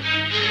বলবে।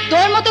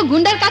 তোর মতো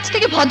গুন্ডার কাছ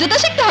থেকে ভদ্রতা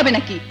শিখতে হবে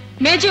নাকি?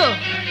 মেজো,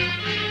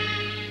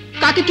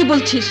 কাকে কি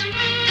বলছিস?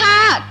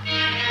 থাক,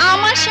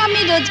 আমার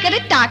স্বামী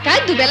রোজগারের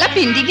টাকায় দুবেলা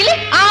পিন্ডি গেলে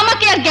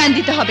আমাকে আর জ্ঞান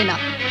দিতে হবে না।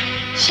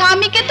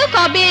 স্বামীকে তো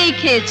কবেই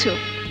খেয়েছো,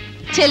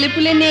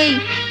 ছেলেপুলে নেই,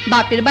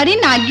 বাপের বাড়ি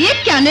না গিয়ে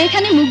কেন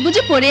এখানে মুখ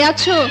বুজে পড়ে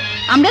আছো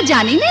আমরা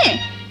জানি না।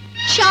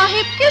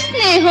 সাহেবকে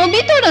স্নেহ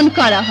বিতরণ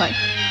করা হয়,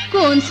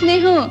 কোন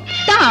স্নেহ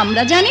তা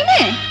আমরা জানি না।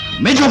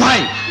 মেজো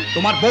ভাই,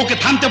 তোমার বউকে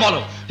থামতে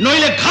বলো,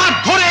 নইলে ঘাট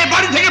ধরে এ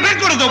বাড়ি থেকে বের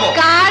করে দেবো।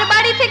 কার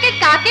বাড়ি থেকে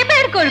কাকে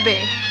বের করবে?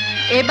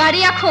 এ বাড়ি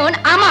এখন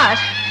আমার।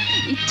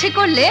 ইচ্ছে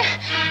করলে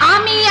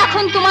আমি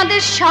এখন তোমাদের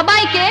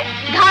সবাইকে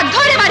ঘাট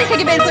ধরে বাড়ি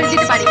থেকে বের করে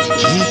দিতে পারি।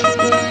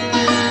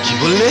 কি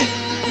বললে?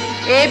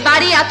 এ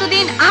বাড়ি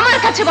এতদিন আমার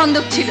কাছে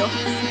বন্ধক ছিল,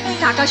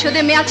 টাকা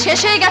শোধে মেয়াদ শেষ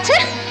হয়ে গেছে,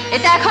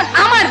 এটা এখন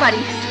আমার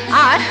বাড়ি।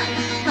 আর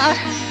আর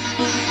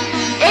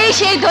এই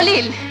সেই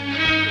দলিল।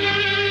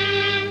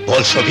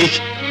 বল সবিক,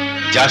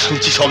 যা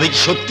শুনছি সবই কি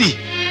সত্যি?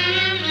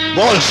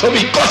 বল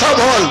সবিক, কথা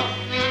বল।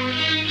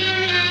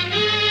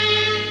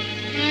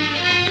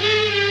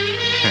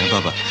 হ্যাঁ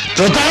বাবা।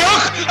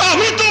 প্রতারক,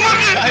 আমি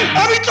তোমাকে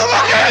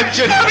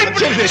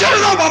ছেড়ে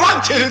দাও বাবা,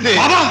 ছেড়ে দে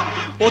বাবা।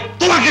 ও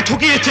তোমাকে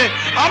ঠকিয়েছে,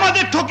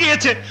 আমাদের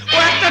ঠকিয়েছে, ও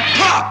একটা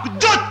ঠক,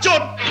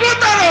 জোচ্চোর,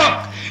 প্রতারক।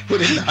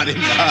 ওরে না রে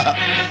না,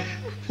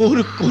 ওর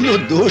কোনো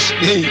দোষ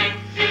নেই,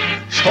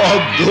 সব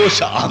দোষ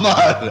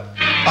আমার,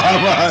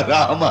 আমার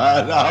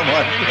আমার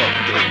আমার সব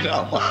দোষ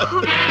আমার।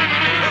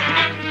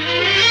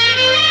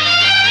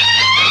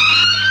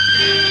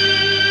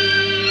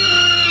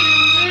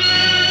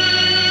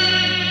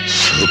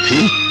 সফি,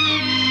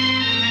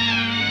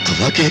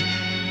 তোমাকে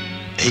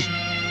এই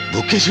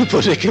বুকের উপর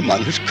রেখে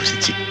মানুষ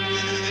করেছি,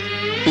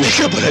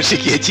 লেখাপড়া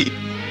শিখিয়েছি,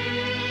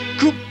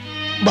 খুব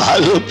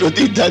ভালো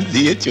প্রতিদান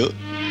দিয়েছ।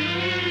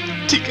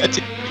 ঠিক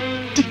আছে,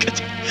 ঠিক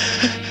আছে,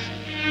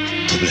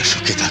 তোমরা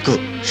সুখে থাকো,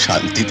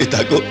 শান্তিতে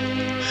থাকো,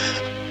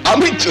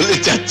 আমি চলে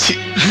যাচ্ছি।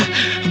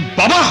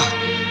 বাবা,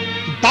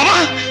 বাবা,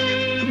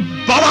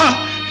 বাবা,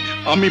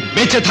 আমি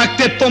বেঁচে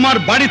থাকতে তোমার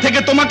বাড়ি থেকে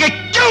তোমাকে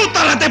কেউ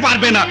তাড়াতে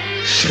পারবে না।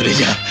 সরে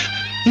যা।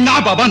 না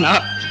বাবা, না,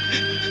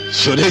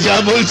 সরে যা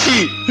বলছি।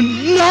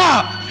 না,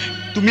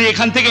 তুমি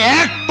এখান থেকে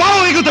এক পাও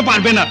এগোতে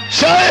পারবে না।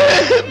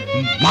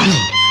 মারো,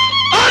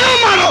 আরো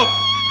মারো,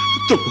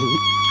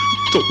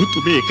 তবু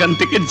তুমি এখান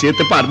থেকে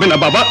যেতে পারবে না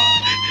বাবা।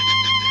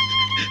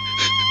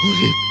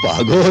 ওরে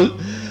পাগল,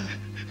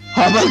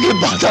 আমাকে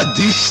বাধা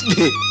দিস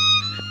নে,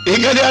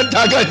 এখানে আর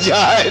থাকা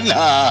যায়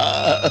না।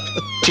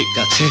 ঠিক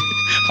আছে,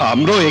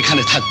 আমরাও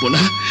এখানে থাকবো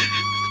না,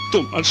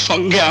 তোমার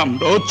সঙ্গে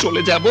আমরাও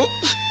চলে যাব,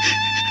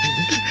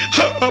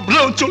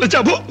 আমরাও চলে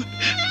যাব।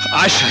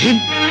 আর শাহিন,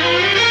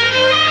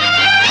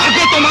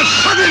 থাকো তোমার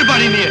স্বাদের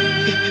বাড়ি নিয়ে।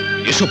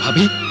 এসো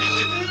ভাবি,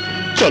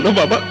 চলো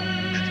বাবা,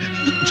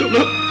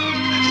 চলো।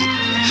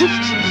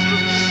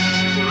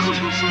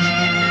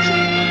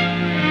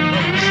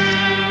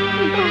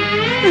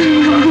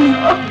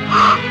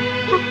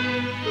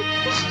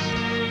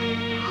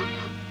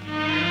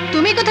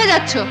 তুমি কোথায়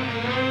যাচ্ছ?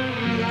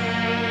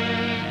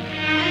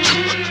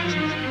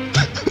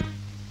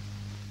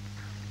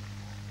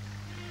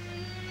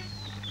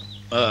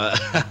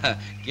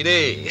 কিরে,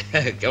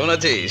 কেমন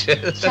আছিস?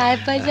 সাহেব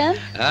ভাইজান,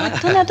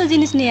 কোথা এত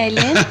জিনিস নিয়ে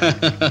আইলেন?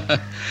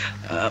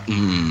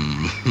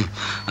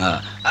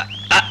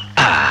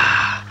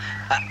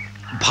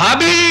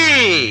 ভাবি,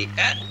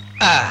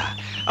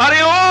 আরে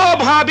ও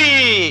ভাবি,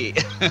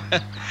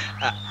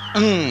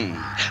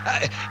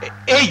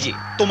 এই যে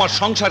তোমার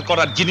সংসার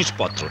করার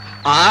জিনিসপত্র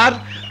আর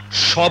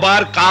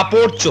সবার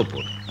কাপড়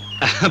চোপড়।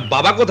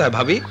 বাবা কোথায়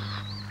ভাবি?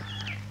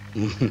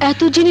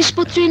 এত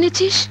জিনিসপত্র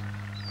এনেছিস,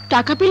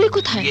 টাকা পেলে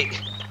কোথায়?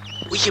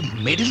 ওই যে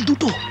মেডেল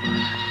দুটো।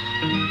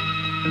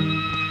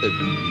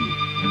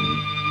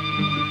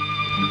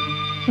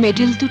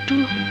 মেডেল দুটো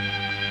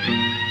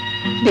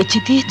বেচে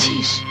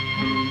দিয়েছিস?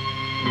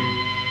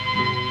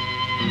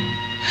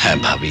 হ্যাঁ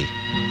ভাবি।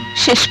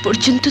 শেষ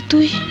পর্যন্ত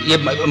তুই?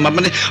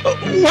 মানে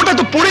ওটা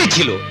তো পড়েই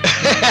ছিল,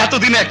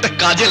 এতদিনে একটা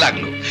কাজে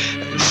লাগলো।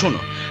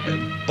 শোনো,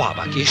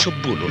 বাবাকে এসব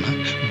বলো না,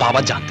 বাবা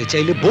জানতে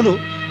চাইলে বলো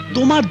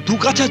তোমার 2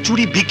 কাছা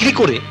চুড়ি বিক্রি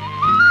করে।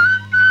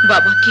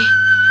 বাবাকে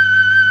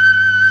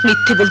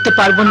মিথ্যে বলতে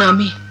পারবো না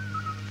আমি।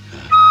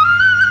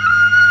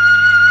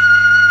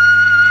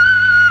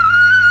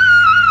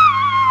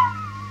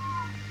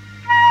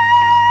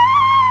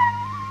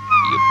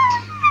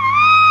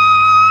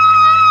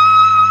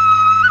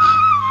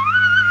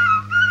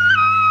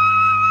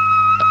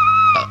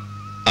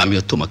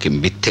 আমিও তোমাকে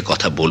মিথ্যে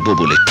কথা বলবো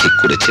বলে ঠিক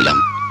করেছিলাম,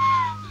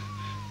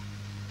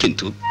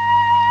 কিন্তু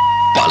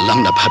পারলাম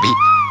না ভাবি।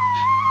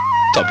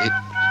 তবে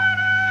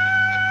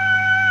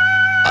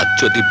আজ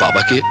যদি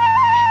বাবাকে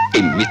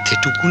এই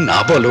মিথ্যেটুকু না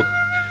বলো,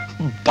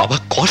 বাবা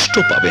কষ্ট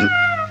পাবেন।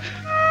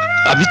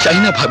 আমি চাই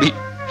না ভাবি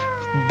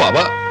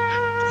বাবা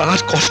আর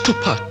কষ্ট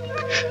পাক।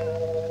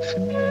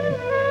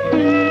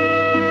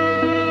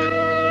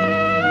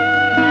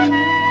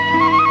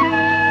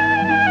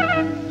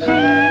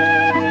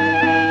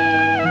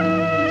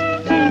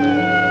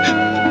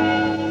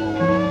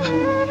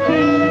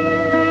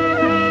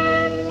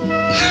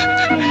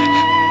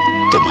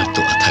 তোমার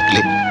দোয়া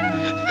থাকলে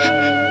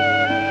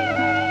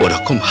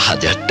ওরকম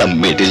 1000টা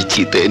মেডেল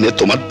জিতে এনে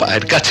তোমার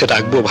পায়ের কাছে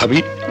রাখবো ভাবি।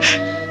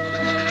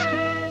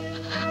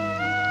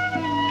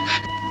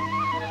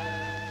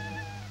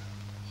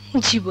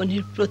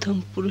 জীবনের প্রথম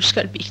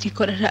পুরস্কার বিক্রি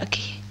করার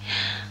আগে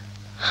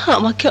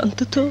আমাকে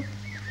অন্তত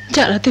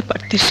জানাতে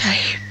পারতে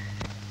সাহেব।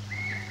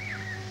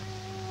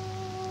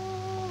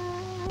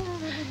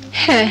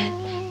 হ্যাঁ,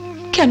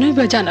 কেনই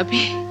বা জানাবে?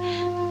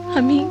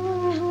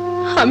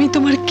 আমি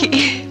তোমার কে?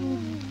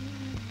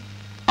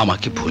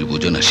 আমাকে ভুল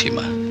বুঝো না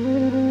সীমা,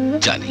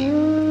 জানি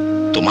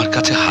তোমার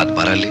কাছে হাত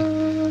বাড়ালে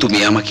তুমি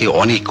আমাকে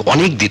অনেক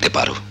অনেক দিতে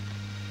পারো,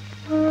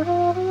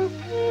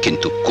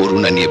 কিন্তু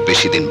করুণা নিয়ে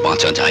বেশি দিন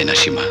বাঁচা যায় না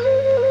সীমা।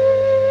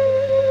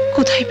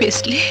 কোথায়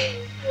বেচলে?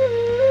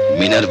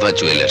 মিনার্ভা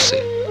জুয়েলার্সে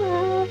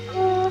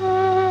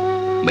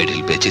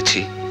মেডেল বেচেছি,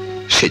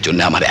 সেজন্য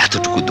আমার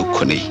এতটুকু দুঃখ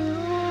নেই।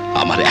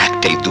 আমার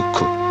একটাই দুঃখ,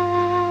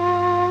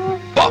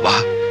 বাবা,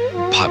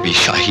 ভাবি,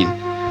 শাহিন,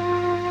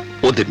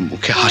 ওদের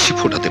মুখে হাসি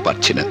ফোটাতে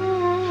পারছি না।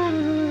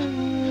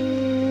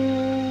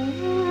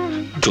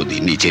 যদি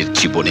নিজের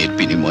জীবনের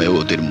বিনিময়ে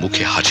ওদের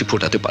মুখে হাসি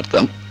ফোটাতে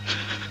পারতাম,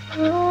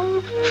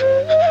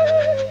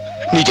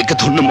 নিজেকে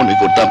ধন্য মনে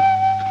করতাম।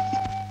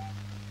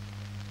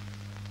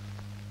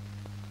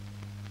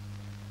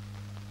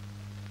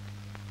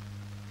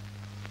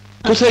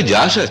 কোথায়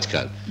যাস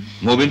আজকাল?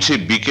 মোবিন সেই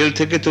বিকেল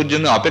থেকে তোর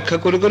জন্য অপেক্ষা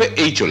করে করে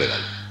এই চলে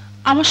গেল।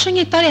 আমার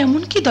সঙ্গে তার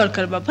এমন কি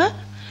দরকার বাবা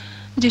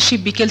যে সে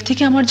বিকেল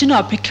থেকে আমার জন্য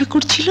অপেক্ষা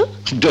করছিল?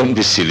 ডোন্ট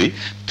বি সিলি,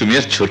 তুমি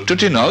আর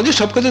ছোট্টটি নও যে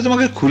সব কথা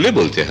তোমাকে খুলে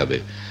বলতে হবে।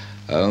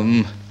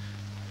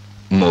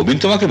 মোবিন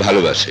তোমাকে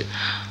ভালোবাসে,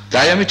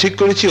 তাই আমি ঠিক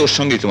করেছি ওর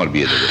সঙ্গেই তোমার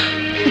বিয়ে দেবো।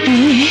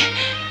 বিয়ে?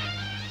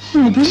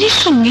 মোবিনের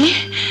সঙ্গে?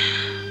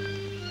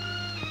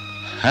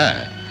 হ্যাঁ।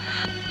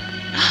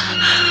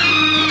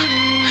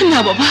 না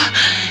বাবা,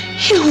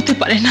 এ হতে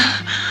পারে না।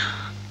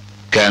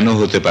 কেন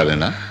হতে পারে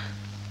না?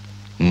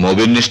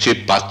 মোবিন নিশ্চয়ই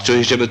পাত্র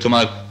হিসেবে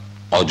তোমার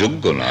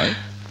অযোগ্য নয়।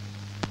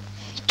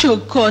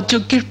 যোগ্য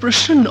অযোগ্যের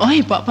প্রশ্ন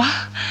নয় বাবা,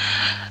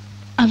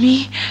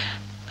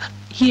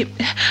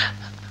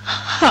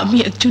 আমি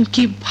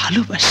একজনকে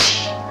ভালোবাসি।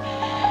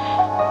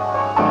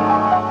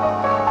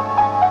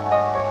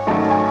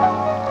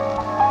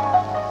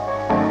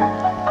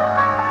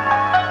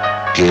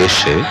 কে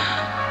সে?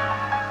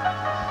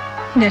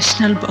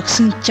 ন্যাশনাল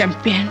বক্সিং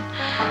চ্যাম্পিয়ন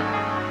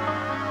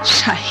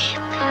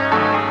সাহেব।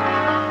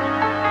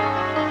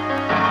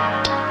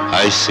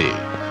 I C.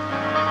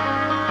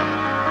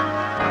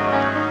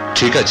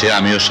 ঠিক আছে,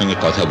 আমি ওর সঙ্গে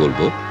কথা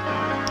বলবো।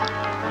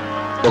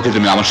 ওকে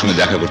তুমি আমার সঙ্গে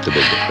দেখা করতে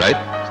বলবো, রাইট?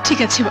 ঠিক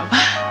আছে বাবা।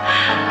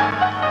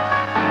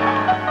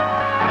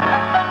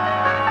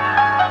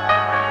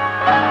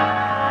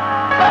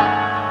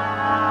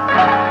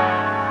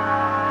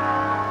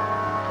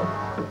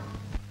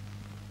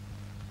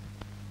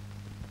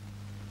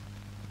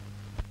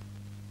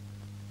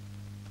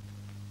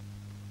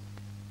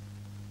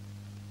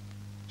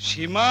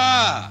 সীমা,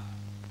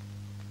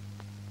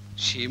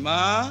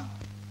 সীমা,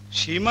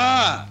 সীমা।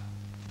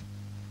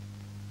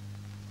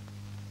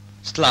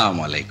 আসসালামু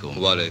আলাইকুম।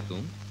 ওয়ালাইকুম।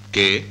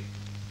 কে?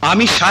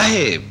 আমি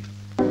সাহেব।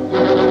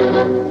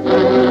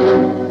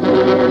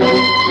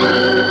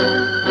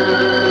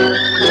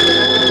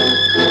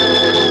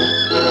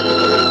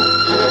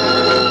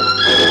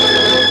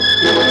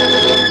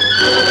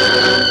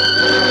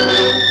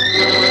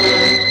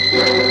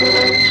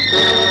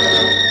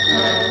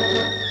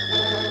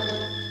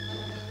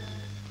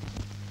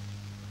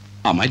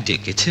 আমায়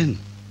ডেকেছেন?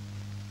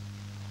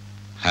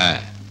 হ্যাঁ।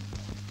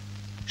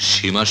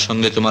 সীমার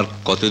সঙ্গে তোমার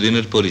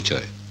কতদিনের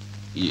পরিচয়?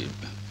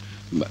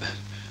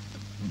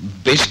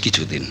 বেশ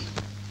কিছুদিন।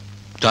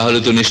 তাহলে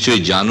তো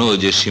নিশ্চয়ই জানো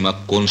যে সীমা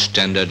কোন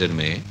স্ট্যান্ডার্ডের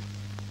মেয়ে।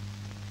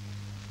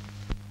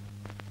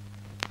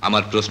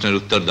 আমার প্রশ্নের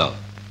উত্তর দাও।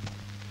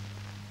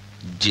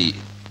 জি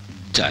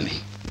জানি।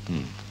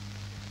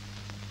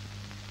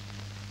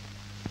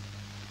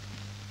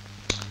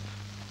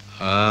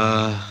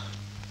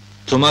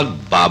 তোমার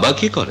বাবা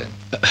কি করেন?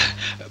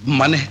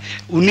 মানে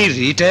উনি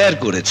রিটায়ার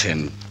করেছেন।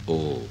 ও।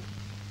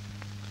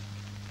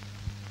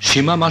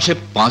 সীমা মাসে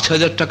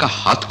 5000 টাকা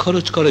হাত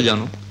খরচ করে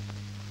জানো?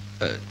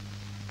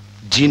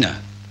 জি না।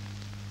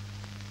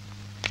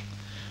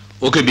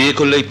 ওকে বিয়ে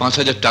করলে এই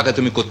 5000 টাকা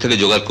তুমি কোত্থেকে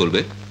জোগাড়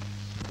করবে?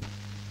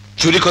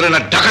 চুরি করে না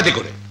ডাকাতি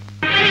করে?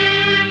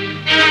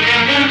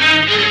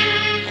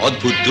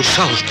 অদ্ভুত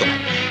দুঃসাহস তোমার।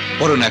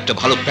 বড় না একটা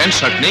ভালো প্যান্ট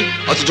শার্ট নেই,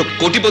 অথচ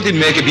কোটিপতির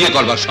মেয়েকে বিয়ে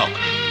করবার শখ।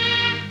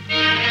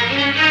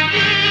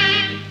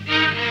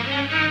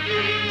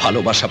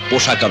 ভালোবাসা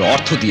পোশাক আর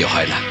অর্থ দিয়ে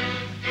হয় না,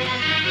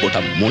 ওটা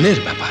মনের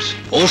ব্যাপার।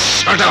 ও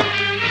শাট আপ!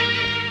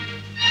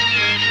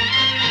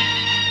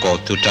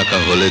 কত টাকা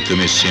হলে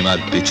তুমি সীমার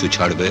পিছু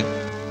ছাড়বে?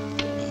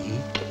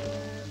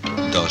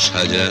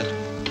 10,000,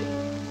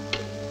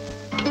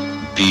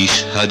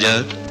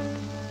 20,000,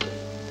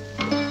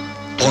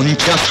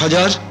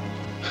 50,000?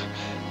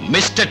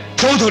 মিস্টার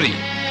চৌধুরী,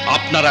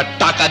 আপনারা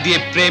টাকা দিয়ে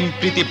প্রেম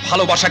প্রীতি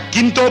ভালোবাসা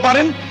কিনতেও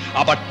পারেন,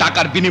 আবার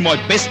টাকার বিনিময়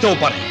বেচতেও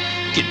পারেন,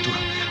 কিন্তু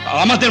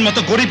আমাদের মতো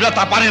গরিবরা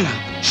তা পারে না।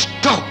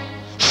 Stop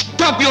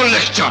stop your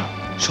lecture.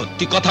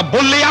 সত্যি কথা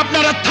বললেই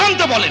আপনারা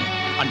থামতে বলেন,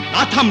 আর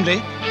না থামলে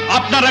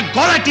আপনারা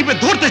গলা টিপে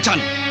ধরতে চান।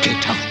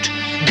 Get out,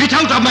 get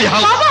out of my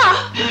house. বাবা,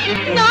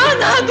 না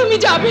না, তুমি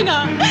যাবে না,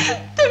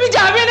 তুমি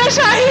যাবে না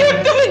সাহেব,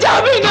 তুমি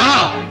যাবে না।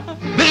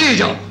 বেরিয়ে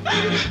যাও।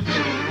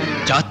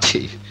 যাচ্ছি,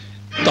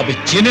 তবে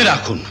জেনে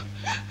রাখুন,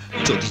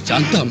 যদি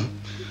জানতাম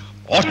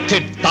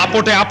অর্থের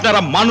দাপটে আপনারা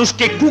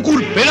মানুষকে কুকুর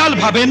বেড়াল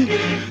ভাবেন,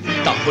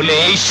 তাহলে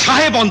এই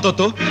সাহেব অন্তত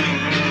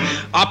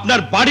আপনার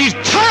বাড়ির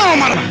ছায়া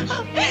আমার।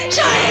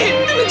 সাহেব,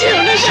 তুমি যেও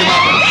না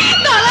সাহেব।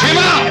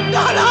 দাঁড়াও,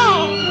 দাঁড়াও।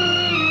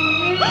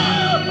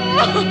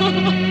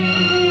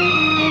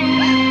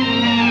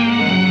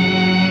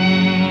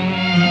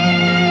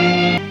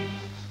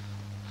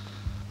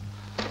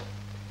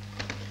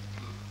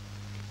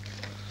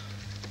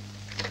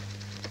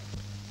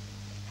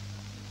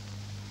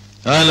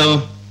 Hello,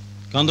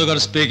 Khandakar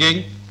speaking.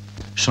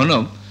 শোনো,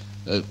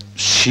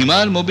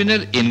 সীমার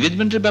মবিনের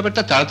এনগেজমেন্টের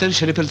ব্যাপারটা তাড়াতাড়ি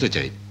সেরে ফেলতে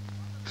চাই।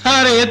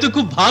 আরে এ তো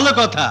খুব ভালো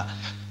কথা,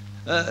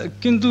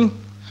 কিন্তু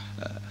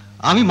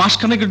আমি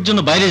মাসখানেকের জন্য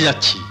বাইরে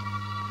যাচ্ছি।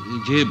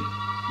 যে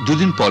 2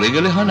 দিন পরে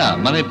গেলে হয় না?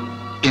 মানে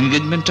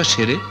এনগেজমেন্টটা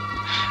সেরে।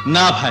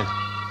 না ভাই,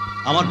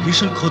 আমার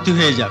ভীষণ ক্ষতি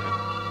হয়ে যাবে।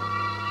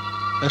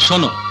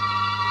 শোনো,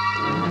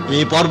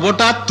 এই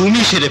পর্বটা তুমি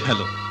সেরে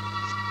ফেলো।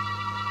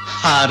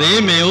 আরে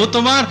মেয়েও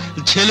তোমার,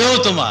 ছেলেও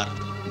তোমার।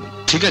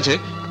 ঠিক আছে,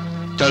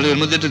 তাহলে এর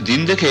মধ্যে একটা দিন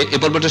দেখে এ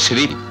পর্বটা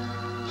সেরেই।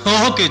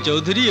 ওকে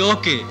চৌধুরী,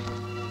 ওকে।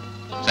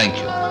 Thank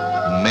you,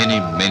 many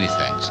many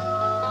thanks.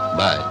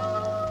 By.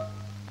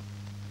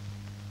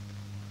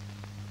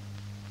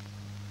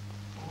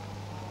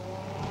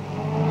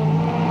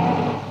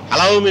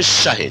 Hello miss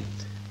Shahid.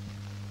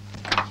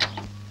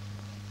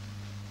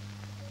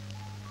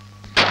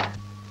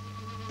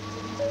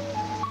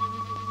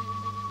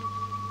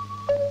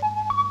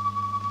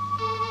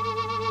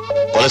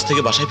 College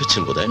থেকে বাসায়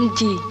ফিরছেন বোধহয়?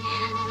 জি।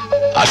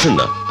 আসুন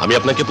না, আমি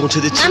আপনাকে পৌঁছে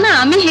দিচ্ছি। না না,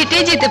 আমি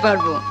হেঁটেই যেতে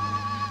পারবো।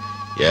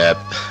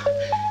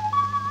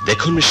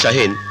 দেখুন মিস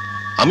শাহিন,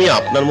 আমি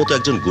আপনার মতো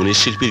একজন গুণী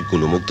শিল্পীর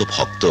গুণমুগ্ধ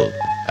ভক্ত।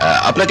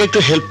 আপনাকে একটু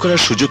হেল্প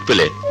করার সুযোগ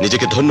পেলে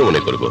নিজেকে ধন্য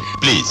মনে করব।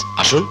 প্লিজ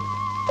আসুন,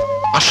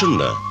 আসুন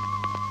না।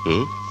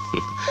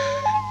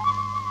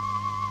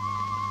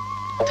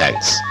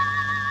 থ্যাঙ্কস।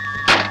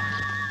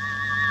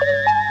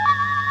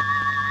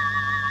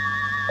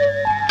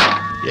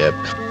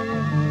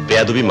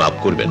 বেয়াদবি মাফ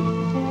করবেন,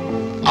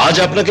 আজ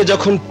আপনাকে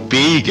যখন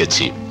পেয়ে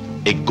গেছি,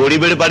 এই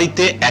গরিবের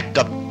বাড়িতে 1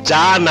 কাপ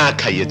চা না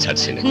খাইয়ে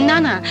ছাড়ছি না। না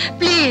না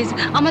প্লিজ,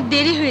 আমার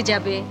দেরি হয়ে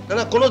যাবে। না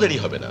না, কোনো দেরি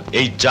হবে না,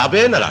 এই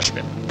যাবেন আর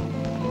আসবেন।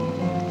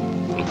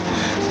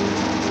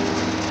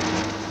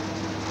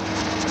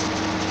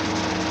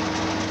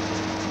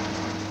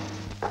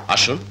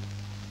 আসুন,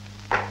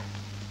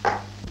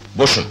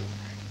 বসুন।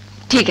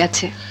 ঠিক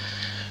আছে।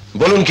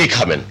 বলুন কি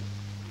খাবেন?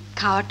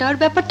 খাওয়া টাওয়ার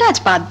ব্যাপারটা আজ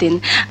বাদ দিন,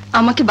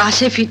 আমাকে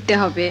বাসায় ফিরতে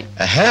হবে।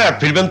 হ্যাঁ,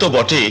 ফিরবেন তো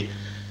বটেই।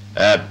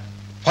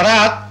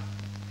 ফরহাদ,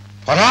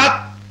 ফরহাদ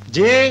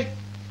যে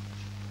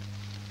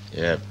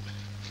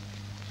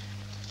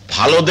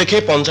ভালো দেখে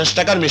 50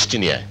 টাকার মিষ্টি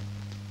নিয়ে আয়।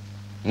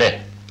 নে।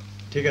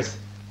 ঠিক আছে।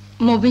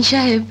 মবিন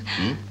সাহেব,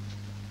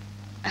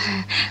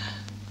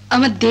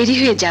 আমার দেরি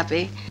হয়ে যাবে।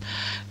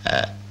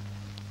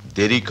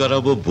 দেরি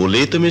করাবো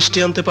বলেই তো মিষ্টি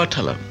আনতে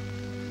পাঠালাম।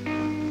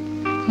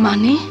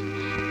 মানে?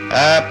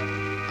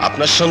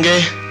 আপনার সঙ্গে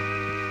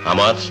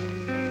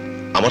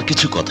আমার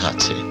কিছু কথা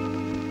আছে।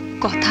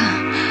 কথা?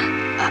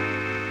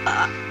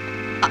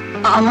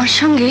 আমার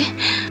সঙ্গে?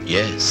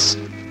 Yes,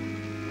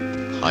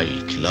 I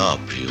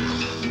love you.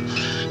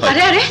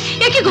 আরে আরে,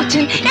 এ কি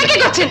করছেন, এ কি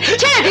করছেন?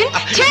 ছেড়ে দিন,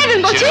 ছেড়ে দিন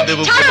বলছি।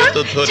 ছাড়ুন,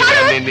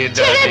 ছাড়ুন,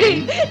 ছেড়ে দিন,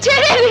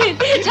 ছেড়ে দিন,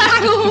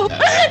 ছাড়ুন।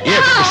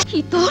 কি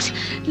তোর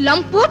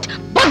লম্পট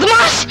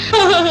বদমাশ!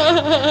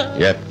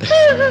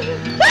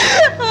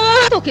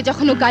 তোকে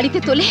যখন ও গাড়িতে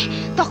তোলে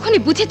তখনই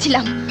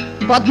বুঝেছিলাম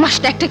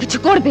বদমাশটা একটা কিছু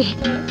করবে।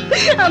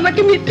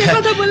 আমাকে মিথ্যে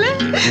কথা বলে?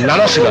 না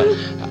না শিবা,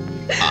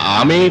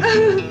 আমি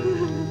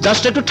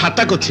জাস্ট একটু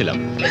ঠাট্টা করছিলাম।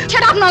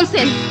 Shut up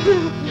nonsense!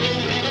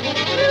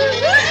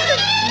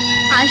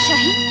 আর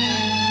শাহিন,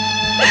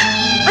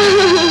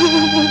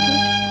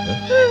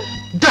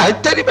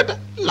 দায়িত্বারি বেটা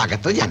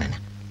লাগাতে জানে না।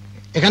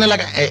 এখানে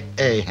লাগা,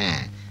 এই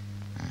হ্যাঁ,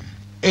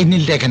 এই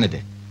নীলটা এখানে দে।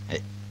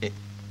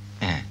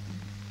 হ্যাঁ,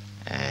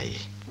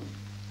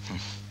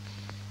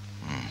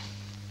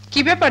 কি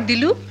ব্যাপার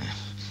দিলু?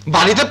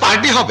 বাড়িতে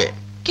পার্টি হবে।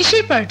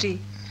 কিসের পার্টি?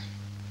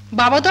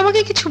 বাবা তো আমাকে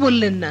কিছু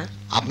বললেন না।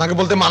 আপনাকে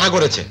বলতে মানা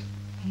করেছে।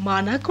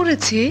 মানা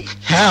করেছে?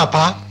 হ্যাঁ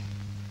আপা।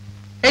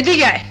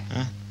 এদিকে আয়।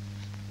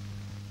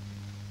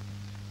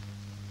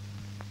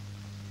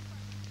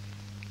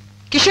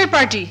 কিসের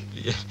পার্টি?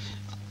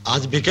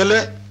 আজ বিকেলে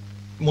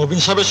মবিন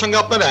সাহেবের সঙ্গে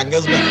আপনার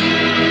এঙ্গেজমেন্ট।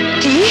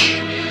 কি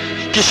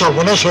কি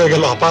সর্বনাশ হয়ে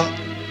গেল আপা।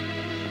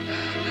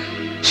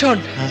 শোন,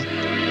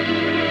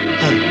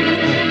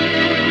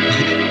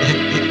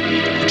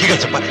 ঠিক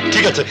আছে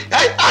ঠিক আছে।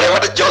 আরে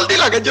মানে জলদি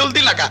লাগা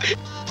জলদি লাগা।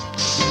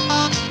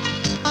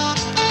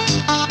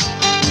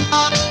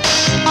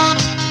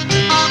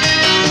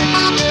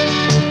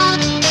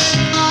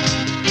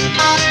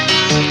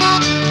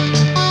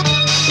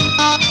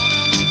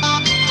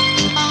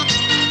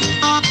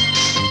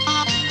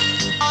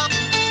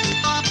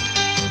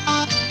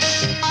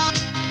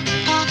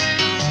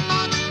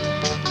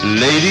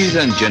 লেডিজ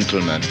এন্ড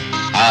জেন্টলম্যান,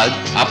 আজ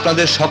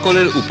আপনাদের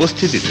সকলের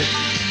উপস্থিতিতে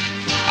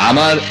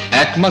আমার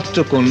একমাত্র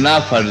কন্যা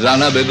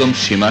ফারজানা বেগম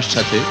সীমার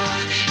সাথে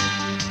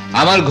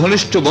আমার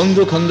ঘনিষ্ঠ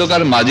বন্ধু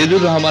খন্দকার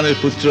মাজিদুর রহমানের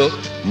পুত্র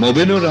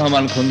মবিনুর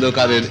রহমান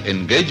খন্দকারের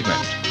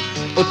এনগেজমেন্ট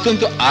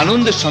অত্যন্ত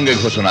আনন্দের সঙ্গে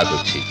ঘোষণা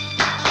করছি।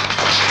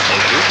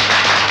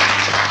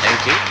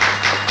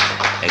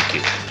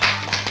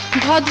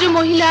 ভদ্র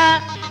মহিলা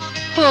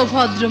ও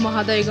ভদ্র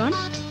মহোদয়গণ,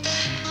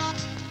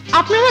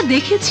 আপনারা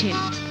দেখেছেন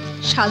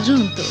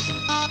সাধারণত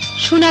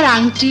সোনার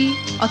আংটি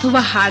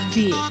অথবা হার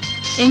দিয়ে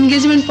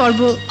এনগেজমেন্ট পর্ব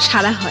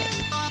সারা হয়,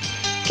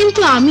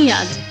 কিন্তু আমি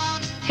আজ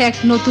এক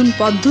নতুন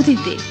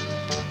পদ্ধতিতে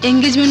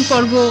এনগেজমেন্ট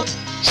পর্ব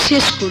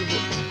শেষ করব।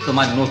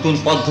 তোমার নতুন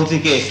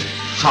পদ্ধতিকে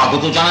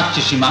স্বাগত জানাচ্ছি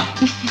সীমা।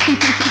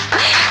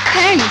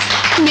 Thanks,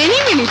 many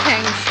many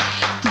thanks.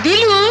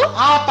 দিলু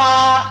আপা,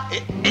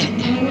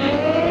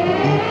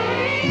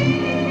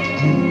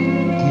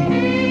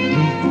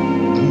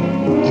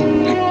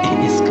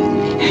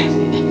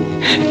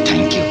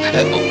 থ্যাংক ইউ।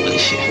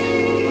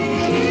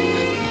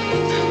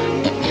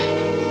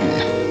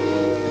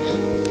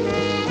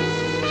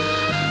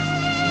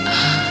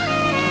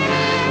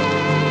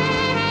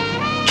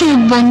 চোখ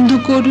বন্ধ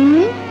করুন।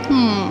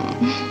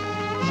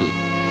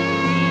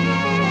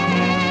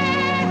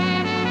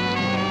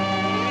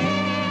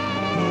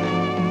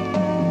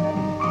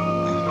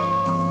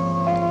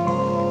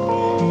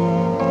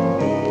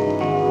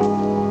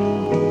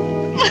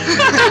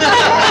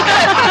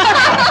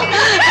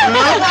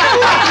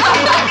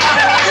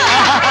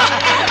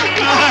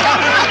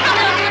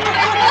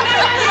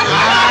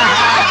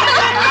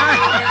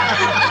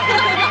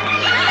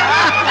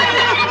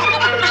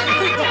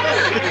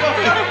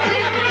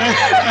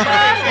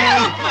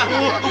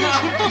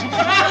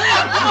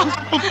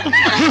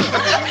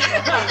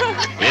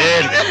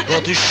 এর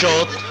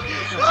প্রতিশোধ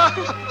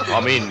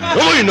আমি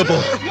নই নেব।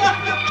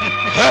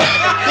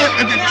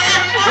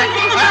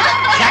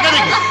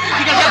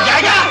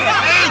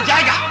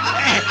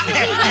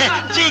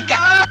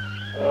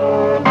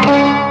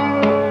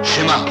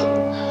 সীমা,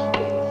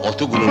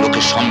 অতগুলো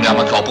লোকের সামনে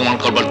আমাকে অপমান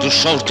করবার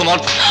দুঃসাহস তোমার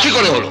কি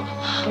করে হলো?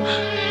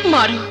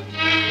 মারো,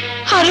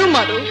 আরো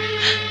মারো।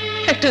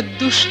 একটা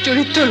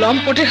দুশ্চরিত্র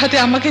লম্পটের হাতে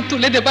আমাকে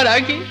তুলে দেবার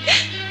আগে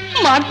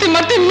মারতে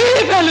মারতে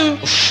মেরে ফেলো।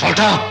 Shut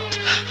up,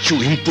 you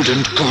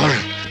impudent girl!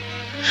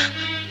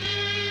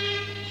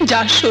 যা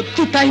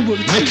সত্যি তাই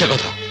বলছি। মিথ্যে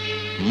কথা।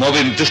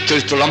 মবিন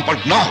দুশ্চরিত্র লম্পট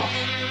নয়।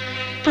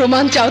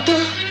 প্রমাণ চাও তো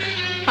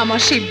আমার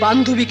সেই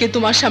বান্ধবীকে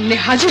তোমার সামনে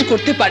হাজির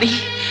করতে পারি,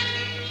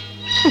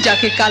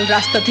 যাকে কাল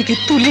রাস্তা থেকে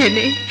তুলে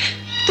এনে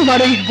তোমার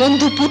ওই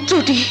বন্ধু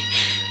পুত্রটি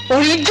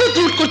ওর ইজ্জত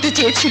লুট করতে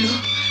চেয়েছিল।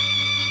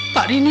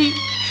 পারিনি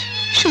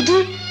শুধু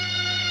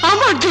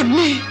আমার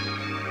জন্যে।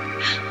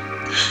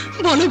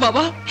 বলো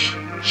বাবা,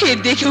 হে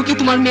দেখেও কি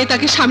তোমার মেয়ে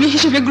তাকে স্বামী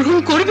হিসেবে গ্রহণ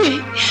করবে?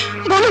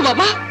 বলো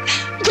বাবা,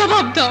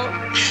 জবাব দাও,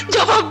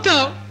 জবাব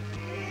দাও।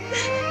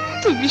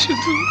 তুমি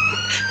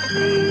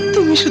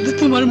শুধু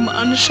তোমার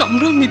মান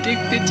সম্ভ্রমই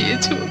দেখতে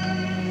চেয়েছো।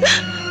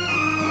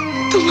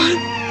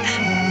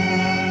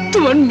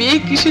 তোমার মেয়ে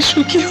কিসে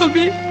সুখী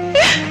হবে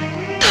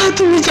তা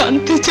তুমি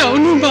জানতে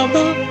চাওনি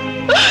বাবা,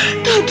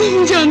 তা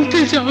তুমি জানতে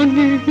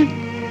চাওনি,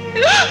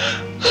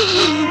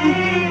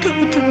 তা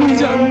তুমি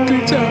জানতে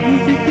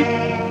চাওনি।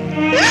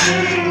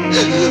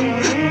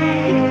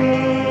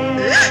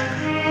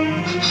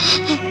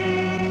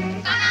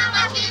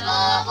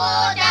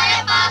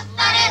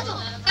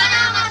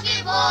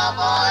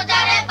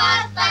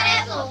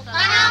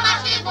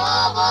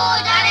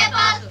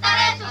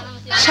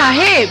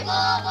 সাহেব,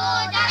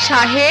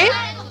 সাহেব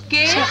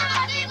কে?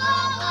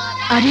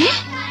 আরে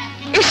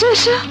এসো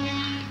এসো।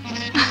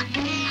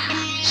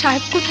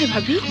 সাহেব কোথায়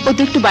ভাবি? ও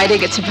তো একটু বাইরে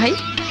গেছে। ভাই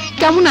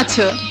কেমন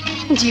আছো?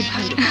 জি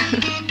ভালো।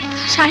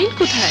 শাহিন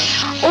কোথায়?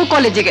 ও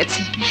কলেজে গেছে।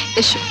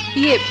 এসো।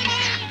 ইয়ে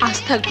আজ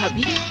থাক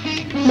ভাবি।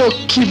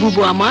 লক্ষ্মী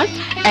বুবু আমার,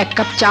 এক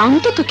কাপ চা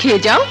অন্তত খেয়ে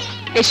যাও।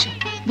 এসো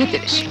ভেতরে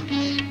এসো।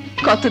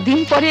 কতদিন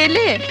পরে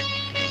এলে।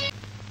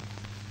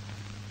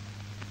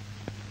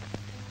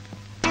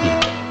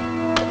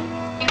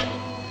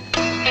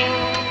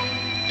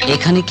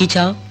 এখানে কি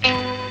চাও?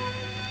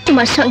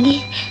 তোমার সঙ্গে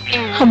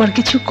আমার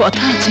কিছু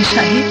কথা আছে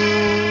সাহেব।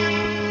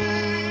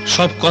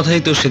 সব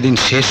কথাই তো সেদিন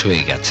শেষ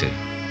হয়ে গেছে,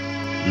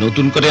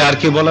 নতুন করে আর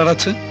কি বলার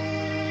আছে?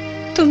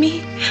 তুমি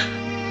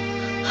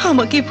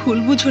আমাকে ভুল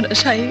বুঝো না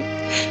সাহেব,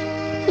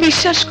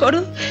 বিশ্বাস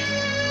করো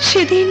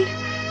সেদিন।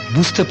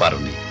 বুঝতে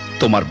পারোনি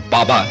তোমার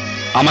বাবা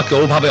আমাকে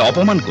ওভাবে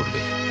অপমান করবে?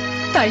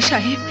 তাই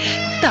সাহেব,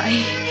 তাই।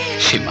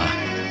 সীমা,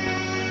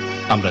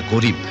 আমরা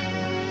গরিব,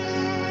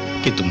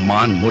 কিন্তু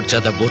মান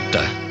মর্যাদা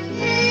বোধটা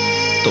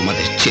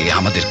তোমাদের চেয়ে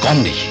আমাদের কম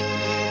নেই।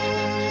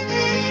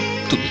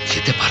 তুমি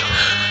যেতে পারো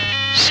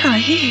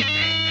সাহেব।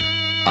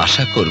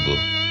 আশা করব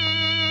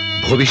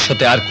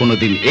ভবিষ্যতে আর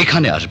কোনোদিন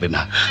এখানে আসবে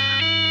না।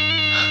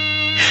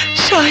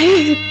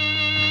 সাহেব,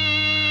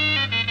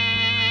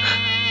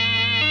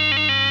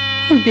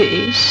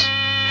 বেশ,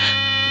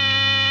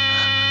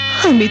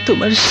 আমি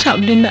তোমার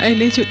সামনে না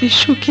এলে যদি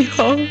সুখী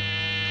হও,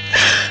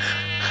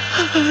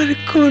 আর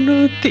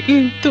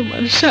কোনোদিন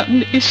তোমার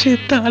সামনে এসে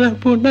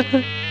দাঁড়াবো না,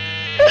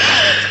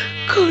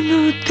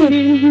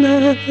 কোনোদিন না,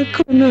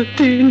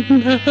 কোনোদিন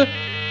না।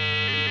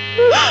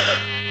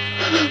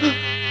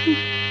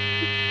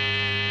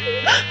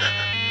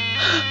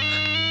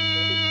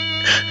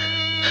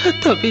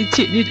 তবে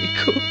জেনে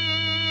রেখো,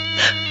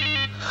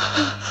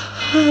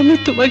 আমি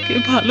তোমাকে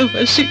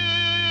ভালোবাসি,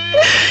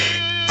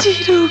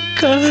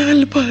 চিরকাল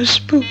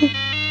বাসবো।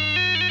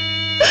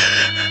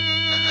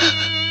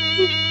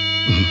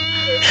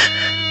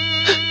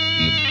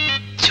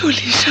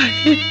 চলি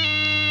সাহেব,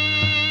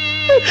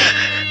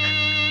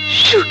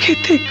 সুখে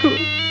থেকো।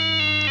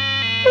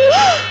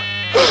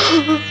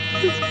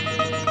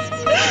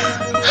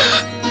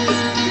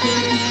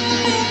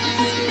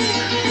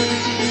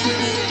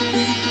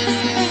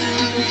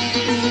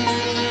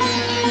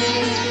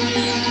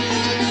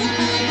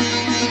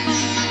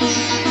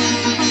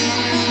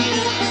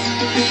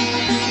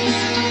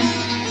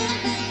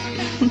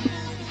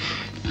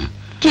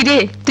 কিরে,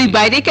 তুই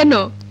বাইরে কেন?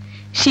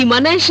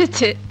 সীমানা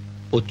এসেছে।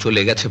 ও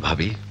চলে গেছে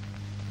ভাবি।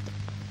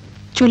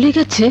 চলে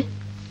গেছে?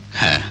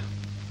 হ্যাঁ,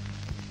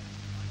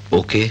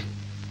 ওকে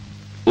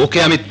ওকে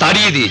আমি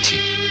তাড়িয়ে দিয়েছি।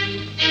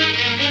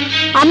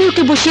 আমি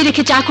ওকে বসিয়ে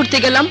রেখে চা করতে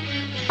গেলাম,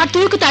 আর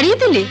তুই ওকে তাড়িয়ে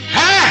দিলি?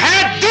 হ্যাঁ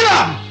হ্যাঁ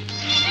দিলাম।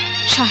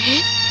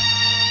 সাহেব,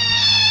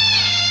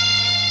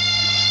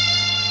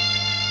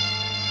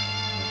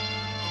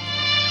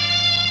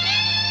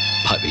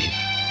 ভাবি,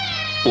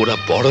 ওরা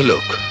বড়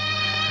লোক,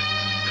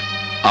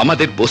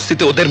 আমাদের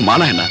বস্তিতে ওদের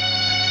মানায় না,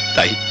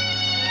 তাই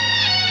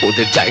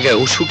ওদের জায়গায়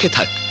ও সুখে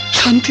থাক,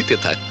 শান্তিতে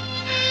থাক,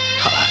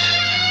 আর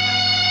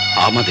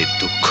আমাদের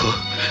দুঃখ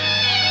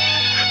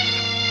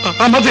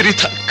আমাদেরই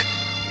থাক।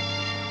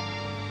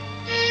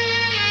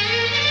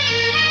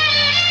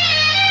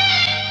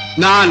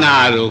 না না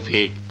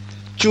রফিক,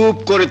 চুপ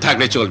করে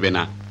থাকলে চলবে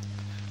না।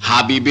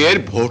 হাবিবের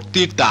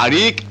ভর্তির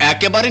তারিখ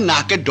একেবারে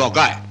নাকের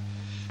ডগায়,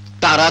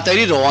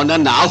 তাড়াতাড়ি রওনা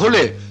না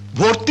হলে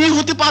ভর্তি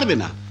হতে পারবে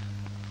না।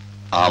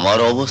 আমার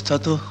অবস্থা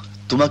তো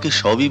তোমাকে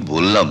সবই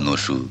বললাম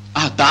নসু।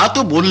 তা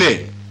তো বললে,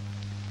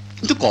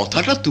 কিন্তু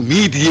কথাটা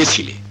তুমিই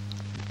দিয়েছিলে,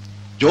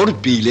 তোর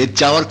বিলেত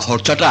যাওয়ার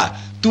খরচাটা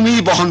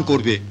তুমিই বহন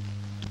করবে।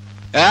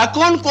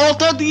 এখন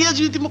কথা দিয়ে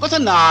যদি তুমি কথা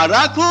না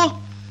রাখো,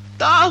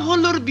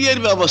 তাহলে ওর বিয়ের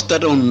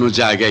ব্যবস্থাটা অন্য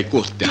জায়গায়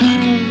করতে হবে।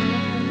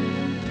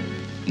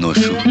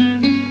 নসু,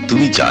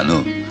 তুমি জানো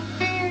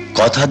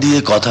কথা দিয়ে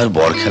কথার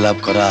বরখেলাপ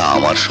করা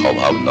আমার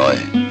স্বভাব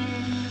নয়,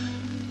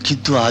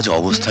 কিন্তু আজ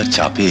অবস্থার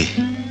চাপে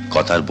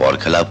কথার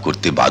বরখেলাপ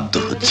করতে বাধ্য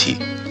হচ্ছি।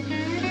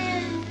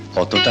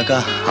 কত টাকা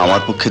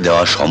আমার পক্ষে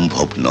দেওয়া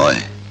সম্ভব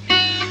নয়।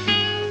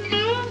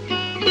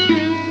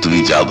 তুমি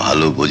যা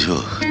ভালো বোঝো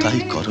তাই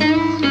করো।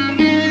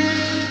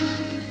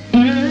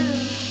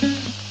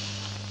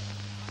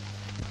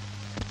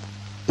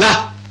 না,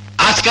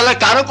 আজকাল আর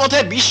কারো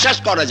কথায় বিশ্বাস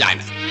করা যায়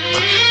না।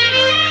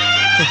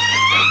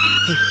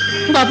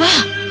 বাবা,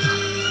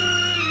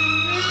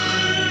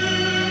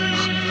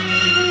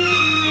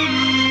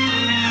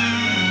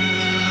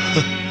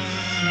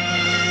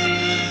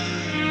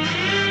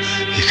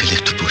 এখানে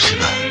একটু বসে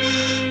না,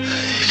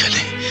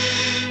 এখানে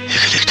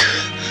এখানে একটু।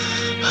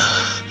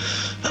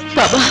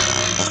 বাবা,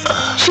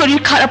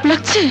 শরীর খারাপ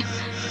লাগছে?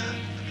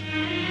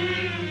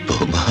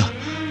 বৌমা,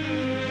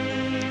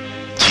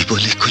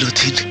 জীবনে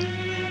কোনোদিন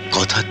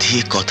কথা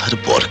দিয়ে কথার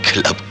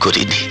বরখেলাপ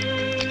করিনি,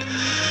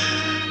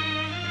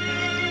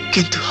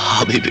 কিন্তু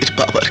হাবিবের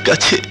বাবার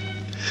কাছে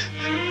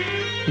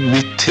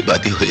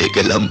মিথ্যেবাদী হয়ে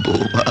গেলাম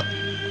বৌমা,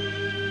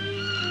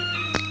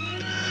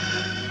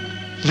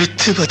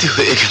 মিথ্যেবাদী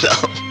হয়ে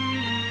গেলাম।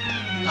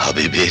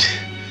 হাবিবের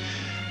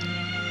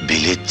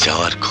বিলেত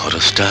যাওয়ার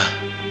খরচটা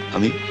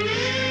আমি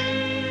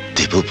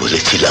দেব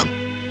বলেছিলাম,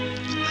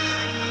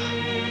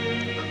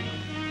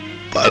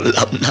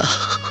 পারলাম না।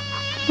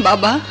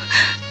 বাবা,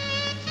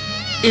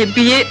 এ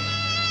বিয়ে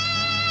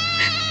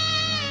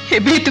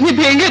তুমি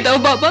ভেঙে দাও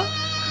বাবা।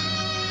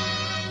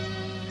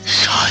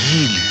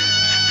 শাহিন,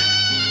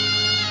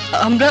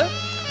 আমরা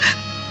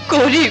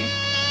গরিব,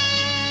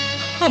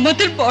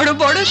 আমাদের বড়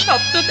বড়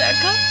স্বপ্ন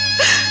দেখা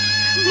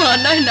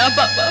মানায় না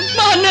বাবা,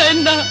 মানায়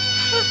না।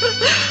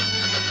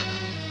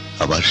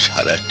 আমার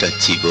সারাটা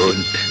জীবন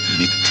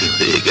মিথ্যে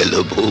হয়ে গেল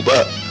বৌমা,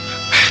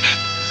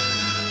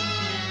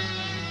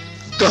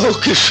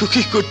 কাউকে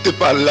সুখী করতে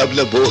পারলাম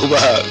না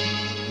বৌমা,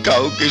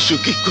 কাউকে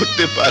সুখী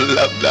করতে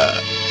পারলাম না,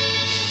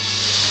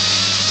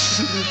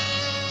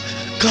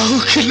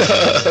 কাউকে না,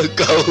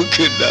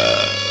 কাউকে না।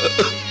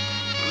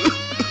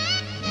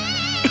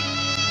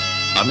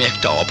 আমি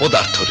একটা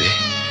অপদার্থ রে,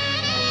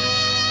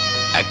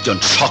 একজন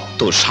শক্ত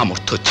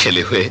সামর্থ্য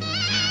ছেলে হয়ে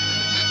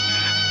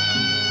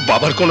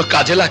বাবার কোনো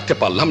কাজে লাগতে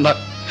পারলাম না,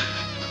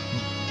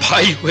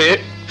 ভাই হয়ে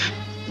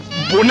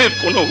বোনের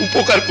কোনো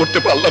উপকার করতে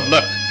পারলাম না,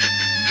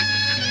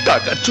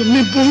 টাকার জন্য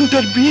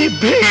বোনটার বিয়ে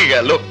ভেঙে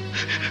গেল।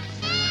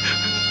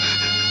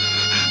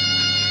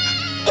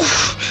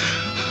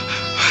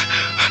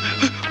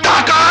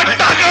 টাকা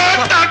টাকা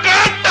টাকা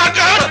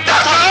টাকা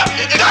টাকা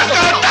টাকা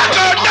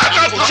টাকা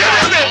টাকা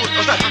ছেড়ে দে,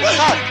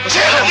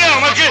 ছেড়ে দে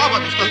আমাকে।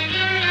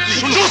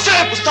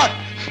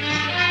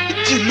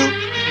 চিল্লু,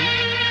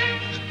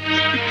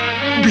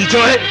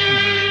 বিজয়,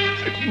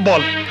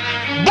 বল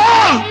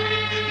বল,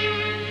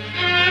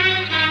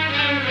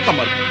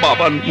 আমার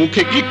বাবার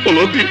মুখে কি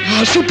কোনোদিন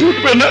হাসি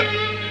ফুটবে না?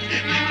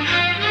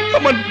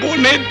 আমার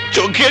বোনের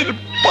চোখের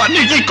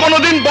পানি কি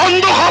কোনোদিন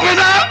বন্ধ হবে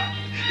না?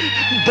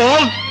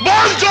 বল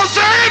বল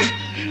জোসেফ।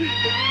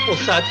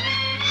 ওস্তাদ,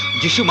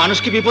 যিশু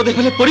মানুষকে বিপদে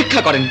ফেলে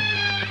পরীক্ষা করেন।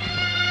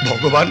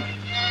 ভগবান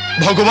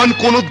ভগবান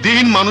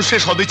কোনদিন মানুষের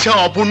সদিচ্ছা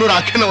অপূর্ণ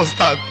রাখে না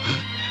ওস্তাদ।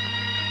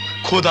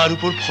 খোদার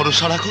উপর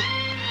ভরসা রাখো,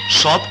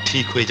 সব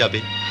ঠিক হয়ে যাবে।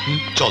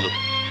 চলো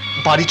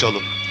বাড়ি চলো,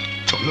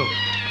 চলো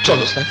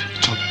চলো ওস্তাদ,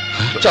 চলো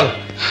চলো।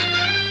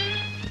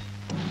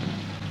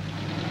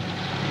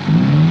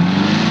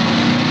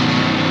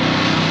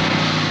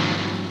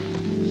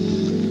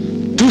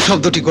 টু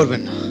শব্দটি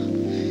করবেন না,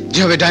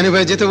 যেভাবে ডাইনে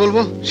বায়ে যেতে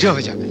বলবো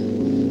সেভাবে যাবেন।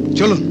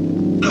 চলুন।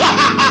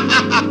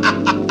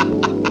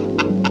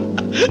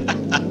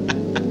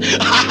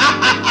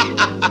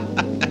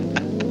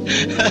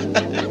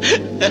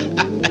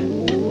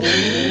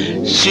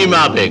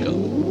 সীমা বেগম,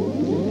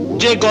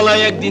 যে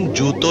গলায় একদিন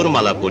জুতোর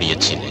মালা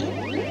পরিয়েছিলে,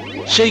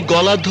 সেই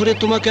গলা ধরে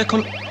তোমাকে এখন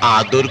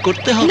আদর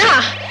করতে হবে না,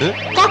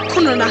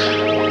 কখনো না।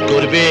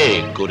 করবে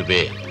করবে,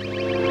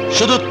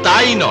 শুধু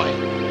তাই নয়,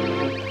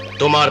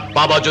 তোমার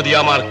বাবা যদি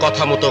আমার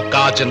কথা মতো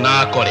কাজ না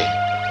করে,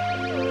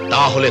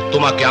 তাহলে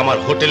তোমাকে আমার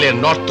হোটেলের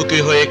নর্তকী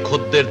হয়ে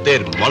খদ্দেরদের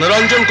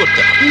মনোরঞ্জন করতে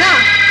হবে। না,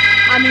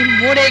 আমি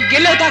মরে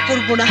গেলেও তা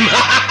করবো না।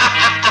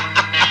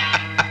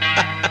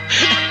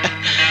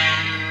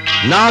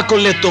 না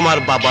করলে তোমার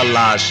বাবার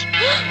লাশ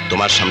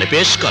তোমার সামনে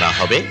পেশ করা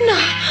হবে। না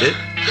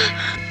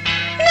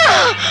না,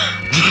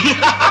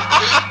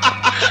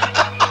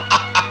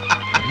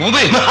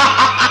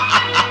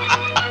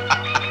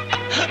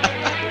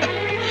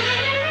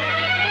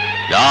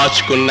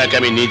 রাজকন্যাকে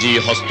আমি নিজেই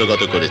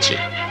হস্তগত করেছি,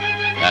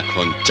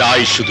 এখন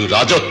চাই শুধু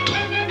রাজত্ব।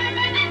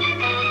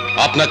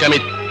 আপনাকে আমি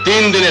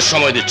 3 দিনের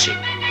সময় দিচ্ছি,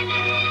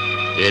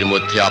 এর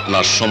মধ্যে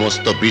আপনার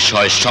সমস্ত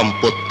বিষয়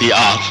সম্পত্তি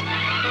আর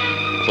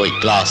ওই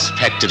গ্লাস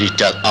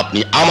ফ্যাক্টরিটা আপনি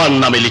আমার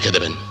নামে লিখে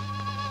দেবেন।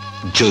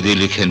 যদি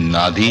লিখে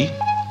না দিই,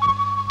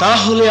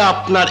 তাহলে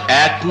আপনার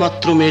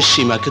একমাত্র মেয়ে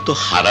সীমাকে তো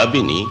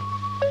হারাবেনি,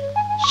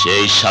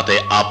 সেই সাথে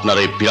আপনার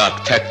এই বিরাট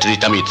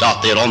ফ্যাক্টরিটা আমি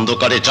রাতের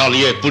অন্ধকারে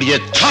জ্বালিয়ে পুড়িয়ে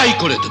ছাই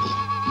করে দেব।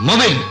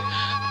 মোমেন,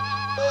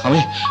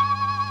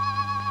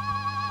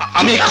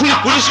 আমি এখনই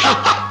পুলিশ।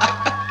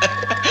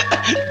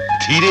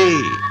 ধীরে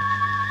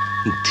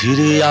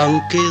ধীরে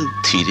আঙ্কেল,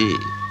 ধীরে।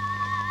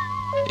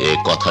 এ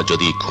কথা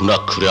যদি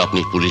খুনাক্ষুরে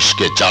আপনি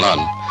পুলিশকে জানান,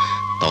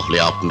 তাহলে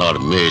আপনার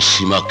মেয়ে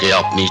সীমাকে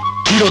আপনি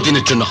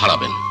চিরদিনের জন্য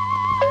হারাবেন।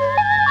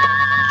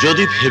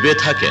 যদি ভেবে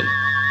থাকেন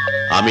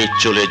আমি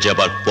চলে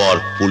যাবার পর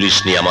পুলিশ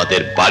নিয়ে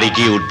আমাদের বাড়ি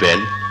গিয়ে উঠবেন,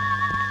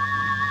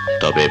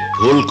 তবে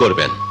ভুল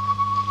করবেন,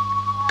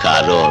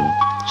 কারণ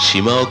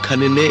সীমা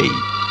ওখানে নেই,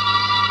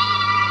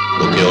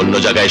 ওকে অন্য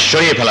জায়গায়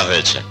সরিয়ে ফেলা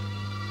হয়েছে।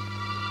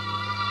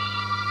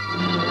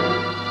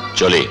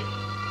 চলে,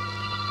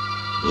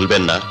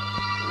 ভুলবেন না।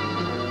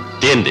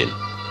 3 দিন।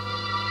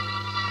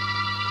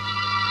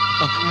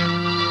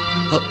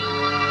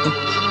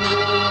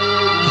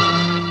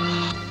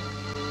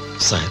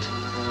 সাহেব,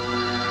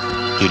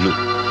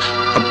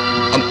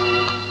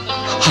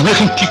 আমি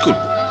এখন কি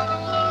করবো?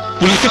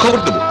 পুলিশে খবর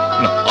দেবো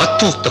না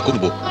আত্মহত্যা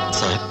করবো?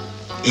 সাহেব,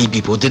 এই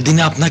বিপদের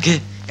দিনে আপনাকে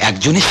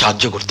একজনই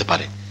সাহায্য করতে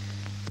পারে।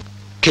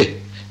 কে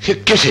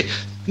কে সে?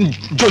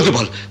 জলদি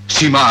বল।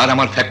 সীমা আর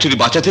আমার ফ্যাক্টরি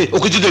বাঁচাতে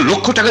ওকে যদি 1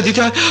 লক্ষ টাকা দিতে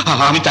হয়,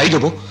 আমি তাই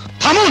দেবো।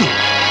 থামুন।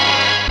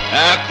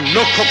 1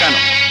 লক্ষ কেন,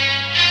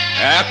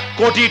 1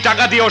 কোটি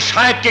টাকা দিয়েও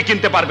সাহেবকে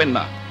কিনতে পারবেন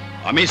না।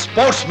 আমি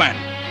স্পোর্টসম্যান,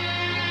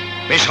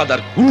 পেশাদার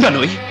গুন্ডা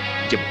নই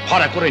যে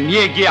ভাড়া করে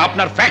নিয়ে গিয়ে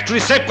আপনার ফ্যাক্টরি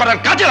সেভ করার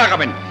কাজে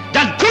লাগাবেন।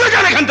 যান, চলে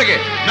যান এখান থেকে।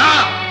 না,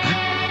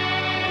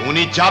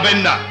 উনি যাবেন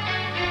না,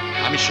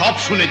 আমি সব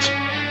শুনেছি।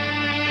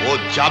 ও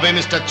যাবে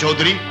মিস্টার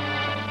চৌধুরী?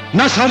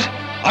 না স্যার,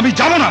 আমি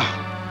যাব না,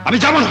 আমি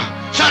যাব না।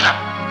 Shut up!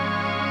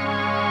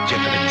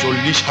 যেখানে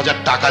 40,000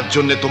 টাকার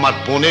জন্য তোমার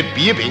বোনের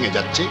বিয়ে ভেঙে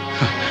যাচ্ছে,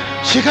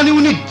 সেখানে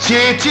উনি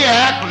চেয়ে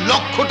 1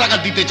 লক্ষ টাকা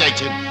দিতে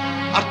চাইছেন,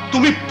 আর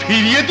তুমি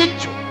ফিরিয়ে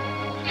দিচ্ছ।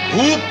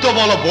 খুব তো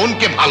বলো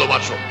বোনকে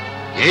ভালোবাসো,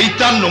 এই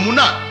তার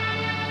নমুনা।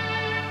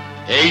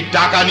 এই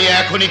টাকা নিয়ে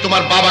এখনই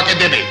তোমার বাবাকে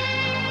দেবে,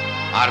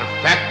 আর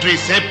ফ্যাক্টরি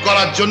সেভ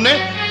করার জন্য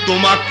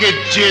তোমাকে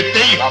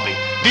যেতেই হবে।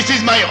 This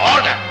is my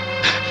order.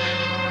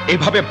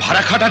 এভাবে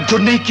ভাড়া খাটার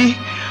জন্যই কি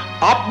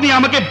আপনি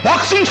আমাকে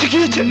বক্সিং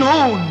শিখিয়েছেন? নো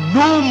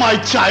নো মাই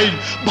চাইল্ড,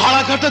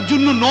 ভাড়া খাটার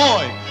জন্য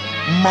নয়,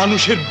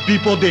 মানুষের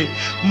বিপদে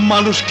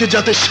মানুষকে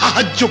যাতে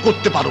সাহায্য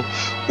করতে পারো,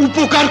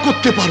 উপকার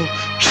করতে পারো,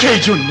 সেই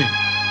জন্যে।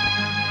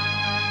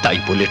 তাই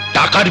বলে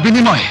টাকার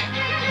বিনিময়ে?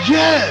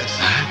 ইয়েস,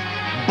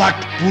 বাট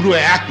পুরো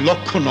 1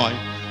 লক্ষ নয়,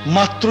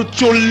 মাত্র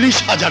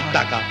 40,000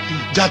 টাকা,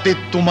 যাতে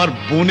তোমার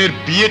বোনের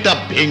বিয়েটা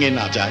ভেঙে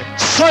না যায়।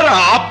 স্যার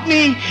আপনি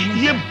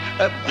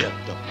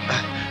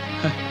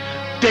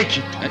টেক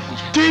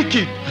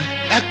ইট,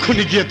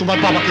 এক্ষুনি গিয়ে তোমার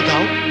বাবাকে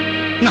দাও।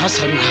 না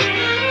স্যার, না,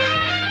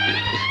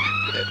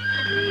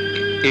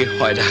 এ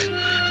হয় না।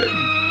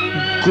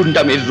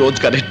 গুন্ডামির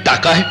রোজগারের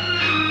টাকায়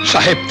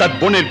সাহেব তার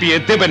বোনের বিয়ে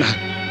দেবে না।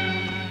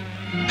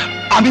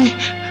 আমি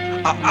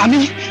আমি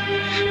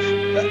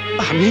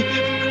আমি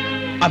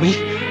আমি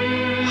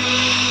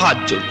হাত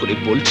জোর করে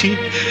বলছি,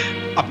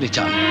 আপনি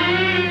যান,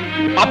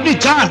 আপনি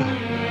যান।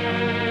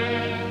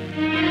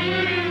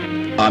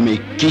 আমি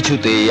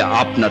কিছুতেই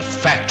আপনার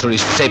ফ্যাক্টরি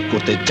সেভ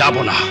করতে যাব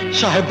না।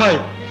 সাহেব ভাই,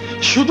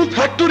 শুধু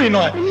ফ্যাক্টরি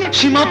নয়,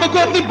 সীমাপাকে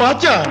আপনি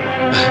বাঁচান।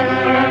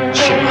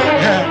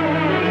 হ্যাঁ,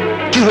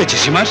 কি হয়েছে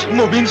সীমার?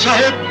 মবিন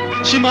সাহেব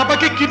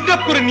সীমাপাকে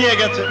কিডন্যাপ করে নিয়ে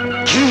গেছে।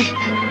 কি?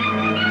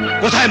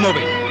 কোথায়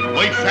মবিন?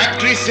 ওই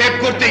ফ্যাক্টরি সেভ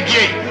করতে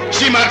গিয়ে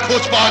সীমার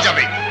খোঁজ পাওয়া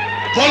যাবে।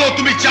 বলো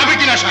তুমি যাবে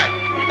কিনা সাহেব?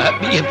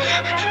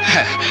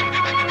 হ্যাঁ,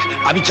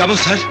 আমি যাব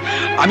স্যার,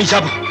 আমি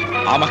যাব,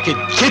 আমাকে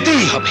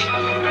যেতেই হবে,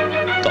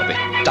 তবে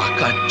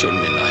টাকার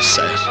জন্য নয়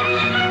স্যার।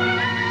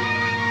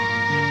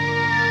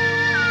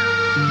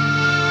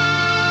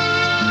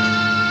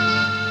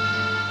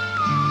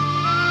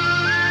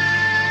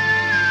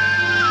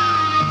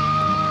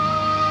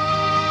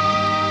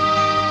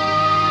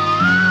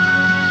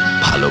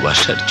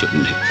 ভালোবাসার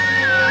জন্য।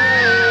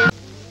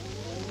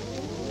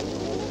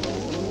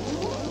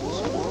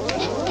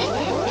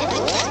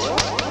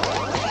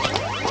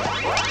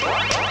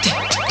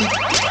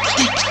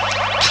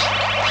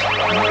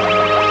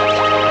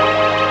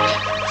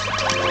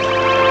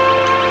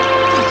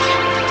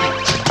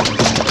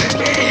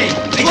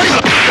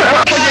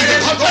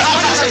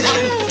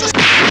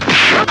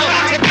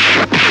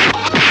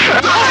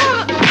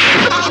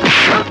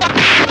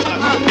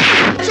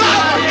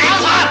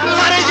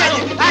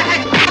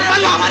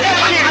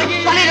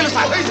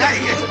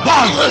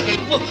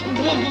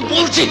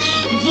 বলছি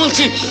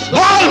বলছি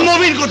বল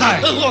মবিন কোথায়?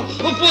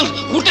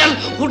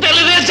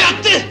 হোটেলে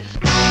যাচ্ছে।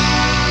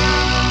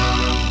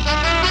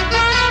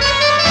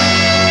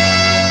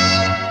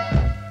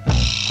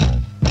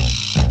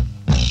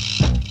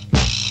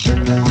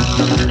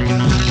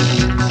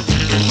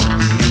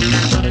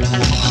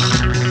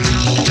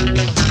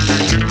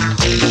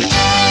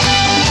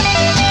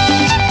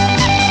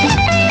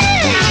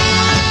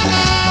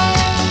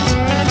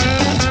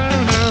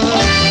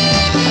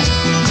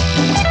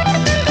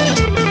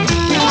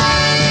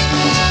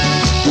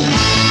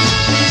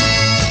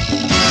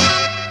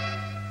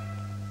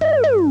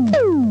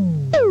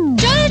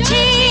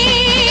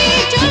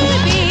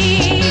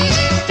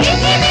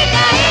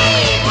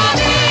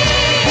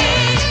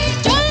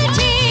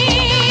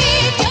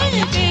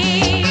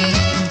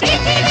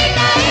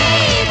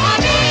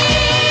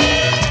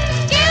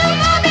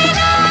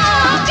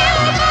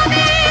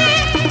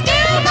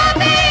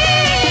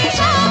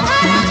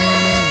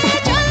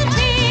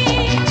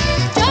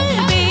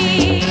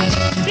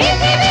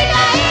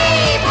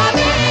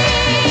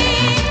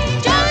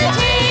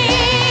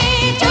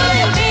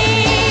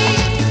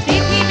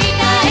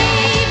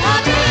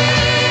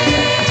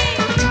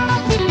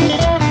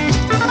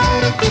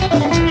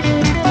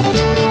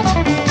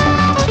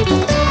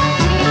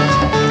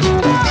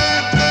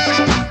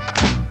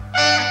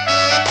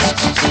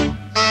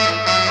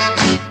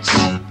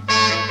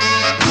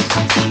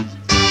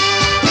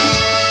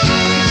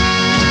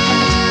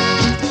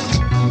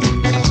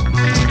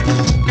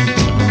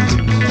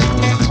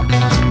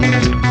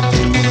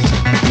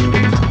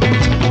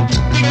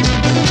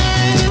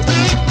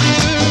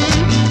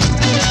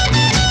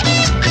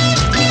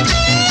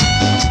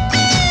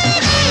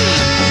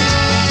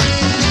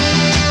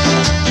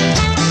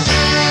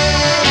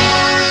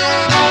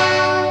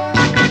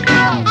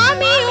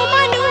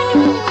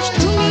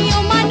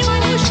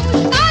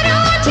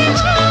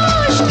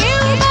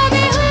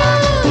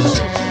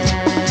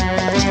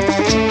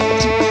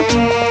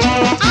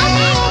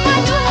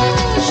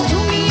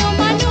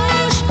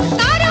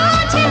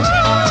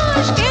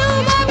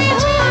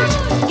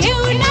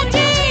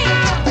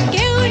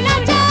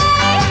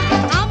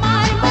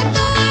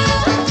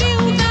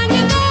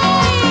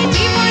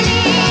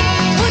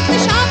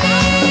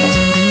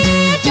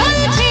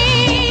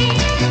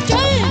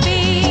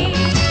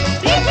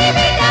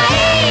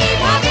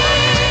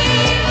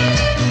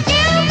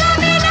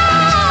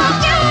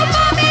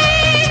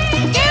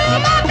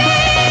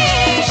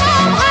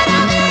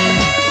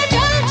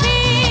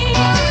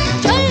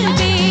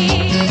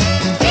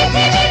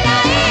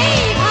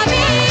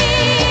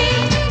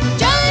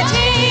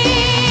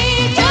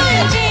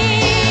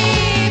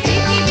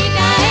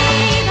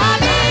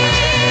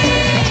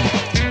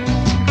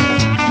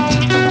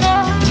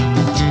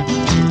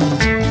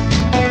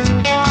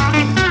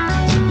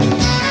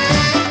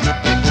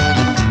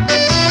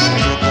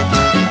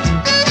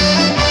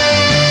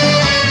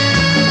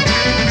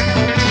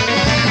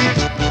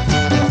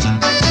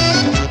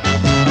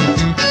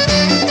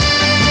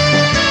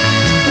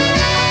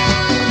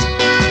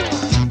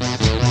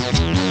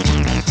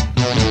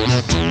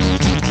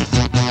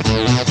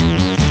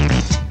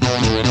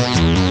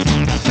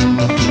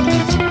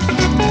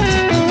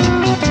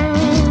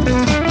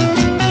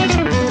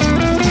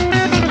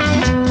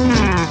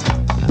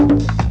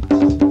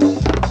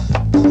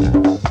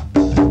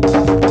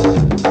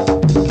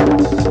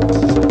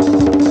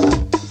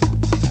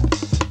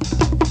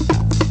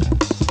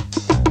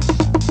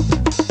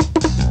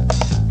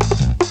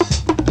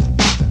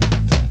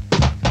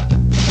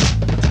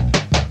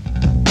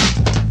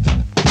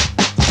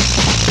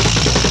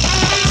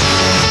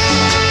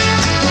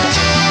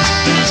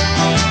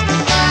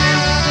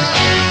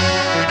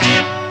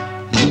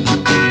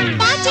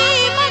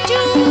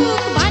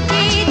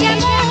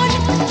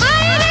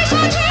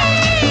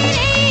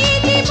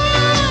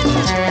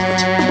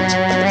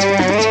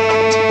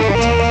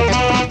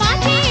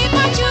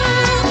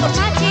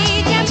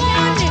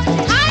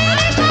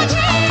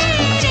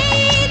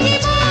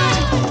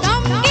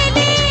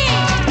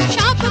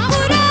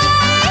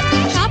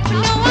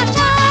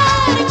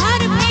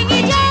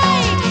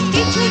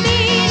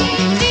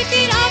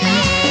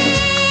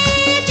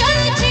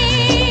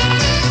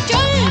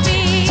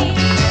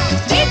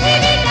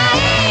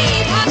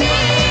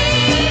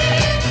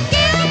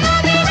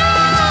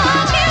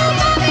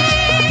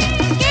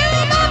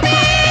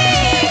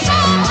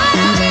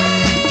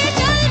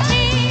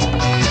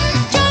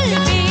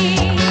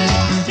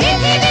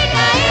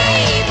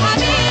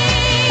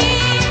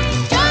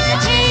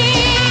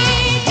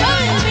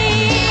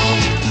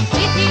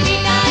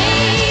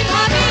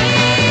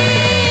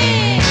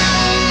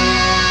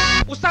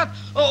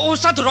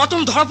 ওস্তাদ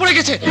রতন ধরা পড়ে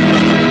গেছে।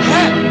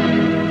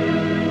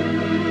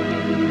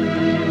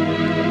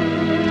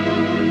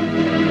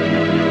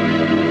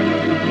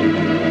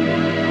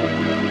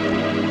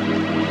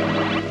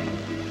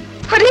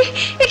 আরে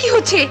এ কি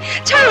হচ্ছে?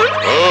 ছাড়ুন,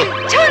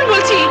 ছাড়ুন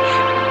বলছি।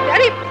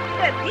 আরে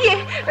ইয়ে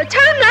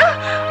ছাড়ুন না,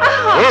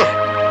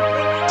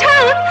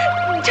 ছাড়ুন,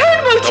 ছাড়ুন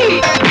বলছি।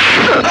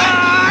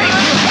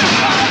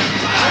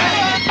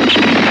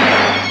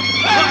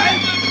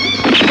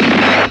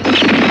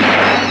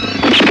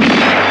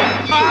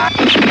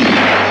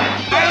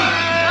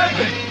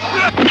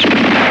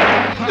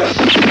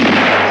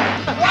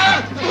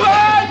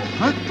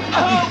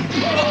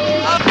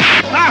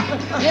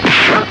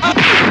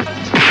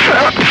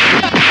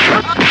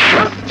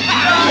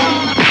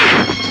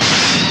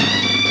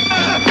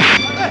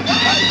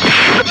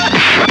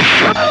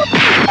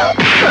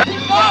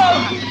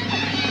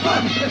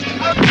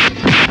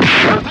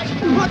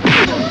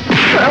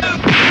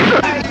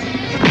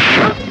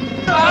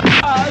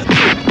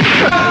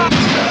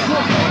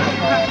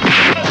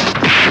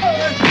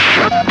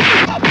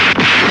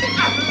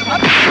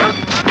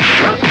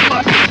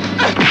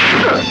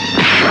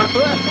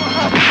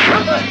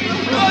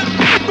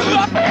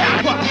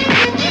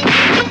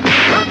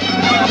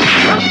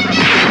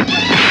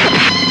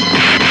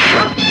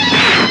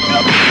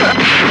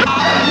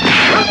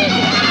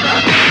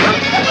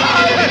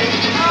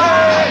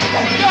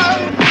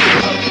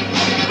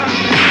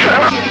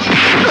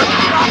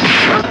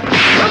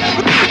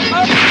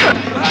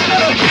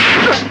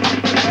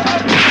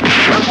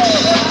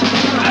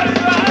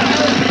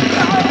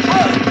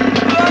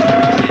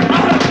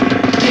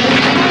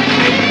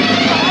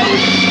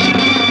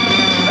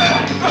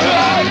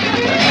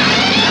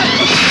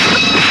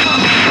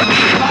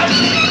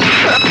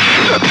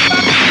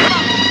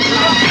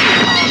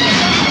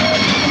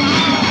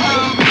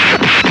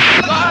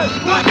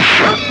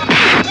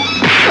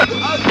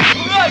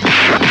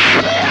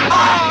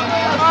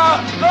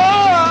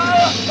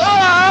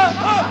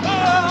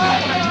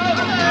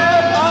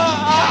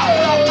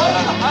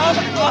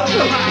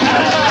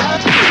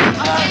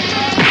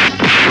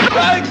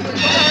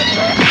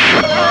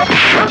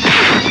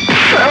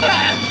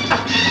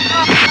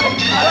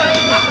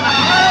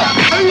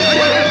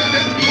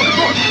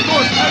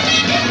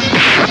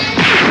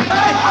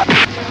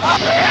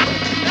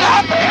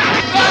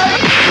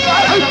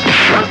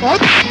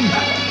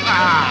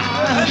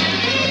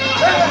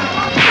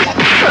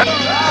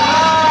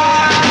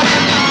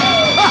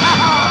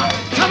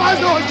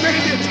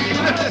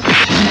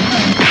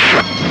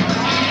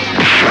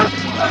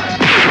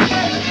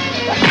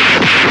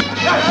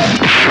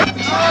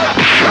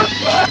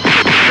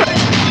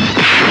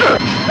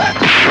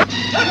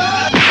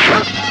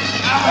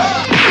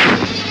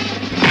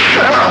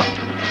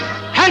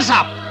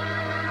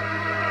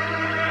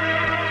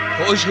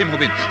 ওই সেই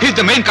Mubin, he is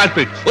the main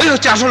culprit. ওই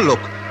হচ্ছে আসল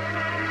লোক।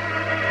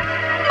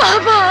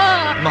 বাবা,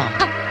 মা,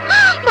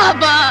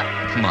 বাবা,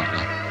 মা,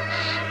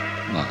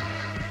 মা।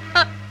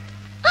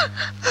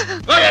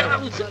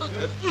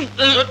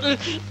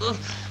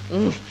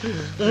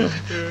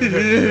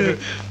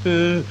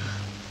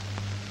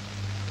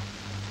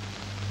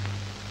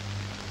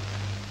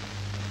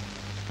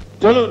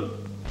 চলুন।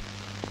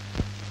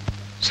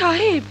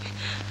 সাহেব,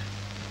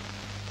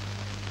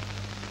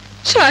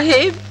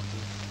 সাহেব,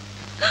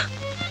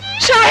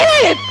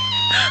 সাহেব,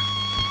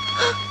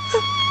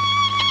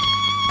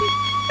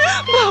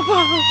 বাবা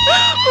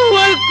ও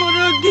আর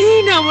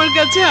কোনোদিন আমার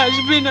কাছে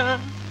আসবে না,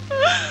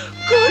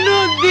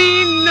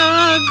 কোনোদিন না,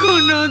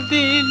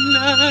 কোনোদিন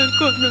না,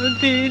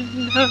 কোনোদিন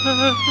না।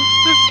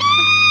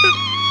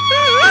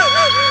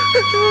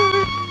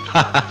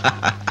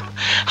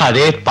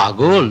 আরে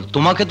পাগল,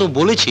 তোমাকে তো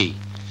বলেছি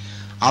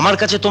আমার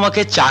কাছে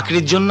তোমাকে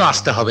চাকরির জন্য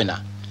আসতে হবে না।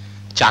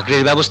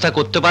 চাকরির ব্যবস্থা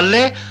করতে পারলে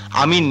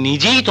আমি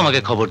নিজেই তোমাকে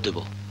খবর দেব।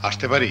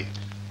 আসতে পারি?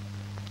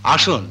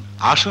 আসুন,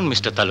 আসুন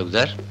মিস্টার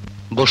তালুকদার,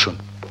 বসুন।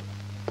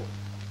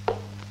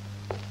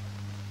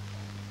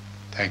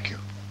 Thank you.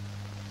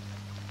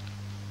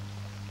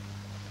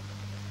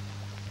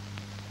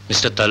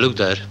 Mister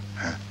Talukdar,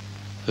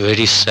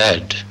 very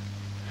sad,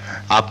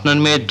 আপনার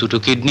মেয়ের দুটো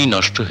কিডনি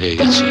নষ্ট হয়ে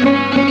গেছে।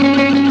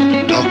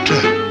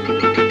 ডক্টর,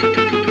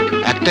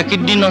 একটা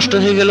কিডনি নষ্ট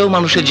হয়ে গেলেও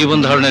মানুষের জীবন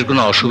ধারণের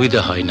কোনো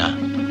অসুবিধা হয় না,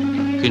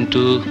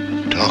 কিন্তু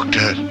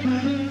ডক্টর,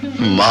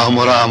 মা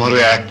মরা আমারও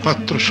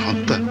একমাত্র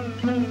সন্তান,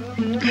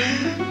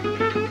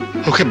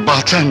 ওকে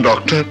বাঁচান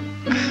ডক্টর,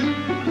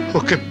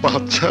 ওকে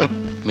বাঁচান।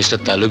 মিস্টার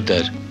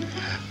তালুকদার,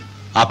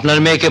 আপনার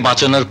মেয়েকে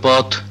বাঁচানোর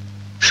পথ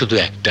শুধু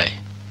একটাই।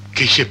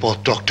 কিসে পথ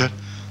ডক্টর?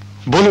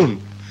 বলুন,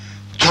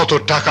 যত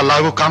টাকা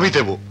লাগুক আমি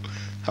দেব।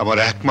 আমার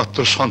একমাত্র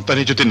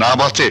সন্তানই যদি না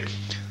বাঁচে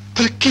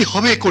তাহলে কি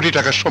হবে কোটি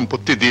টাকার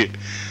সম্পত্তি দিয়ে?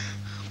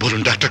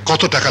 বলুন ডাক্তার,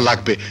 কত টাকা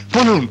লাগবে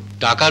বলুন।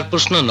 টাকার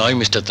প্রশ্ন নয়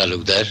মিস্টার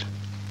তালুকদার,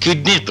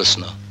 কিডনির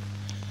প্রশ্ন।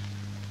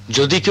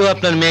 যদি কেউ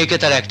আপনার মেয়েকে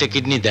তার একটা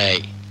কিডনি দেয়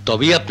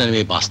তবেই আপনার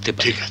মেয়ে বাঁচতে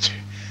পারে। ঠিক আছে,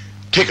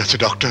 ঠিক আছে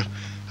ডক্টর,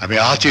 আমি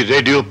আজই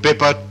রেডিও,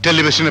 পেপার,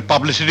 টেলিভিশনে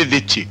পাবলিসিটি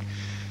দিচ্ছি।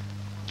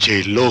 যে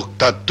লোক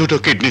তার দুটো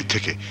কিডনির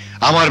থেকে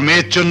আমার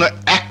মেয়ের জন্য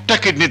একটা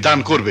কিডনি দান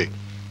করবে,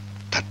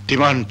 তার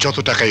ডিমান্ড যত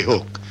টাকাই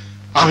হোক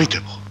আমি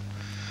দেব।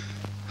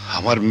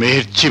 আমার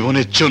মেয়ের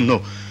জীবনের জন্য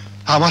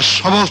আমার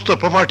সমস্ত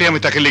প্রপার্টি আমি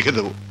তাকে লিখে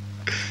দেব,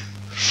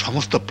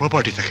 সমস্ত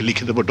প্রপার্টি তাকে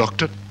লিখে দেব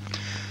ডক্টর,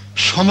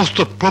 সমস্ত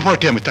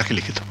প্রপার্টি আমি তাকে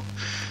লিখে দেব,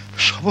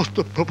 সমস্ত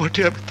প্রপার্টি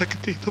আমি তাকে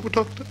দিয়ে দেবো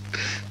ডক্টর,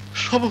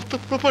 সমস্ত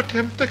প্রপার্টি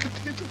আমি তাকে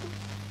দিয়ে দেবো।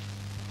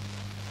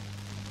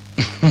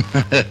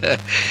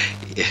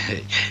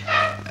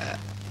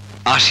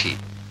 আসি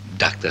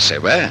ডাক্তার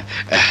সাহেব।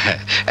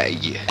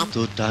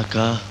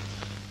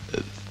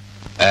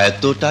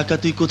 এত টাকা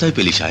তুই কোথায়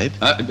পেলি সাহেব?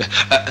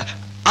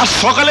 আজ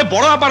সকালে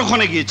বড় আপার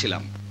ওখানে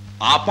গিয়েছিলাম।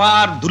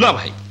 আপার দুলা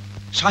ভাই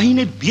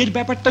শাহিনের বিয়ের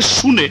ব্যাপারটা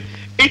শুনে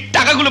এই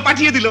টাকাগুলো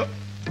পাঠিয়ে দিল।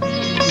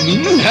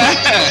 মিনু?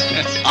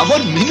 আবার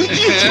মিনু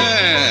দিয়েছে?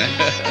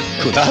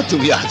 খোদা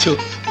তুমি আছো।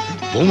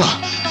 বৌমা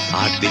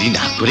আর দেরি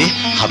না করে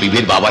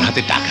হাবিবের বাবার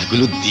হাতে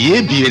টাকাগুলো দিয়ে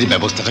বিয়ের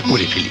ব্যবস্থাটা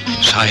করে ফেলি।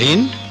 শাহিন,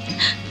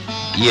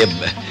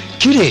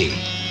 কি রে,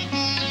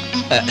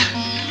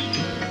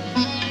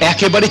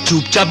 একেবারে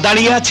চুপচাপ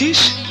দাঁড়িয়ে আছিস?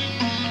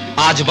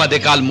 আজ বাদে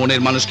কাল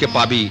মনের মানুষকে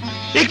পাবি,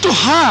 একটু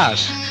হাস।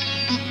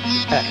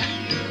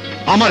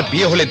 আমার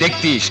বিয়ে হলে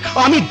দেখতিস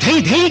আমি ধেই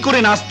ধেই করে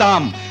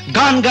নাচতাম,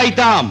 গান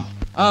গাইতাম।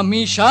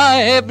 আমি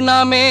সাহেব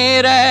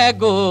নামের এক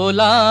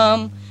গোলাম,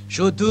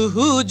 শুধু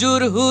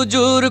হুজুর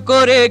হুজুর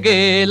করে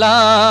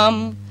গেলাম,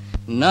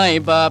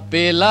 নাইবা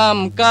পেলাম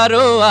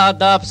কারো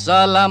আদাব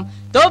সালাম,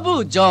 তবু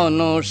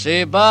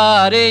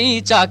জনসেবার এই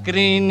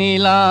চাকরি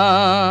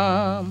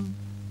নিলাম।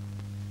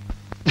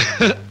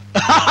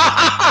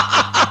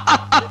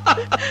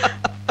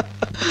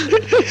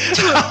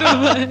 ছোট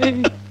ভাই,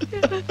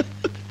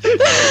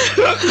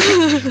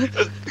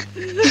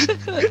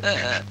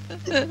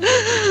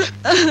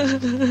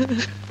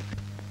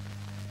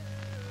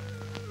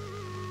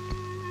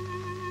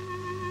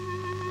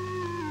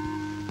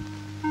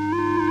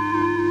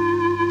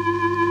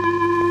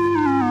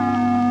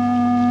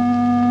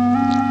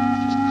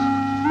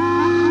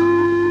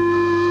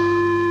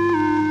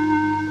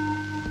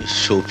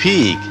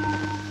 শফিক,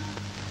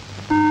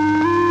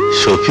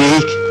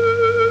 শফিক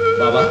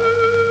বাবা,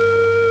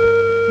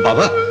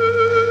 বাবা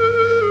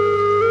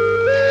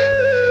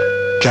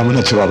কেমন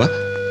আছো বাবা?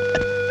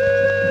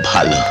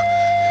 ভালো।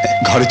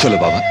 ঘরে চলো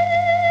বাবা।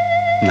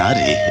 না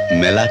রে,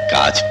 মেলা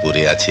কাজ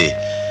পড়ে আছে।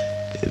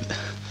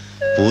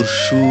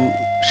 পরশু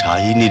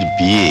শাহিনের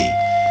বিয়ে,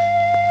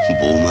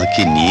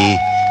 বৌমাকে নিয়ে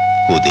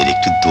ওদের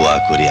একটু দোয়া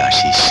করে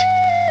আসিস।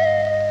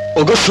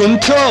 ওগো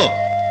শুনছো,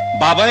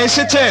 বাবা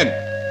এসেছেন।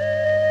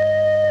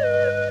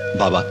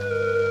 বাবা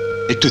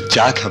একটু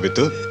চা খাবে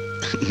তো?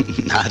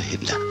 না রে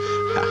না,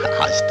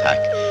 আজ থাক।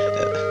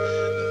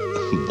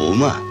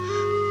 বৌমা,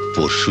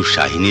 পরশু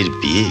শাহিনের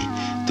বিয়ে,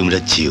 তোমরা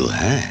যেও।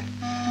 হ্যাঁ,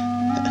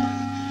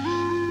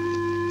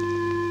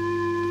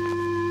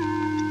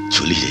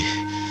 চলি রে।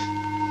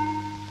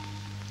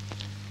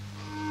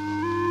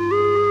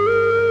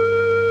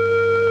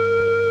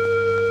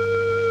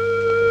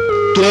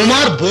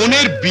 তোমার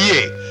বোনের বিয়ে,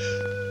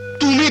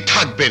 তুমি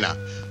থাকবে না,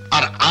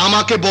 আর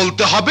আমাকে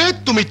বলতে হবে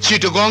তুমি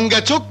চিটগং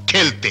গেছো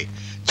খেলতে,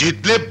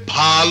 জিতলে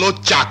ভালো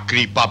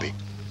চাকরি পাবে।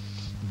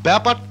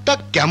 ব্যাপারটা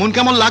কেমন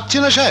কেমন লাগছে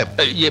না সাহেব?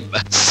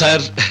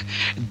 স্যার,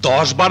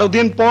 10-12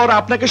 দিন পর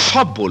আপনাকে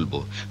সব বলবো,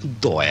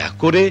 দয়া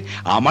করে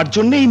আমার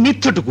জন্য এই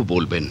মিথ্যটুকু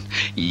বলবেন।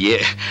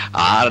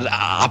 আর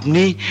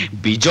আপনি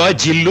বিজয়,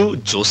 জিল্লু,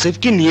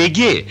 জোসেফকে নিয়ে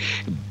গিয়ে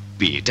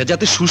বিয়েটা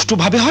যাতে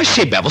সুষ্ঠুভাবে হয়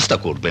সেই ব্যবস্থা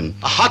করবেন।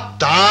 হাত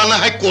তা না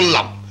হয়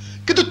করলাম,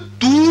 কিন্তু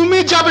তুমি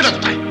যাবে না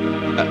কোথায়?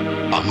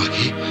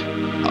 আমাকে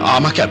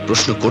আমাকে আর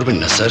প্রশ্ন করবেন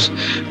না স্যার,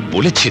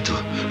 বলেছি তো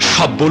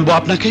সব বলবো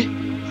আপনাকে।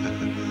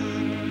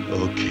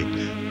 ওকে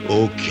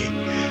ওকে,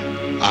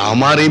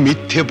 আমার এই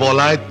মিথ্যে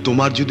বলায়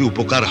তোমার যদি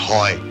উপকার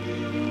হয়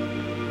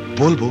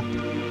বলবো।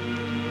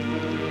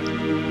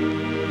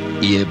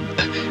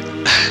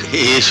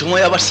 এ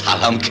সময় আবার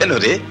সালাম কেন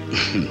রে?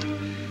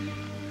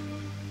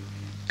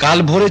 কাল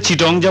ভোরে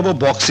চিটং যাব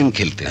বক্সিং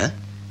খেলতে।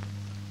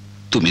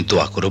 তুমি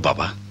দোয়া করো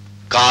বাবা।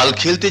 কাল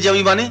খেলতে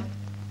যাবি মানে?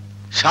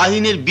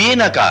 শাহিনের বিয়ে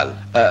না কাল?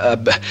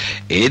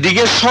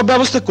 এদিকে সব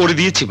ব্যবস্থা করে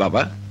দিয়েছি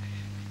বাবা।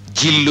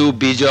 জিল্লু,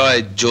 বিজয়,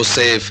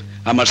 জোসেফ,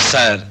 আমার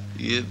স্যার,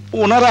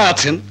 ওনারা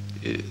আছেন,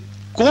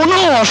 কোনো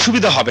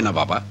অসুবিধা হবে না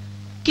বাবা।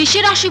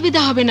 কিসের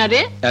অসুবিধা হবে না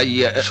রে?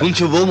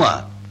 শুনছো বৌমা,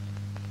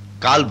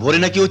 কাল ভোরে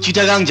নাকি ও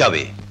চিটাগাং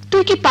যাবে।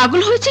 তুই কি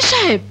পাগল হয়েছিস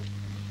সাহেব?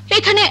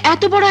 এখানে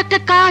এত বড় একটা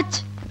কাজ।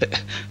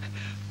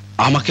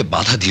 আমাকে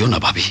বাধা দিও না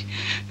ভাবি,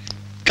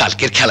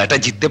 কালকের খেলাটা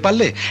জিততে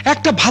পারলে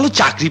একটা ভালো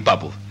চাকরি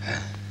পাবো।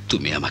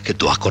 তুমি আমাকে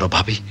দোয়া করো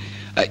ভাবি।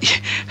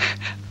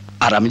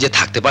 আর আমি যে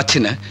থাকতে পারছি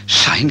না,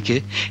 শাহিনকে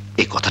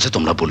এই কথাটা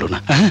তোমরা বলো না।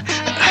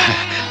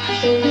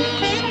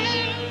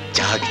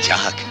 যাক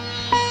যাক,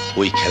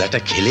 ওই খেলাটা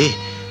খেলে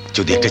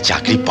যদি একটা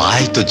চাকরি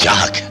পাই তো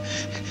যাক।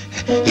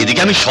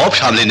 এদিকে আমি সব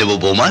সামলে নেব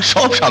বৌমা,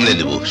 সব সামলে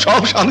নেব,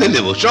 সব সামলে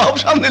নেব, সব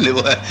সামলে নেব।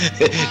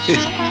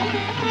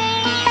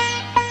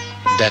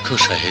 দেখো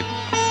সাহেব,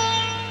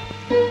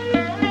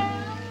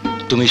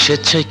 তুমি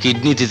স্বেচ্ছায়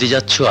কিডনি দিতে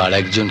যাচ্ছ আর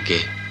একজনকে।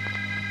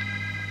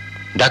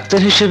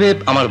 ডাক্তার হিসেবে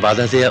আমার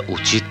বাধা দেয়া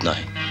উচিত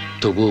নয়,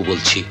 তবুও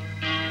বলছি,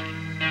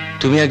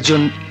 তুমি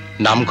একজন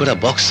নামকরা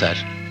বক্সার,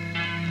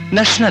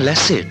 ন্যাশনাল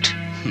অ্যাসেট,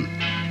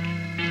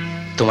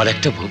 তোমার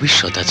একটা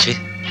ভবিষ্যৎ আছে।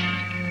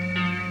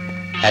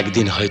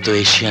 একদিন হয়তো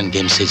এশিয়ান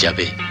গেমসে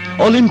যাবে,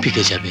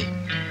 অলিম্পিকে যাবে।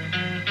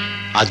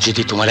 আজ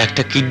যদি তোমার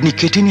একটা কিডনি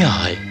কেটে নেওয়া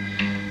হয়,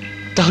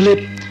 তাহলে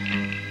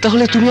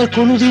তাহলে তুমি আর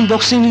কোনোদিন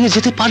বক্সিং নিয়ে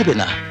যেতে পারবে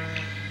না।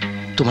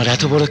 তোমার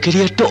এত বড়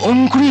ক্যারিয়ারটা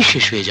অঙ্কুরেই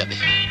শেষ হয়ে যাবে।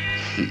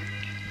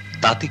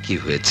 তাতে কি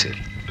হয়েছে?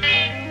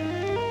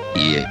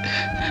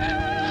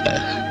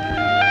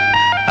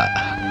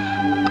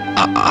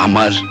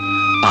 আমার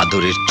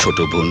আদরের ছোট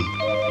বোন,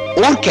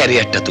 ওর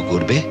ক্যারিয়ারটা তো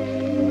করবে।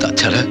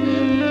 তাছাড়া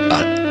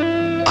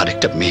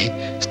আরেকটা মেয়ে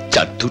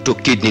যার দুটো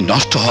কিডনি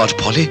নষ্ট হওয়ার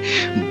ফলে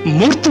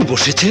মরতে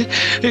বসেছে,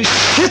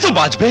 সে তো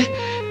বাঁচবে।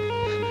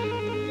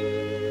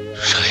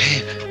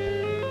 সাহেব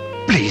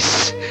প্লিজ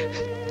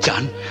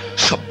যান,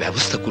 সব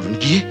ব্যবস্থা করুন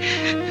গিয়ে।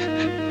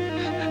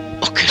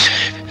 ওকে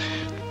সাহেব,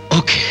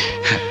 ওকে।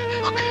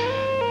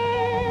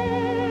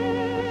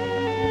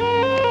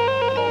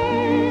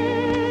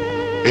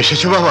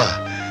 এসেছো বাবা?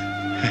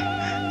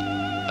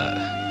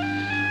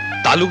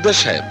 তালুকদার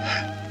সাহেব,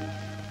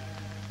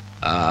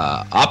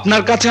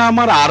 আপনার কাছে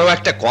আমার আরো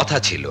একটা কথা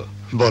ছিল।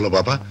 বলো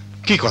বাবা,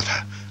 কি কথা?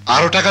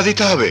 আরো টাকা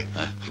দিতে হবে?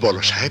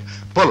 বলো সাহেব,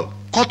 বলো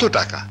কত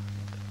টাকা?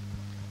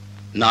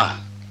 না,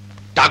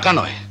 টাকা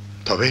নয়।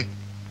 তবে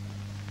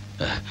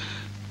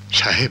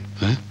সাহেব,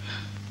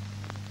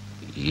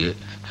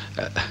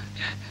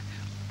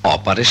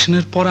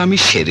 অপারেশনের পর আমি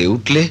সেরে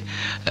উঠলে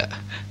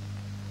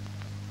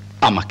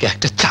আমাকে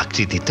একটা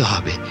চাকরি দিতে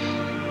হবে।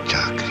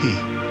 চাকরি?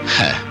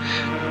 হ্যাঁ।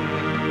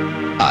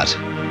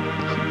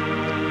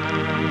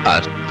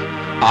 আর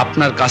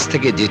আপনার কাছ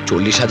থেকে যে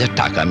 40,000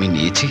 টাকা আমি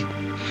নিয়েছি,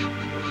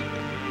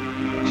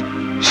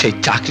 সেই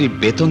চাকরির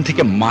বেতন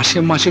থেকে মাসে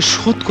মাসে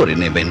শোধ করে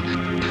নেবেন।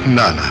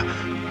 না না,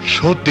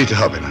 শোধ দিতে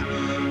হবে না।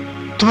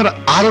 তোমার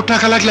আরো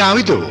টাকা লাগলে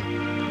আমি দেবো।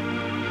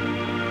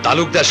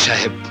 তালুকদার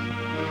সাহেব,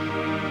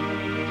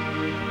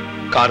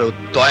 কারো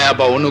দয়া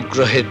বা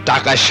অনুগ্রহের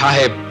টাকায়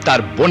সাহেব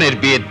তার বোনের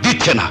বিয়ে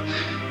দিচ্ছে না।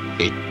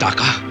 এই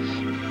টাকা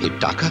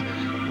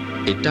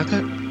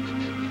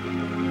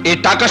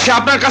সে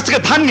আপনার কাছ থেকে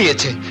ধার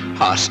নিয়েছে,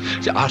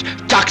 আর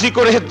চাকরি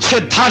করে সে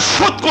ধার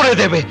শোধ করে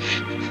দেবে।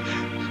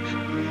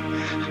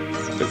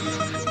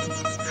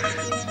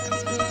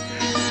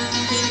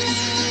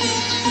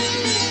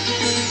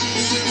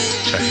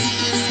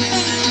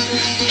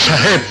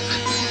 সাহেব,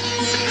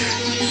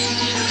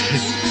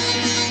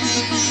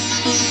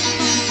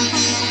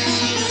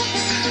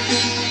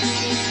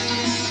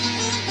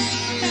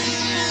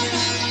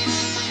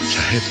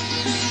 সাহেব,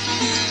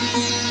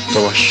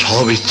 তোমার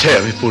সব ইচ্ছে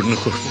আমি পূর্ণ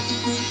করব,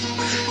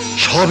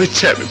 সব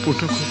ইচ্ছে আমি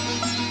পূর্ণ করব।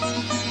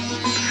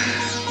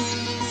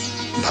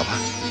 বাবা,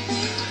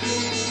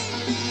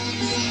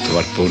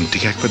 তোমার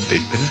বোনটিকে একবার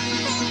দেখবে না?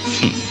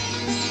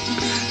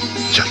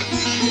 চলো।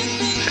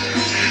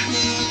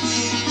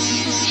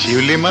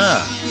 শিউলি মা,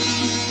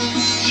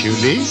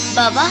 শিউলি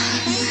বাবা,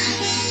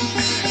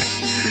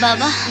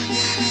 বাবা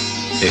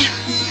এসো।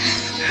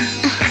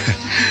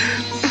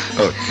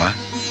 ওঠ মা,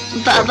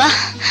 বাবা।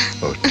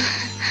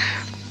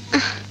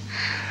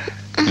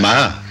 মা,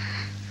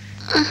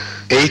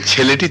 এই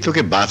ছেলেটি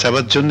তোকে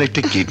বাঁচাবার জন্য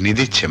একটা কিডনি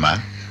দিচ্ছে মা।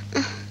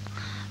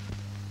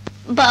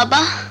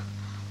 বাবা,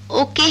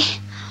 ওকে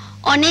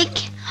অনেক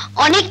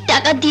অনেক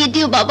টাকা দিয়ে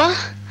দিও বাবা।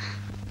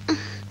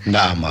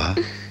 না মা,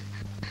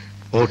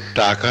 ওর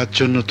টাকার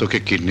জন্য তোকে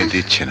কিডনি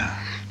দিচ্ছে না।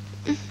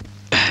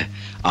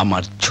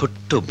 আমার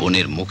ছোট্ট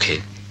বোনের মুখে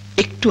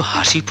একটু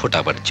হাসি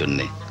ফোটাবার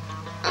জন্যে।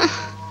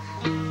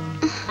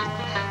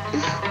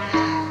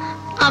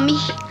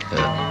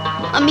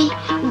 আমি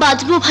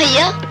বাঁচবো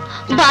ভাইয়া,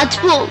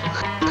 বাঁচবো।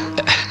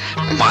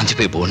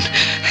 বাঁচবে বোন,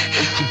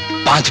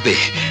 বাঁচবে।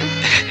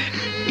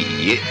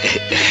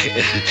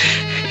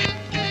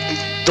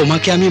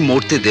 তোমাকে আমি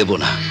মরতে দেব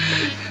না।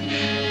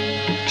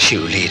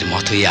 শিউলির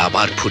মতোই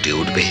আবার ফুটে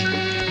উঠবে,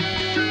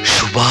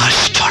 সুবাস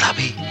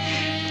ছড়াবে।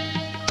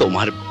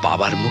 তোমার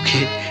বাবার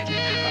মুখে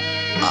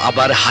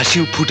আবার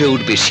হাসিও ফুটে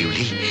উঠবে।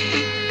 শিউলি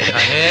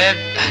সাহেব,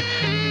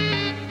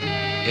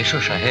 এসো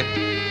সাহেব।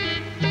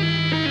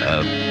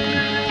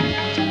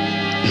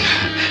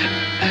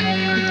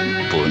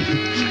 বোন,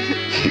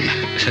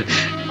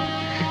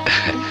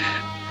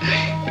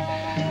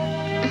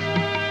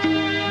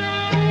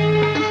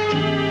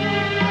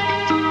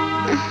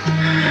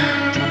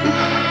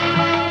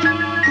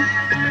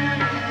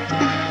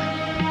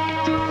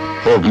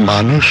 ও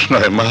মানুষ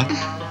নয় মা,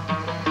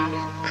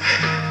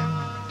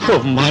 ও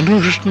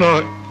মানুষ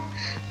নয়।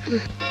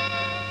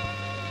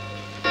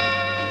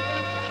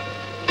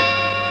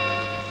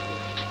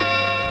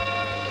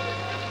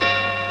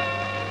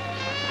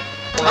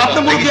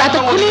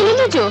 এতক্ষণ এলো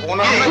না যে,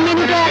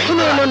 মেনুটা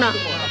এখনো এলো না।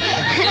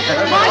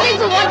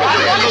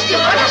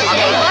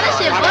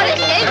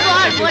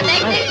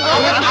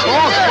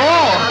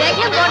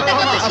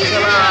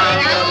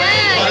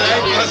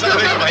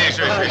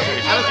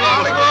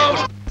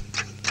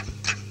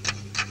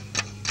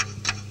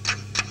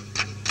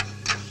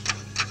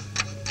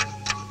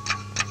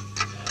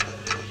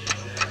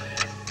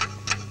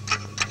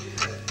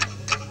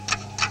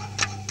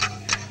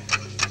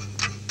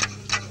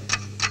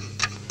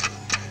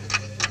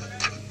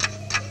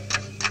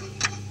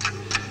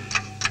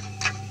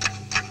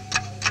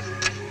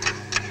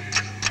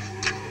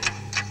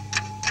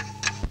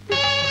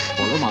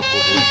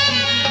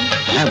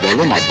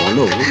 বলো মা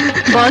বলো।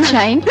 বল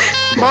শাহিন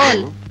বল।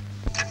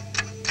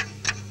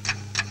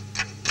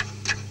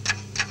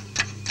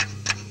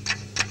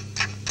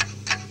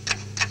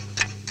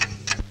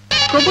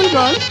 কবুল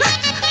বল।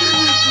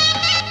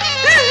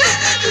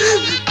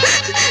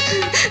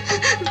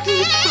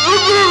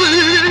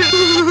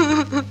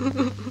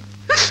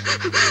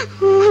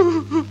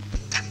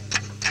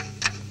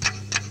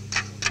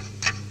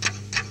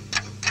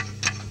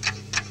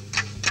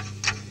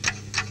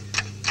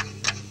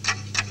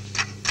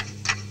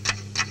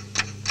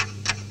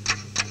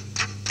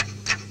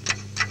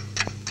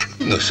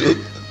 নসু,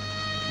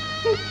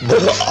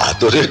 বড়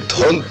আদরের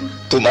ধন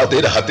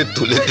তোমাদের হাতে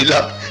তুলে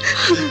দিলাম।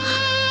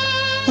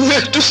 ও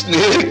একটু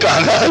স্নেহের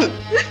কাঙাল,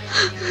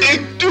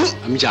 একটু।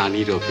 আমি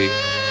জানি রফিক,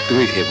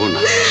 তুমি ভেবো না।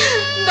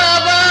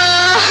 বাবা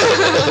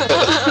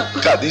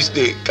কাঁদিস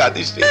নে,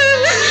 কাঁদিস নে,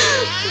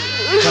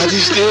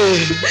 কাঁদিস নে।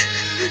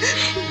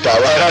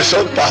 বাবারা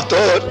সব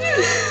পাথর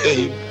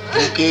এই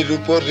বুকের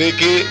উপর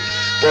রেখে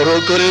পর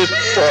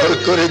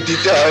করে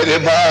দিতে হয় রে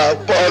মা,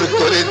 পর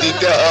করে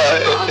দিতে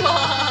হয়।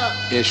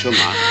 এসো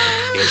মা,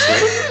 এসো।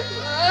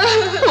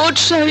 ওঠ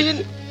শাহিন।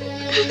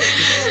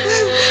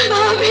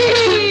 ভাবি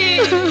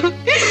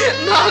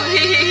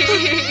ভাবি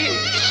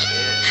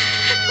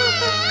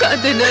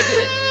কাঁদে না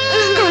রে,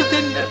 কাঁদে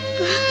না।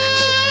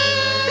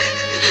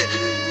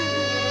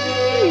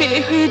 মেয়ে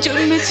হয়ে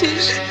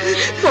জন্মেছিস,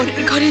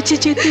 পরের ঘরে যে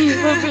যেতেই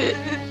হবে।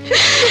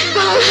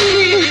 ভাবি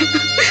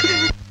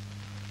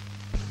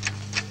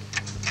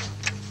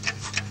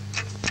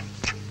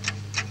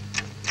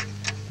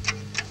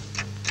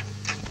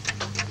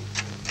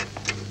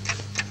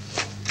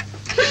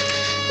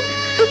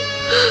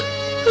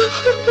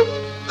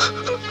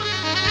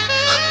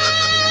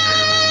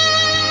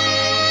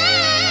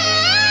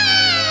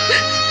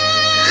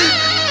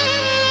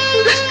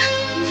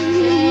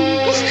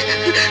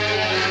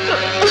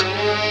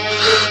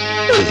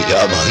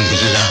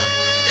বাংলা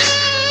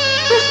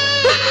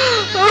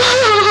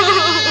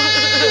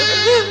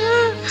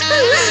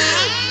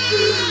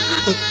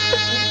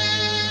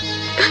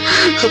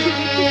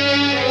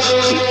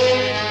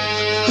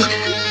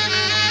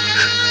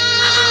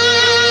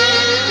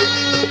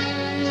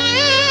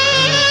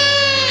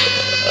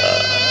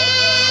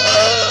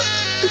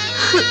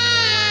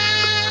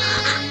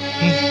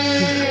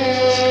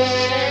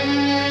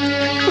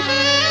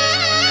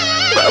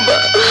বাবা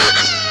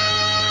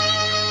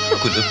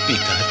কোন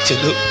পিতার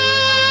যেন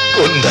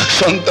কন্যা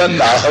সন্তান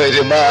না হয়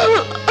রে মা,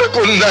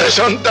 কন্যা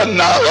সন্তান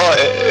না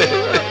হয়।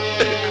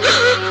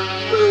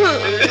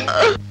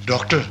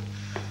 ডক্টর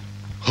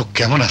ও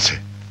কেমন আছে?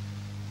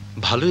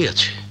 ভালোই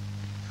আছে,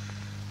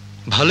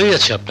 ভালোই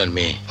আছে আপনার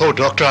মেয়ে। ও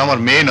ডক্টর, আমার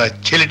মেয়ে নয়,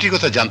 ছেলেটির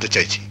কথা জানতে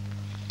চাইছি।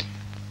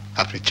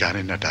 আপনি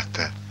জানেন না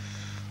ডাক্তার,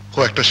 ও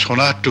একটা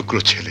সোনার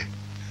টুকরো ছেলে।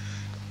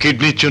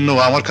 কিডনির জন্য ও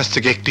আমার কাছ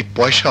থেকে একটি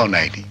পয়সাও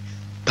নেয়নি,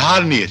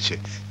 ধার নিয়েছে,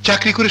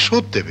 চাকরি করে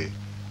শোধ দেবে।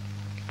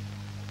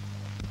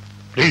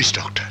 প্লিজ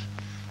ডক্টর,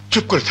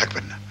 চুপ করে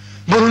থাকবেন না,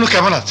 বলুন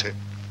কেমন আছে?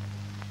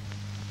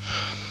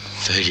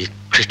 Very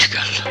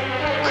critical.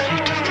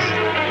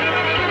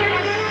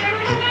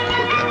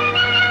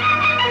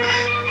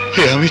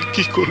 আমি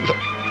কি করলাম?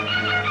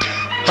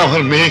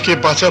 আমার মেয়েকে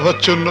বাঁচাবার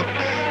জন্য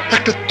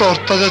একটা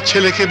তরতাজা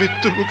ছেলেকে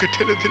মৃত্যুর মুখে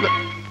ঠেলে দিলাম।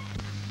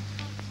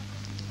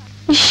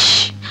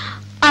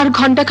 আর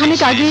ঘন্টা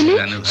খানেক আগে এলে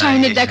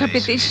শাহিনের দেখা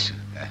পেতিস।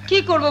 কি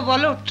করব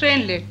বলো, ট্রেন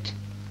লেট।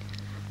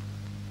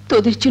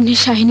 তোদের জন্য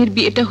শাহিনের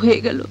বিয়েটা হয়ে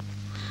গেল।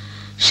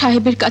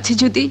 সাহেবের কাছে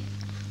যদি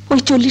ওই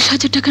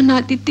 40,000 টাকা না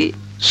দিতে।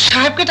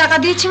 সাহেবকে টাকা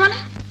দিয়েছি মানে?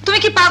 তুমি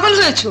কি পাগল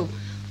হয়েছো?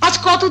 আজ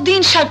কতদিন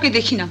সাহেবকে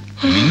দেখি না।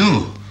 মিনু,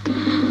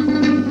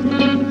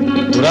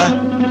 তোরা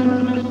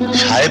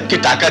সাহেবকে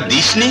টাকা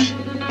দিসনি?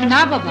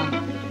 না বাবা,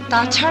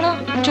 তাছাড়া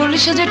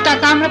 40,000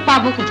 টাকা আমরা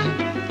পাবো কোথায়?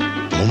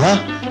 বোমা,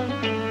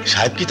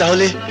 সাহেব কি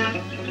তাহলে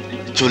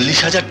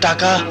 40,000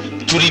 টাকা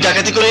চুরি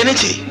ডাকাতি করে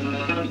এনেছে?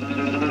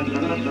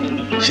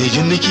 সেই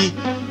জন্য কি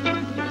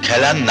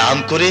খেলার নাম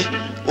করে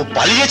ও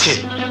পালিয়েছে?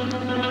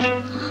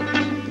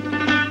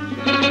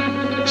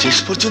 শেষ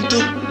পর্যন্ত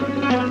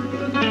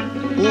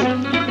ও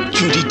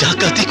চুরি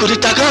ডাকাতি করে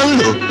টাকা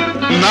আনলো?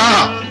 না,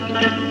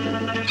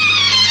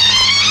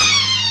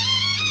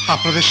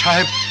 আপনাদের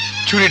সাহেব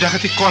চুরি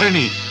ডাকাতি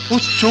করেনি, ও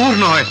চোর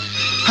নয়,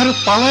 আর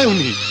পালায়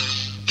উনি।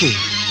 কে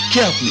কে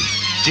আপনি?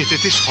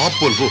 যেতে সব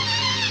বলবো।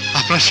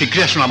 আপনারা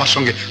শীঘ্রই আসুন আমার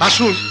সঙ্গে,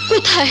 আসুন।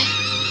 কোথায়?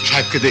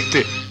 সাহেবকে দেখতে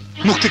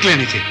মুক্তি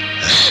ক্লিনিকে।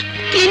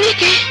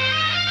 ক্লিনিকে?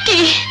 কি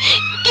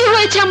কি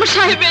হয়েছে আমার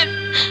সাহেবের?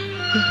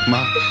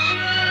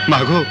 মা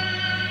গো,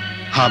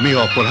 আমি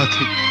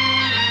অপরাধী।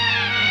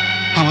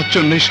 আমার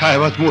জন্যই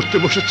সাহেব আজ মরতে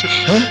বসেছে।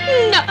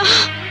 না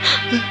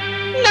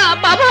না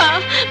বাবা,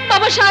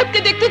 বাবা সাহেবকে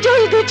দেখতে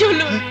জলদি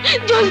চলুন,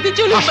 জলদি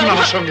চলুন। আসুন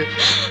আমার সঙ্গে।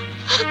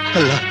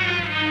 আল্লাহ,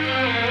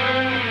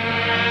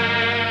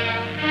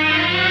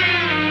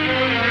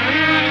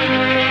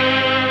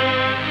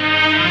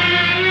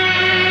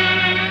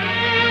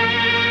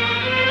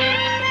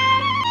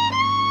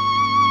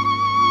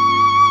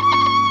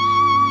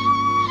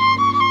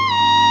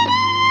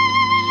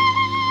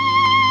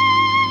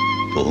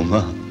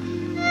 বৌমা,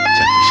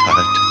 যাকে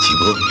সারাটা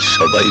জীবন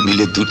সবাই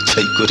মিলে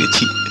দুর্ছাই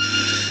করেছি,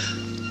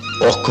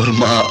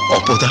 অকর্মা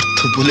অপদার্থ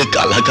বলে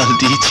গালাগাল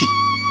দিয়েছি।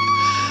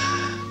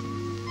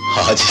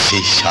 আজ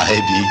সেই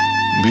সাহেবই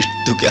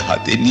মৃত্যুকে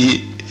হাতে নিয়ে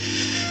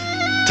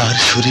তার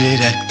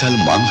শরীরের একতাল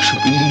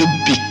মাংসপিণ্ড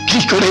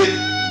বিক্রি করে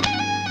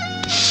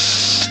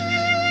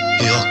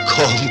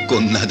অক্ষম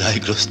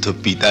কন্যাদায়গ্রস্ত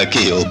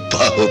পিতাকে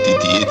অব্যাহতি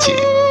দিয়েছে।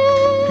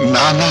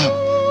 না না,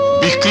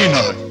 বিক্রি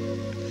নয়,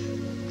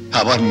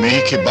 আমার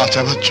মেয়েকে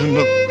বাঁচাবার জন্য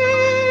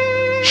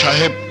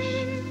সাহেব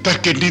তার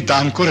কিডনি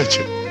দান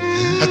করেছে।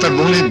 তার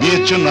বোনের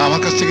বিয়ের জন্য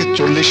আমার কাছ থেকে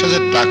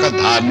 40,000 টাকা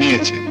ধার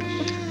নিয়েছে,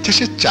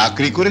 সে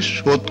চাকরি করে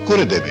শোধ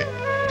করে দেবে।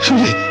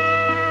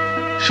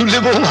 শুনলে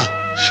বৌমা,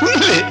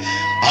 শুনলে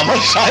আমার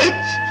সাহেব?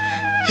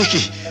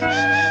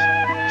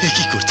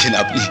 কি করছেন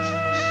আপনি?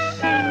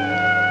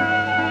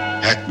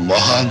 এক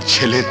মহান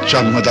ছেলের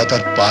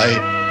জন্মদাতার পায়ে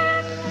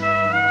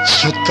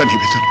শ্রদ্ধা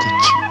নিবেদন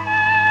করছি।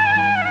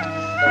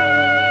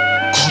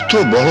 কত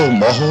বড়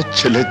মহৎ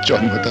ছেলের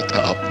জন্মদাতা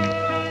আপনি।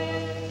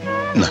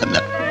 না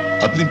না,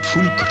 আপনি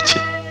ভুল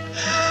করছেন।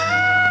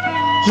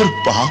 ওর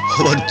বাপ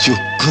হওয়ার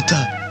যোগ্যতা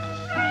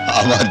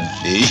আমার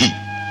নেই,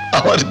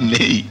 আমার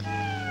নেই।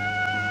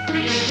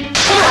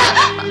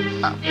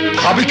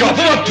 ভাবিকে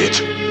অপমান দিয়েছ,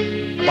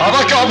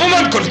 বাবাকে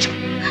অপমান করেছ,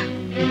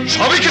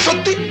 সবই কি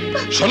সত্যি?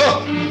 শোনো,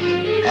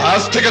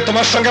 আজ থেকে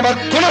তোমার সঙ্গে আমার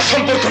কোনো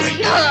সম্পর্ক নেই।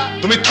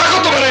 তুমি থাকো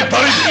তোমার এই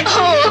বাড়িতে।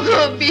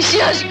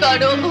 বিশ্বাস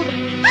করো,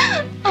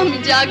 আমি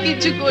যা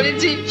কিছু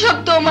করেছি সব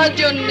তোমার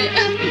জন্য,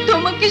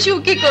 তোমাকে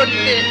সুখী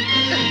করতে।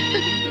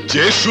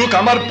 যে সুখ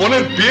আমার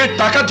বোনের বিয়ের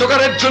টাকা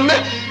জোগাড়ের জন্য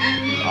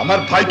আমার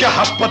ভাইকে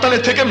হাসপাতালে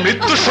থেকে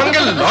মৃত্যুর সঙ্গে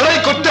লড়াই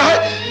করতে হয়,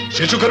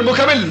 সে সুখের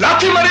মুখে আমি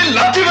লাথি মারি,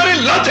 লাথি মারি,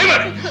 লাথি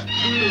মারি।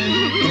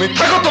 তুমি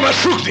থাকো তোমার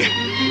সুখ দিয়ে,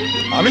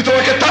 আমি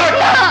তোমাকে তাড়াবো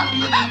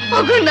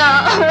না।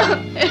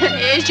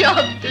 এই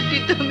শব্দটি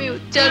তুমি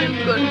উচ্চারণ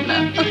করো না।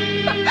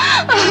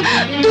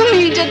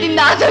 তুমি যদি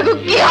না থাকো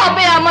কি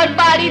হবে আমার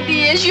বাড়ি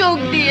দিয়ে, সুখ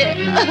দিয়ে?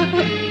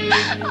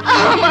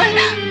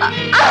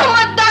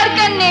 আমার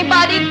দরকার নেই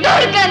বাড়ির,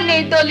 দরকার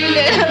নেই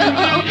দলিলের,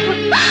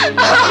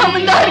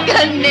 আমার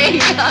দরকার নেই,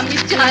 আমি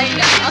চাই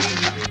না।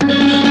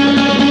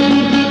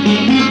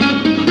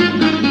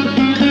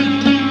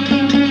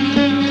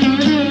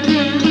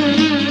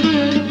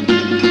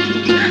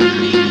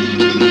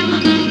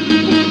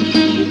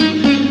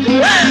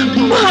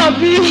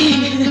 ভাবি,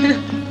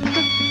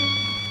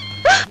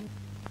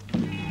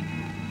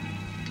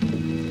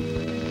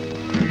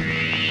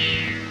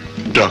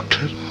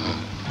 ডক্টর,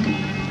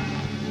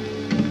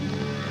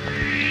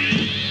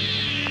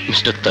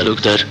 মিস্টার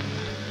তালুকদার,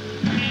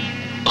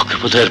 ওকে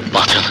বোধহয়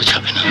বাঁচানো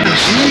যাবে না।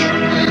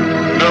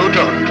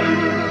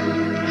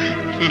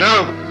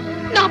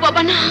 না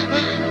বাবা না,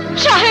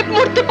 সাহেব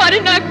মরতে পারে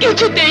না,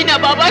 কিছুতেই না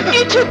বাবা,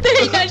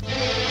 কিছুতেই না।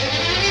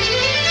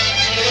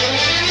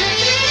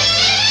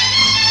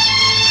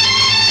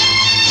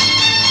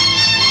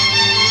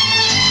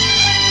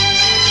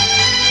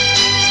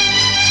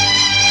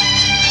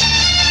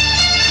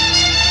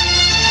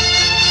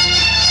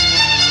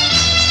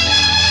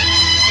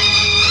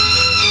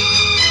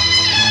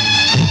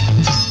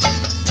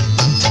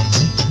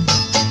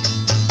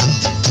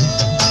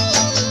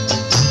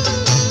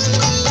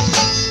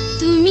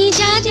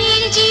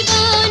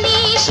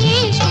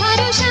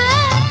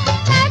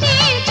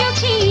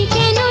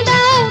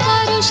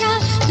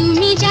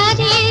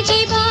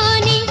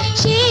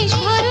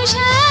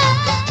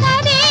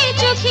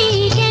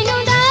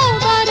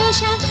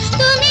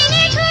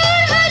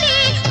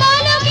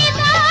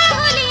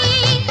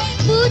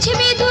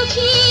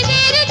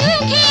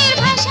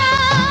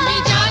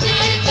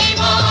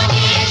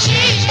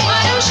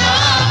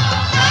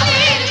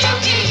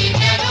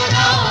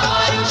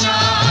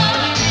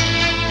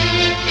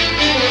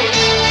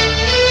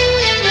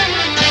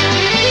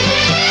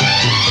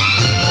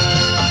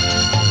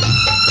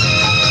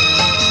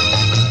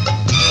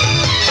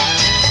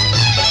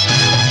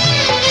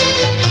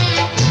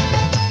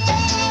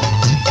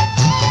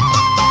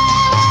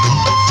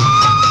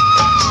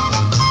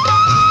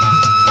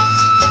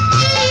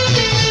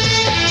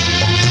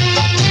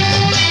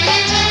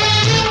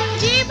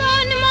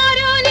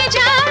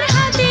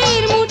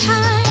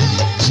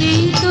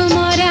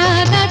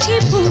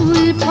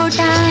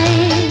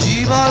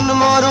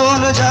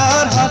 মরণ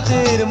যার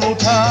হাতের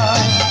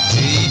মুঠায়,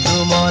 সেই তো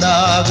মরা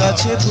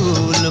গাছে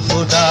ফুল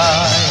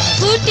ফোটায়।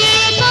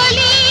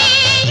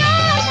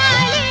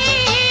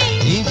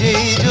 নিজে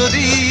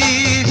যদি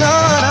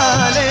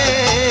ধরালে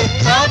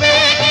তবে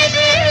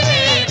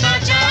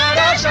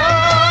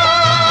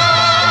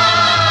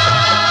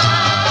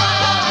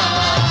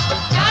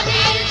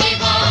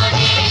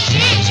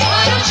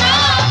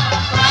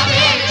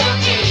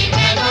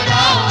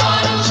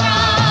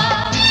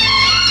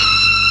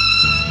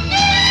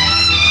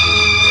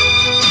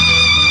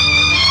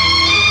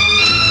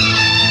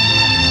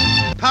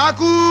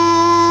ঠাকুর,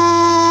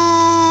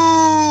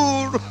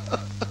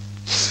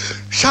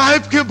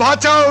 সাহেবকে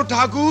বাঁচাও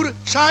ঠাকুর,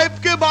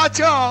 সাহেবকে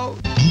বাঁচাও।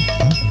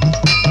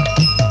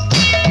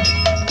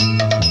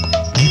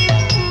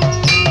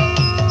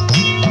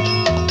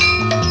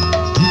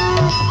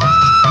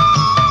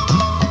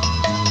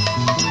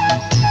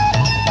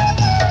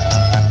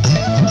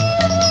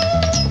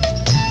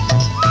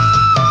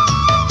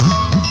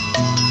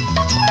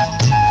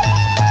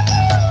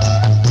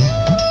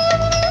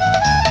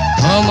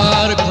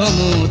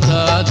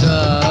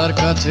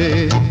 আছে,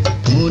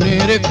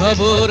 মনের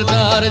খবর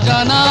তার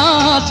জানা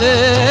আছে,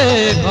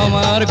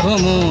 ক্ষমার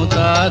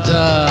ক্ষমতা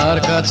যার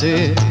কাছে,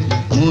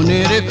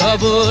 মনের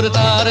খবর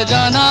তার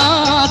জানা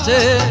আছে,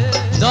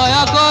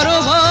 দয়া করো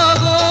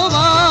ভগবান।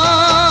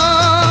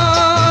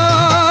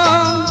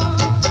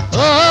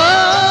 ও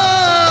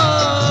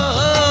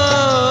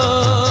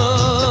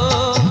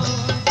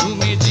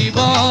তুমি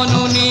জীবন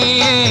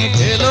নিয়ে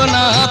খেলো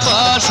না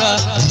পাশা,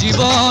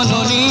 জীবন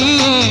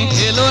নিয়ে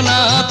খেলো না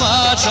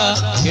পাশা,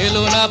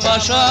 খেলো না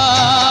পাশা,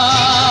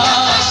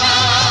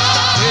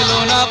 খেলো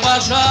না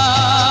পাশা,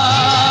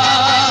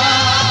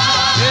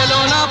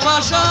 খেলো না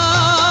পাশা।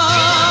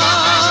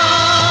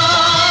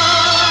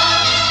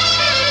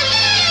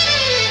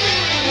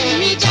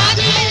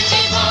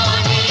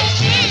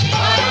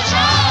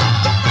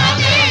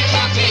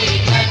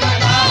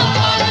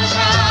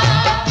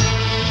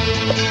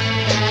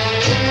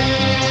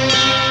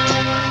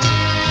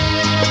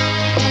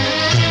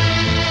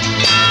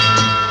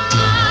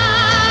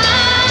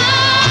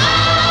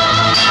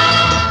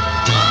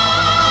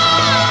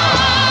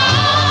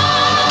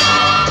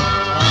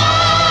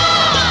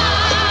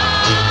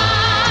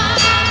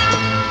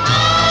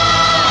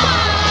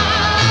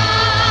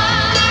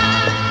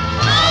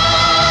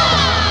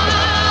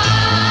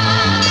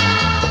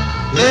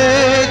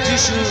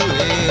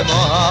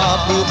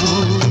 মহাপ্রভু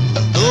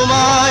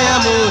তোমায়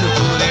এমন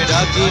করে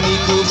ডাকিনি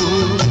কবু,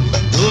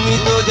 তুমি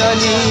তো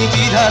জানি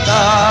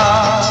বিধাতা,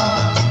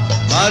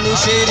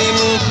 মানুষের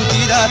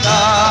মুক্তিদাতা,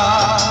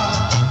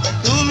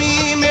 তুমি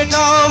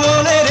মেটাও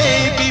মনের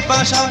এই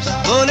পিপাসা,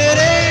 মনের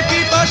এই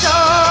পিপাসা,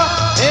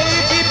 এই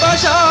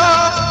পিপাসা,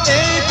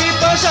 এই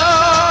পিপাসা।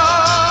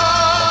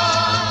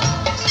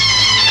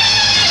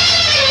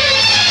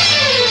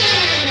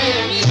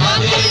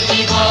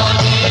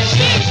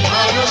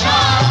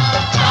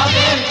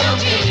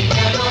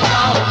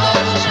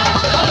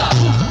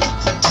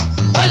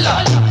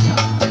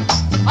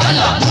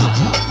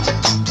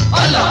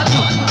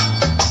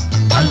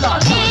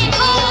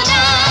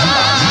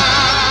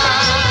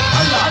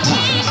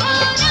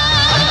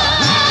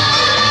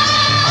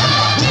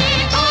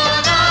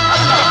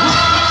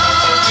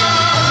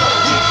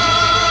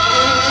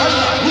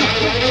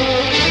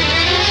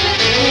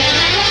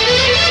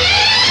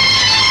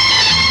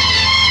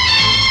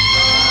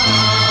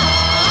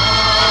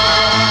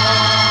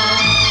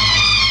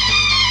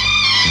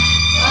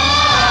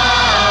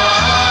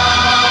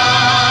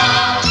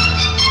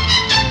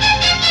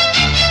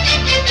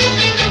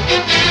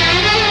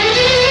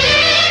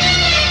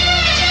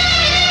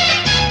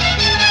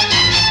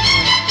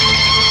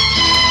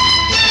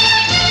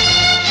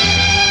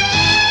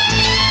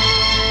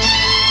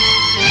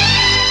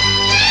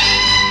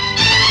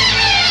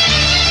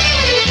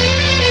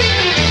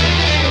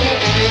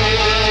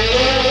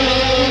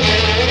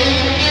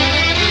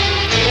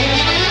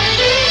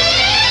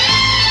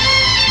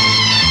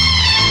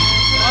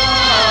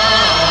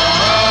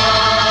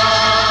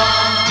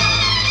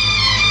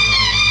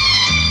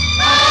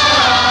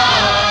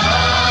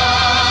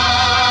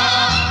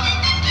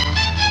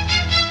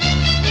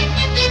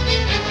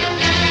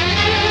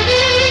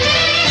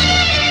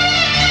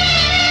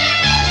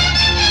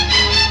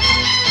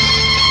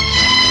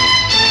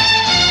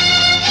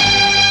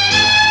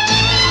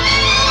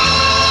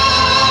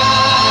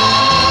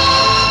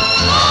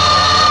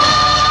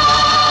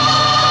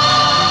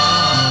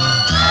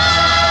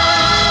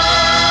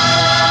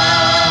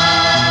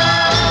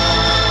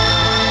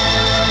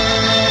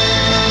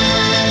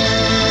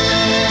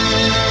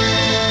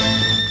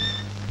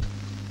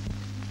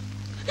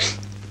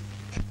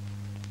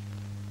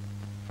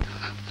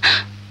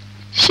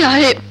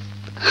 সাহেব,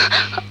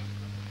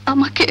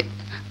 আমাকে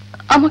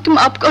আমাকে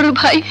মাফ করো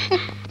ভাই।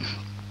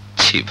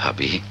 ছি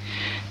ভাবি,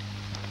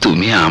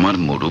 তুমি আমার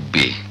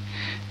মুরব্বী,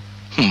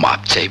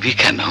 মাপ চাইবি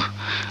কেন?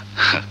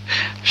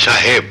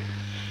 সাহেব,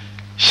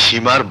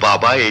 সীমার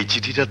বাবা এই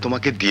চিঠিটা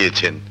তোমাকে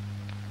দিয়েছেন।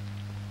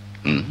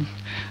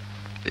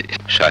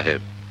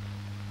 সাহেব,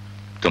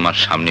 তোমার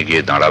সামনে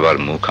গিয়ে দাঁড়াবার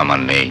মুখ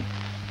আমার নেই,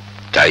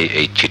 তাই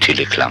এই চিঠি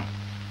লিখলাম।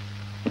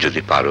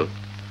 যদি পারো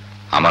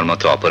আমার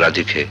মতো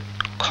অপরাধীকে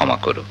ক্ষমা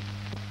করো।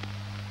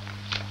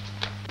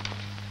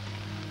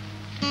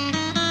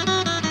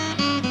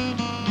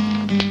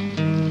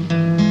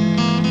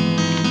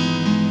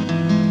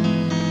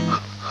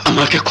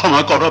 আমাকে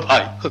ক্ষমা করো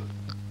ভাই,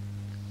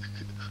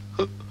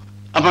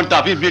 আমার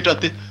দাবি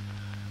মেটাতে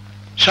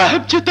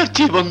সাহেব যে তার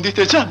জীবন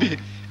দিতে যাবে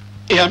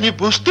এ আমি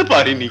বুঝতে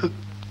পারিনি।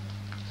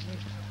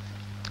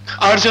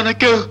 আর যেন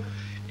কেউ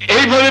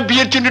এইভাবে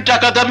বিয়ের জন্য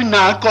টাকা দাবি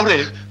না করে।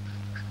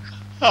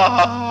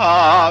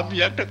 আমি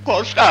একটা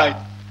কসাই,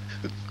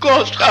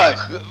 কসাই।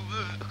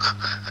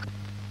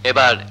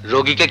 এবার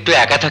রোগীকে একটু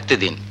একা থাকতে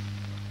দিন।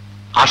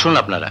 আসুন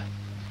আপনারা।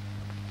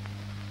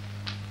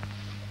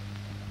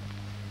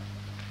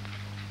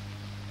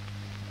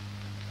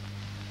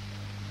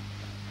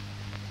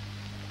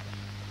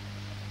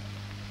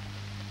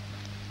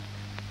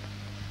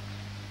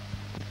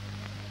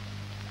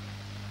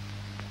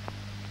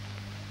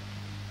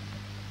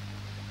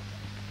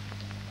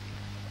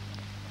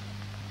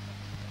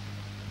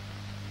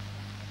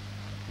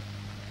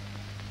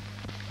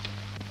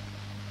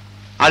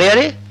 আরে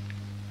আরে,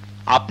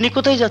 আপনি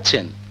কোথায়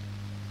যাচ্ছেন?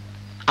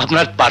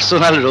 আপনার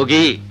পার্সোনাল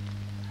রোগী,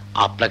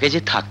 আপনাকে যে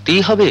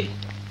থাকতেই হবে।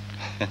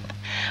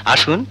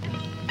 আসুন,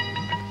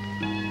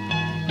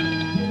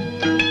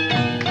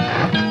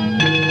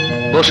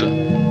 বসুন।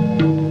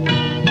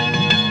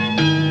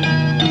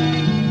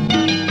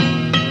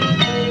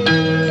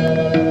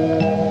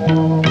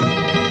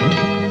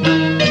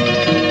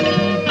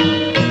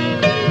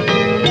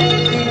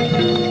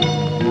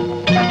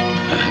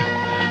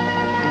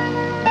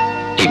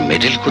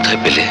 মেডেল কোথায়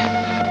পেলে?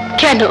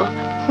 কেন,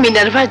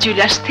 মিনার্ভা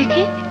জুয়েলার্স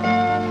থেকে।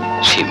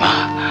 সীমা,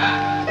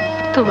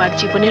 তোমার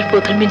জীবনের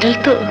প্রথম মেডেল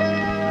তো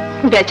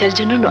বেচার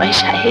জন্য নয়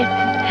সাহেব,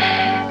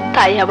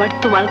 তাই আবার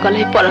তোমার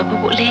গলায় পরাবো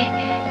বলে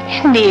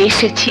নিয়ে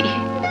এসেছি।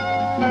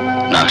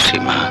 না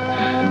সীমা,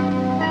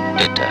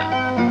 এটা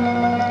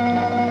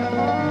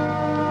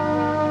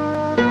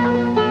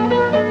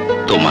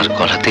তোমার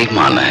গলাতেই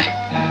মানায়।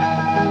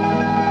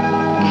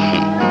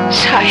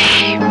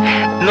 সাহেব,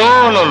 no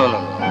no no no,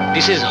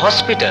 this is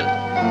hospital.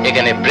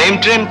 এখানে প্রেম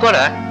ট্রেম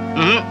করা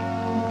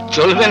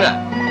চলবে না।